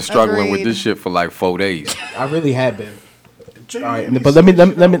 motherfucker been struggling with Agreed. this shit for like 4 days. I really have been. All right, but let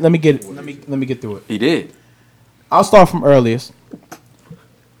me get through it. He did. I'll start from earliest.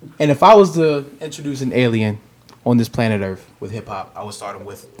 And if I was to introduce an alien on this planet Earth with hip hop, I would start him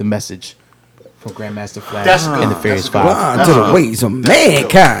with The Message from Grandmaster Flash That's and the good. Furious That's Five. to the ways of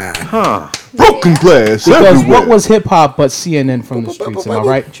mankind. Broken glass Because everywhere. what was hip hop but CNN from the streets? Am I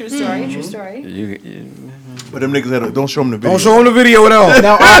right? True story, true story. But them niggas don't show them the video. Don't show him the video at all.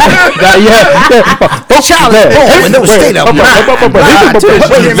 Now, Challenge. Oh, in no state of mind. Do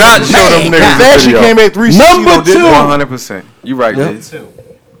not show them niggas the Flash video. came back 3 Number 2. 100%. You right, Dizz.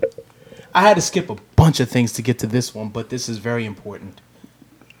 I had to skip a bunch of things to get to this one, but this is very important.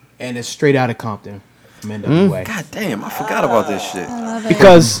 And it's straight out of Compton from NWA. God damn, I forgot about this shit.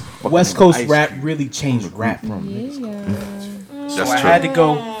 Because West Coast rap really changed rap from me. That's I had to true.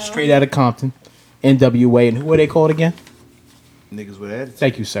 go straight out of Compton, NWA, and who are they called again? Niggas with attitude.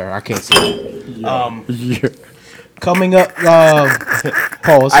 Thank you, sir. I can't say it. Coming up,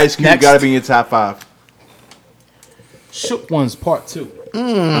 pause. Ice Cube Next, gotta be in your top 5. Shook Ones Part 2.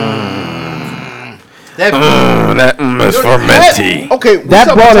 That is for Menti. Okay, we That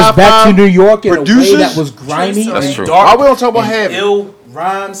talking brought us top back to 5 New York in a way producers? that was grimy That's and true. dark. Why we don't talk about and Habit? ill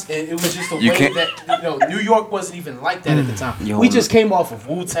rhymes, and it was just a You way can't- that New York wasn't even like that at the time. Yo, We just came off of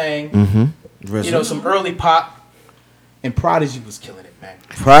Wu-Tang, some early pop, and Prodigy was killing it, man.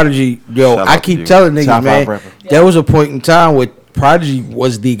 Prodigy, yo, Shout I out to keep you. telling niggas, Top 5 man, rapper. there was a point in time where Prodigy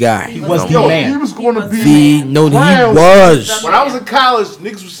was the guy. He was the Yo, he man. was going to be. He When was I was in college,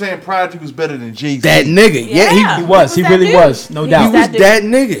 niggas was saying Prodigy was better than Jay-Z. that nigga. Yeah, Yeah. He was. He that really dude. was. No He doubt. he was that dude. that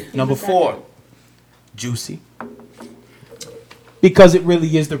nigga. Number 4, Juicy. Because it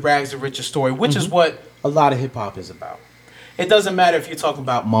really is the rags to riches story, which is what a lot of hip hop is about. It doesn't matter if you're talking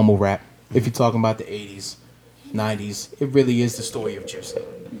about mumble rap, if you're talking about the 80s, 90s, it really is the story of Juicy.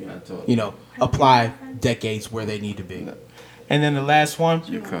 Apply decades where they need to be. And then the last one,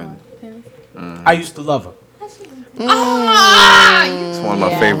 You couldn't. I used to love her. It's one of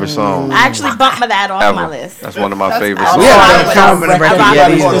my favorite songs. I actually bumped that off Ever. my list. That's one of my favorite out. songs.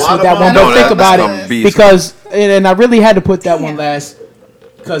 With that one, No, but think that's about gonna it be- because, and I really had to put that one last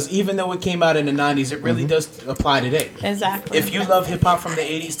because even though it came out in the 90s, it really does apply today. Exactly. If you love hip hop from the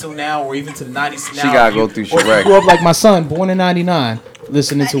 80s till now, or even to the 90s to now, She gotta go through or if you Shrek. grew up like my son, born in '99,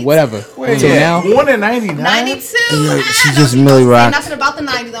 listening to whatever until now. Born in 99. 92. She just Millie Rock. Nothing about the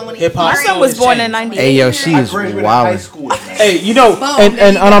 90s. I want to Hip hop. My son was born in 98. Hey yo, she is wild. Hey, you know,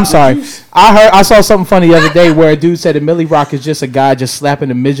 and I'm sorry. I saw something funny the other day where a dude said that Millie Rock is just a guy just slapping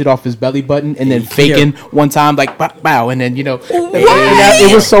a midget off his belly button and then faking one time like bow, and then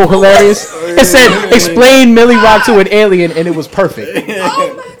it was so hilarious. It said explain Millie Rock to an alien and it was perfect.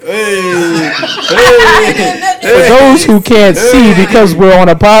 For those who can't see because we're on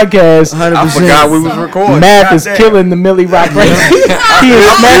a podcast, 100%. I forgot we was recording. Math is killing the Millie Rock right now. He is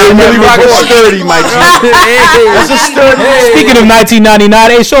smashing Millie Rock is sturdy, Mike. That's a sturdy. Speaking of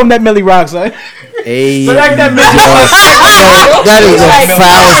 1999, hey, show him that Millie Rock, son. Hey, Select that midget. that is the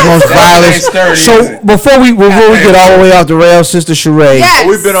foulest, most violent. So before we get all the way off the rails, Sister Sheree, Yes.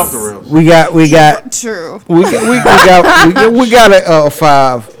 We've been off the rails. we got True. we got a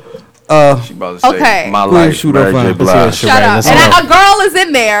 5. She about to say, Okay. my Who life, shoot Mary up J. on? Blige. Shut up. let's And go. a girl is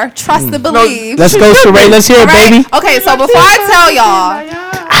in there. Trust to believe. Let's go, Sheree. Let's hear it, Right? baby. Okay, so before I tell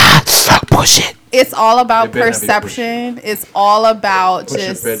y'all, Push it. it's all about It better not be perception. It's all about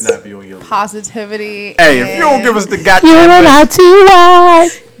just Push it better not be on your list. positivity. Hey, if you don't and give us the goddamn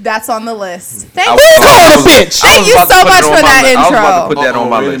list, that's on the list. Thank I you. was- Who's calling a bitch? Thank you I was about to so put much it on for my that list. I was about to intro. put that on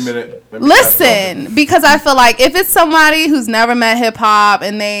my Wait a list. minute. Let me Listen, because I feel like if it's somebody who's never met hip hop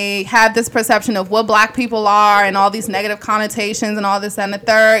and they have this perception of what black people are and all these negative connotations and all this and the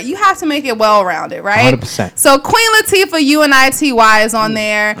third, you have to make it well rounded, right? 100%. So Queen Latifah, UNITY is on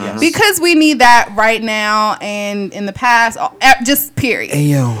there because we need that right now and in the past, just period. Hey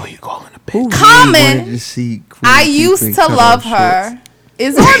yo, who really Common, wanted to see Queen I Latifah used to cut love off shorts? her,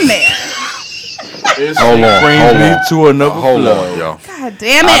 is on there. Hold on, brings hold me on. to another Hold flow. on, yo. God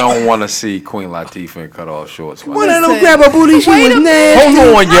damn I it. don't want to see Queen Latifah in cut off shorts. man. When I don't Listen. grab her booty, she Wait was a minute. nasty.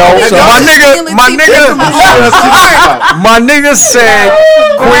 Hold on, yo. So- My nigga said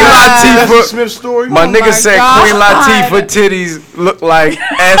Queen That's the Latifah. Smith story. My nigga my said God. Queen Latifah titties look like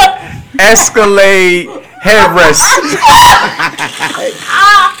Escalade headrests.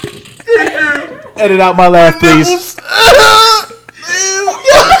 Edit out my laugh, please.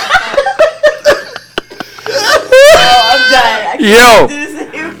 Yo,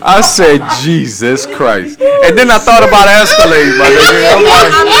 I said Jesus Christ, and then I thought about Escalade, my nigga.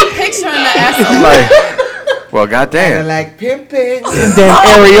 I'm picturing the S. I'm like, well, goddamn, Like pimpin'. Damn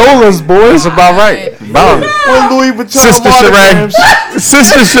areolas, boys. that's about right. About When Louis Vuitton Sister Sheree, monograms.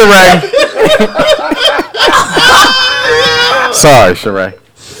 Sister Sheree. Sorry, Sheree.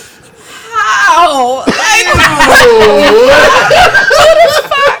 Ow.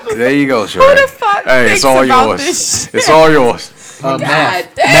 There you go, Sheree. Who the fuck Hey, thinks it's all about yours. this shit? It's all yours.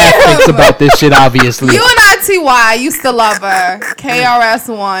 Math thinks about this shit, obviously. UNITY, used to love her.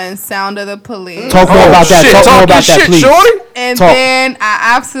 KRS-One, Sound of the Police. Talk more about that. Shit, Talk more talk your about that, shit, please. shorty. And Talk. then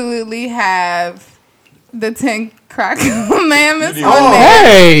I absolutely have the 10 Crack Commandments on Oh, there.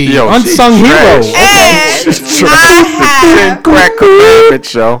 Hey, Yo, unsung she's hero. trash. And She's trash. I have, Crack commandment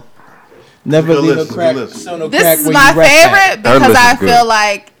show. Never Good leave list, a crack. good list. Still no this crack is where my you rest at. favorite because list I is good. feel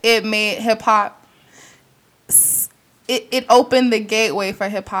like it made hip-hop, it opened the gateway for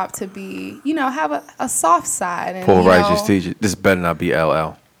hip-hop to be, have a soft side. And, Poor righteous teacher. This better not be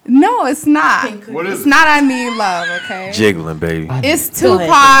LL. No, it's not. What is It's it? not I Need Love, okay? Jiggling, baby. It's Go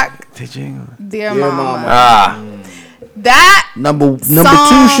ahead. Tupac, Jiggling. Dear Mama. Ah. That Number 2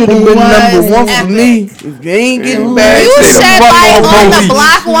 Song should have been number was 1 for epic. me. If you ain't getting back, you say the shed fuck light on on the police.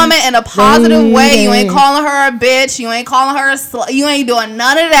 black woman in a positive way. You ain't calling her a bitch. You ain't calling her a slut. You ain't doing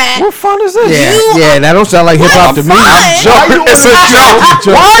none of that. What fun is this? yeah, that don't sound like hip hop to me. Fun. It's a joke.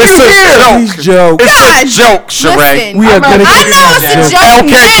 Why It's a joke. These jokes. It's God, a joke, Sheree. Listen, We are gonna I get know it's a joke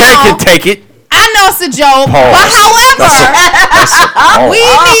LKK now. can take it. I know it's a joke, Pause. but however, Oh, we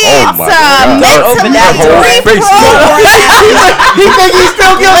need oh my to God. mentally That whole face. reprogram. He think he's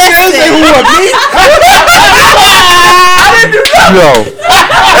still guilty. Listen. Who are me? Yo.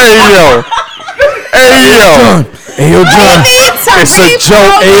 Hey, yo. Hey, yo. Hey, yo, John. It's a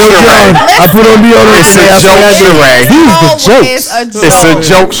joke. Hey, yo, John. I put on deodorant It's today. a I joke, said I did. Sheree. It's It's a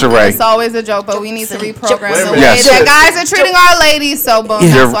joke, Sheree. It's always a joke, but we need to reprogram the way Yes. that guys are treating our ladies. So boom,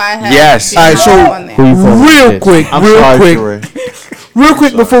 that's why I have. Yes. Big All right, so on there. real quick, I'm real sorry, quick, Sheree. real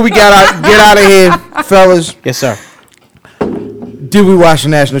quick before we get out of here, fellas. Yes, sir. Did we watch the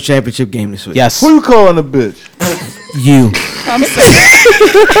national championship game this week? Yes. Who you calling a bitch? You. I'm sorry.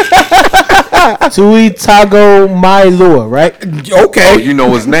 Tui Tago Mailua, right? Okay. Oh, you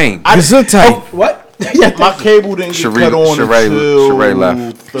know his name. Gesundheit. What? My cable didn't get cut on until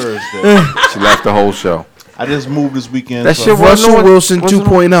left. Thursday. She left the whole show. I just moved this weekend. That so- shit Russell wasn't Wilson wasn't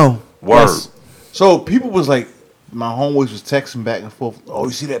 2.0. Word. Yes. So people was like, my homeboys was texting back and forth. Oh,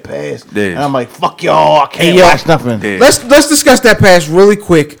 you see that pass? Yeah. And I'm like, fuck y'all. I can't Hey, yo. watch nothing. Yeah. Let's discuss that pass really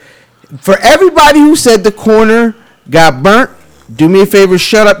quick. For everybody who said the corner got burnt, do me a favor,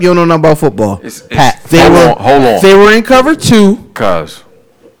 shut up. You don't know nothing about football. Pat, Hold on. They were in cover 2. Cause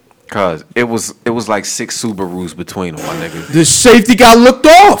it was like 6 Subarus between them, my nigga. The safety got looked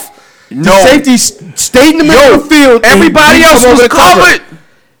off. No. The safety stayed in the middle of the field. and Everybody didn't else come over was the cover. covered.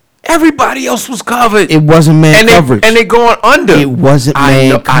 Everybody else was covered. It wasn't man coverage. And they going under. It wasn't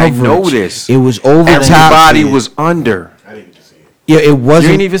man coverage. I know this. It was over top. Everybody was under. I didn't get to see it. Yeah, it You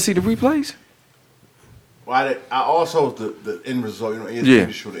wasn't. didn't even see the replays? Well, I also the end result. You know, ESPN Yeah.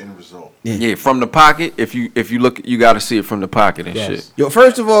 to show the end result. Yeah, from the pocket. If you look, you got to see it from the pocket and shit. Yo,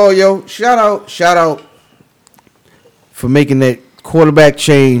 first of all, shout out for making that quarterback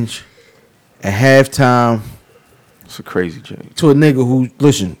change at halftime It's a crazy change. to a nigga who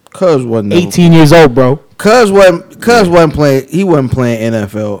Cuz wasn't 18 years old, bro. Cuz wasn't playing. He wasn't playing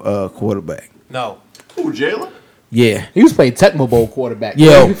NFL quarterback. No. Who, Jalen? Yeah, He was playing Tecmo Bowl quarterback.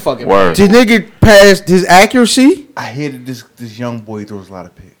 Yo. You fucking Word. this nigga passed his accuracy. I hated this young boy throws a lot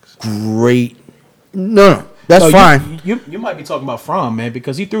of picks. Great. No, that's No, fine. You might be talking about Fromm, man,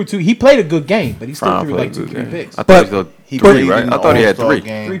 because he threw 2. He played a good game, but he still Fromm threw played like 2, good 3 game. picks. I thought But- he was He three, played right? in I the thought he had All-Star 3.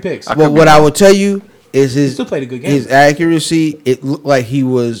 game. 3 picks. I But could what be I wrong. will tell you is his still played a good game. His accuracy. It looked like he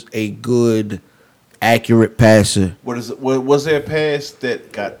was a good, accurate passer. Was there a pass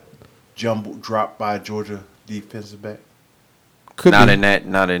that got dropped by Georgia defensive back? Could Not be. in that.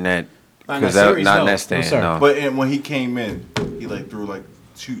 Not in that Because series, not no. in that No, stand. sir. No. But when he came in, he threw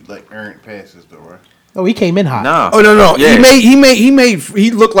 2 errant passes though, right? Oh, he came in hot. Nah. Oh no! Yeah.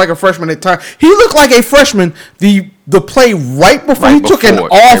 He looked like a freshman at time. He looked like a freshman. The play right before Right he took an before,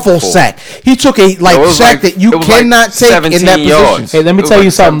 right awful before. sack. He took a it was sack like- that you it was like cannot take in that 17 yards. position. Hey, let me It was tell like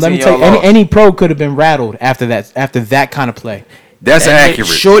you something. Let me tell you, 17 any pro could have been rattled after that kind of play. That's accurate.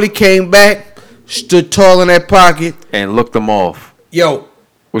 Shorty came back, stood tall in that pocket. And looked them off, Yo,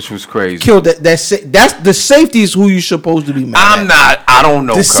 which was crazy. killed that. That's the safety is who you're supposed to be mad I'm at. not. I don't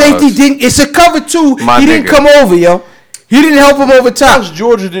know. The cuz. safety didn't. It's a cover 2. My He didn't nigga. come over, yo. He didn't help him over top. Because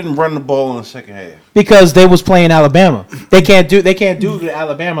Georgia didn't run the ball in the second half. Because they was playing Alabama. They can't do to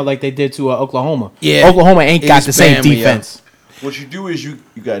Alabama like they did to Oklahoma. Yeah. Oklahoma ain't got It's the same Bama, yeah. defense. What you do is you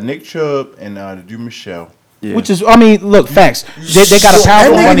got Nick Chubb and do Michelle. Yeah. Which is, I mean, look, facts. They got a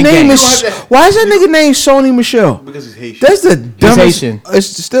powerful That nigga running name game. is. Why is that nigga named Sony Michelle? Because he's Haitian. That's the dumbest. Haitian.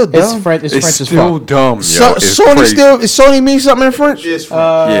 It's still dumb. It's French. It's It's French as still fuck. dumb, yo. So, It's Sony crazy. is Sony mean something in French? Yes,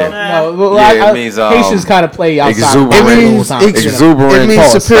 Yeah. No, well, Yeah, it means, Haitians kind of play outside. exuberant. the It whole means time. Exuberant. It means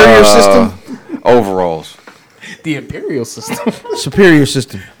pause. superior system. Overalls. The imperial system. Superior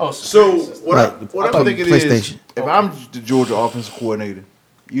system. So what Like I'm thinking is, PlayStation. if I'm the Georgia offensive coordinator,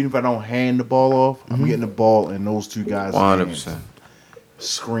 even if I don't hand the ball off, I'm getting the ball in those 2 guys' 100%. hands.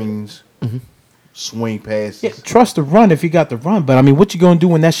 Screens, swing passes. Yeah, trust the run if you got the run, but I mean, what you gonna do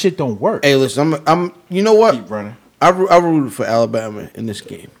when that shit don't work? Hey, listen, I'm. You know what? Keep running. I rooted for Alabama in this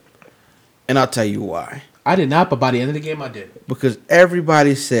game, and I'll tell you why. I did not, but by the end of the game, I did. Because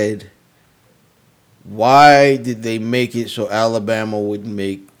everybody said, why did they make it so Alabama would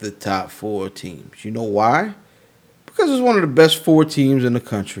make the top 4 teams? You know why? Because it's one of the best 4 teams in the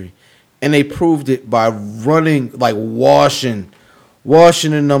country. And they proved it by running, like washing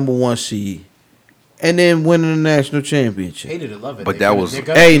the number 1 seed. And then winning the national championship. Hated it, love it. But that was.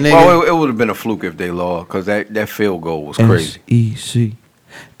 Hey, nigga. Well, it would have been a fluke if they lost because that field goal was crazy. SEC.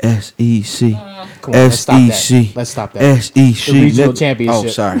 SEC. Come on, let's stop that. SEC. Let's stop that. SEC. The regional championship. Oh,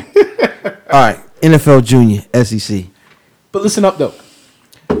 sorry. All right. NFL Junior. SEC. But listen up though.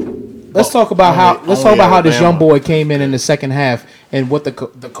 Let's talk about how this young boy came in the second half and what the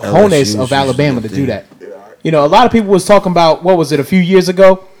cojones of Alabama to do that. You know, a lot of people was talking about what was it a few years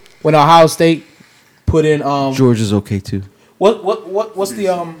ago when Ohio State put in Georgia's okay too. what's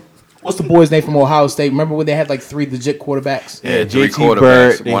the boy's name from Ohio State? Remember when they had like 3 legit quarterbacks? Yeah, 3 JT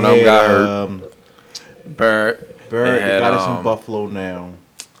quarterbacks. Bird, One of them got hurt. Bird They had, got us in Buffalo now.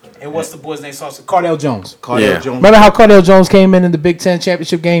 And what's the boy's name? Cardell Jones. Cardell Yeah. Jones. Remember how Cardell Jones came in the Big Ten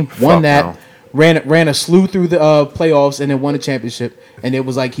championship game, won Fuck that, no. ran a slew through the playoffs, and then won the championship. And it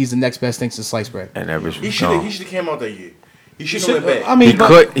was like he's the next best thing since sliced bread. And that bitch He was should gone. have came out that year. He should have went back. I mean,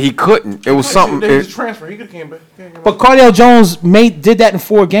 He couldn't. It was something. He was transfer. He could have came back. but Cardale Jones did that in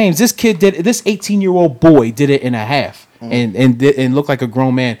 4 games. This 18-year-old boy did it in a half, and looked like a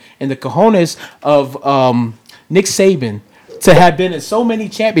grown man. And the cojones of Nick Saban to have been in so many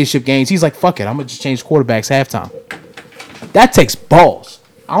championship games, he's like, fuck it, I'm gonna just change quarterbacks halftime. That takes balls.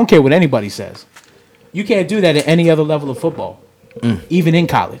 I don't care what anybody says. You can't do that at any other level of football, even in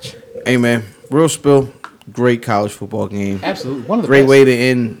college. Hey man, real spill. Great college football game. Absolutely, one of the Great best. way to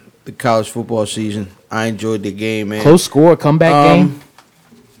end the college football season. I enjoyed the game, man. Close score, comeback game.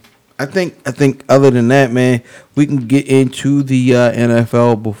 I think other than that, man, we can get into the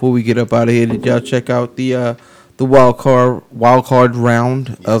NFL before we get up out of here. Did y'all check out the wild card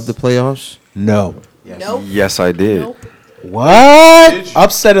round of the playoffs? No. Nope. Yes, I did. Nope. What?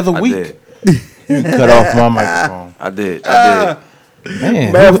 Upset of the I week. did. You cut off my microphone. I did.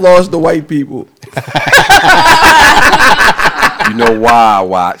 Man, Math lost the white people. You know why I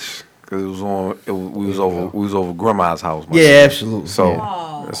watched? Because it was on. We was over Grandma's house. my Yeah, nigga. absolutely.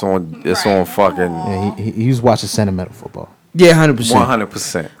 So it's on. It's on fucking yeah, he was watching sentimental football. Yeah, 100%.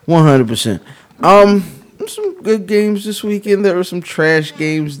 100%. 100%. Some good games this weekend. There were some trash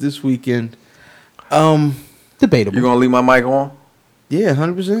games this weekend. Debatable. You gonna leave my mic on? Yeah,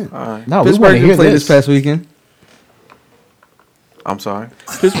 100%. All right. No, we want Pittsburgh to hear didn't play this. this past weekend. I'm sorry.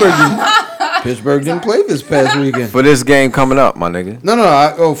 Pittsburgh didn't play this past weekend. For this game coming up, my nigga.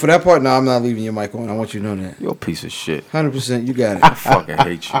 No. For that part, no, I'm not leaving your mic on. I want you to know that. You're a piece of shit. 100%. You got I it. fucking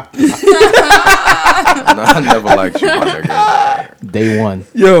hate you. No, I never liked you, my nigga. Day one.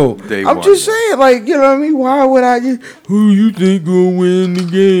 Yo, Day I'm one. just saying, like, you know what I mean? Why would I just, who you think gonna win the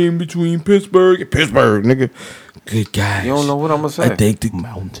game between Pittsburgh and Pittsburgh, nigga? Good guys. You don't know what I'm gonna say. I think the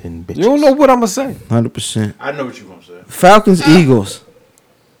Mountain bitches. You don't know what I'm gonna say. 100%. I know what you're gonna say. Falcons, Eagles.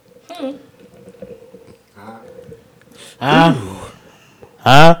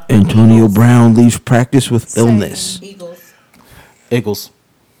 Antonio Brown leaves practice with illness. Eagles.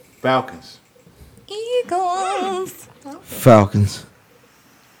 Falcons. Eagles. Falcons.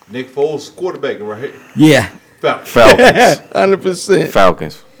 Nick Foles, quarterback, right? Yeah. Falcons. Falcons. 100%.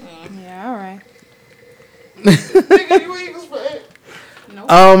 Falcons. Yeah, all right.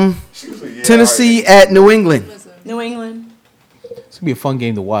 Tennessee at New England. New England. It's gonna be a fun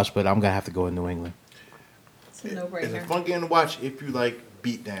game to watch, but I'm gonna have to go in New England. It's a no It's a brainer. fun game to watch if you like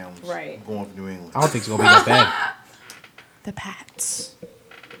beat downs. Right. Going for New England. I don't think it's gonna be that bad. The Pats.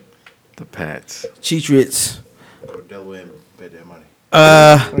 The Pats. Cheatriots. Go to Delaware and bet that money.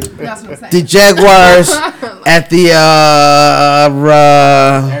 That's what I'm saying. The Jaguars at the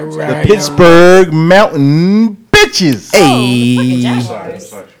The Pittsburgh Mountain Bitches. hey.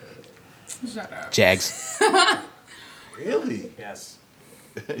 Jaguars. Shut up. Jags. Really? Yes.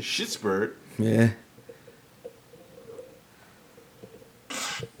 Shitsburg. Yeah.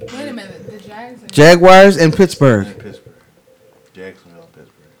 Wait a minute. The Jags. Jaguars and Pittsburgh. Pittsburgh. Jacksonville,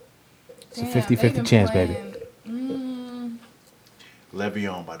 Pittsburgh. It's a 50-50 chance, baby.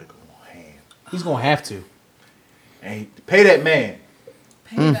 Le'Veon about to go ham. He's gonna have to. And pay that man.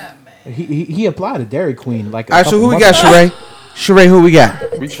 Pay that man. He applied to Dairy Queen like. All right, so who we got, Sheree? Sheree, who we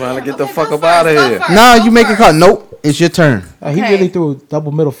got? We trying to get the Okay, fuck go up out of first, go here. first. No, Go you make a first. call. Nope, it's your turn. He Okay. really threw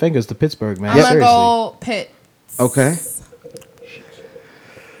double middle fingers to Pittsburgh, man. I'm gonna Seriously. go Pitt. Okay.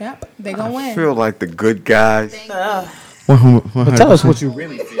 Yep, they gonna I win. feel like the good guys. But tell us what you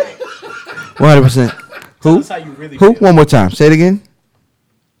really feel. 100%. Who? That's how you really Who? feel. One more time. Say it again.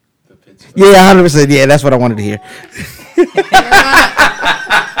 Yeah, 100%. Yeah, that's what I wanted to hear.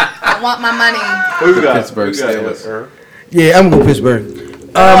 I want my money. Who we got? Pittsburgh Who we got? Steelers. Yeah, I'm going to go Pittsburgh.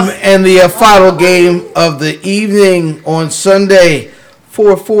 And the final game of the evening on Sunday,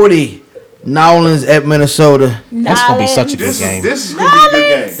 4:40, Nowlands at Minnesota. That's gonna be such a good game. This is gonna be a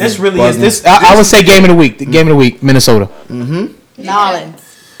good game. This really is. This I would say game of the week. The game of the week, Minnesota. Nolans.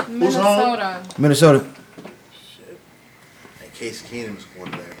 Minnesota. Minnesota. And Case Keenum is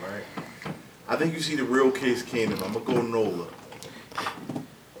quarterback, right? I think you see the real Case Keenum. I'm gonna go Nola.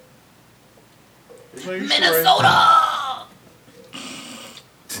 Minnesota.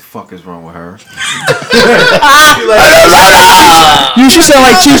 What the fuck is wrong with her? You should sound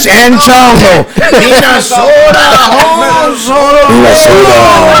like Chiefs and Chongo. Minnesota.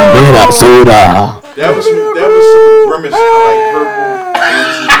 That was some grimace. I like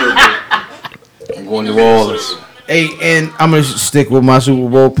purple. I'm going to New Orleans. Hey, and I'm going to stick with my Super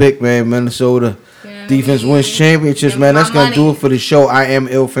Bowl pick, man. Minnesota. Defense wins championships, man. That's going to do it for the show. I am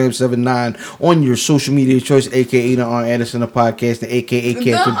IlFam79 on your social media choice, a.k.a. the Arn Anderson, the podcast, the a.k.a.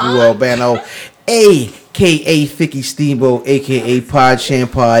 Captain Blue Albano, a.k.a. Thicky Steamboat, a.k.a. Pod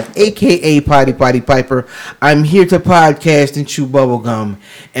Shampod, a.k.a. Potty Piper. I'm here to podcast and chew bubblegum,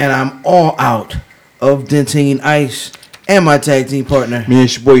 and I'm all out of Dentine Ice and my tag team partner. Me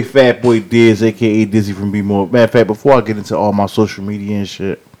and your boy Fat Boy Dizz, a.k.a. Dizzy from Be More. Matter of fact, before I get into all my social media and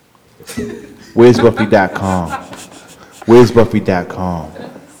shit, where's Buffy.com? Where's Buffy.com?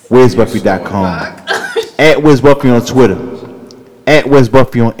 Where's Buffy.com? At Where's Buffy on Twitter. At Where's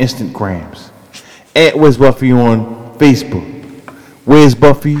Buffy on Instagrams. At Where's Buffy on Facebook. Where's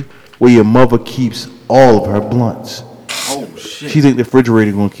Buffy? Where your mother keeps all of her blunts. Oh shit. She think the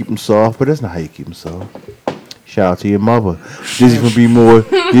refrigerator gonna keep them soft, but that's not how you keep them soft. Shout out to your mother. Dizzy from Be More.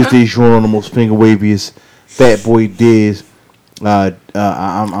 This day showing on the most finger waviest. Fat Boy Dizz.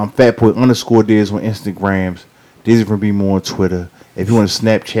 I'm Fat Boy _ Dizz on Instagrams. Dizzy from Be More on Twitter. If you want to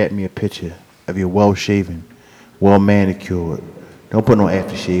Snapchat me a picture of your well shaven, well manicured. Don't put no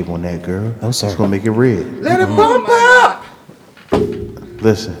aftershave on that, girl. No, sir. It's gonna make it red. Let it bump up.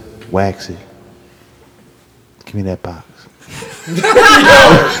 Listen, wax it. Give me that box. Damn.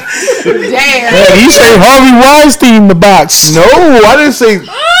 Man, he say Harvey Weinstein the box. No, I didn't say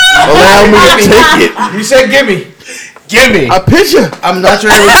allow me to take it. You said gimme. Give me. A picture. I'm not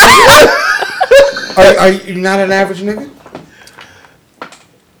your average nigga. Are you not an average nigga?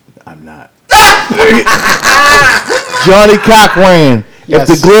 I'm not. Johnny Cochran. Yes.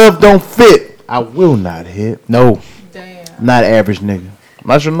 If the glove don't fit, I will not hit. No. Damn. Not average nigga. I'm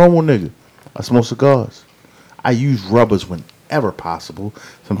not your normal nigga. I smoke cigars. I use rubbers whenever possible.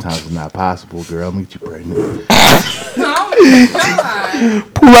 Sometimes it's not possible, girl. I'll make you pregnant.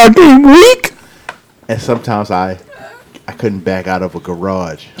 Pull out game week. And sometimes I couldn't back out of a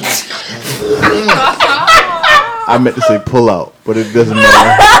garage. I meant to say pull out, but it doesn't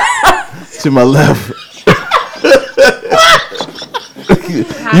matter. To my left.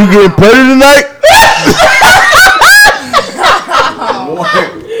 You getting pregnant tonight?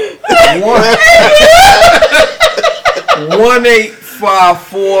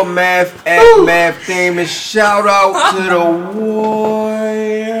 1854 math at Math Damon. Shout out to the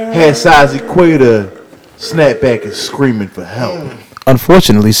warrior. Head size equator. Snapback is screaming for help.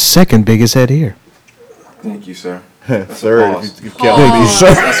 Unfortunately, second biggest head here. Thank you, sir. Sir, Pause. you kept me, sir.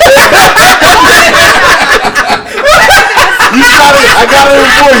 You got it. I got it in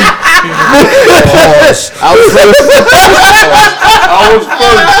for you. Pause. I was first.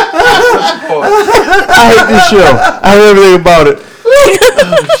 I hate this show. I hate everything about it.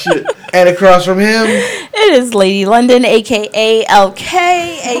 Oh, shit. And across from him, It is Lady London, aka LK,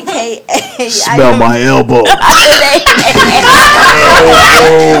 aka Smell my elbow.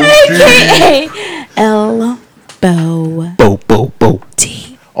 aka elbow Bo.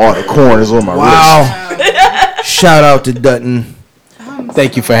 T. All the corn is on my wrist. wow. Shout out to Dutton.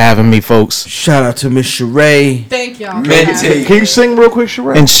 Thank you for having me, folks. Shout out to Miss Sheree. Thank y'all. Mente. Can you sing real quick,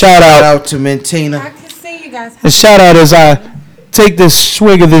 Sheree? And shout Shout out out to Mentina. I can see you guys. as I take this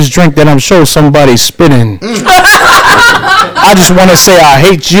swig of this drink that I'm sure somebody's spitting. I just want to say I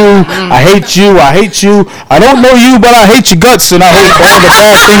hate you. I hate you. I hate you. I don't know you, but I hate your guts, and I hate all the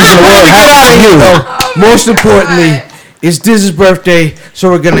bad things in the world happen to you. Most importantly, it's Dizz's birthday, so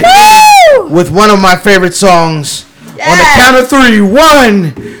we're gonna end with one of my favorite songs. On the count of 3,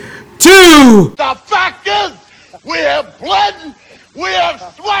 1, 2. The fact is, we have bled, we have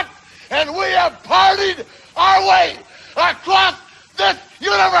sweat, and we have partied our way across this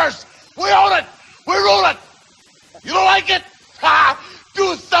universe.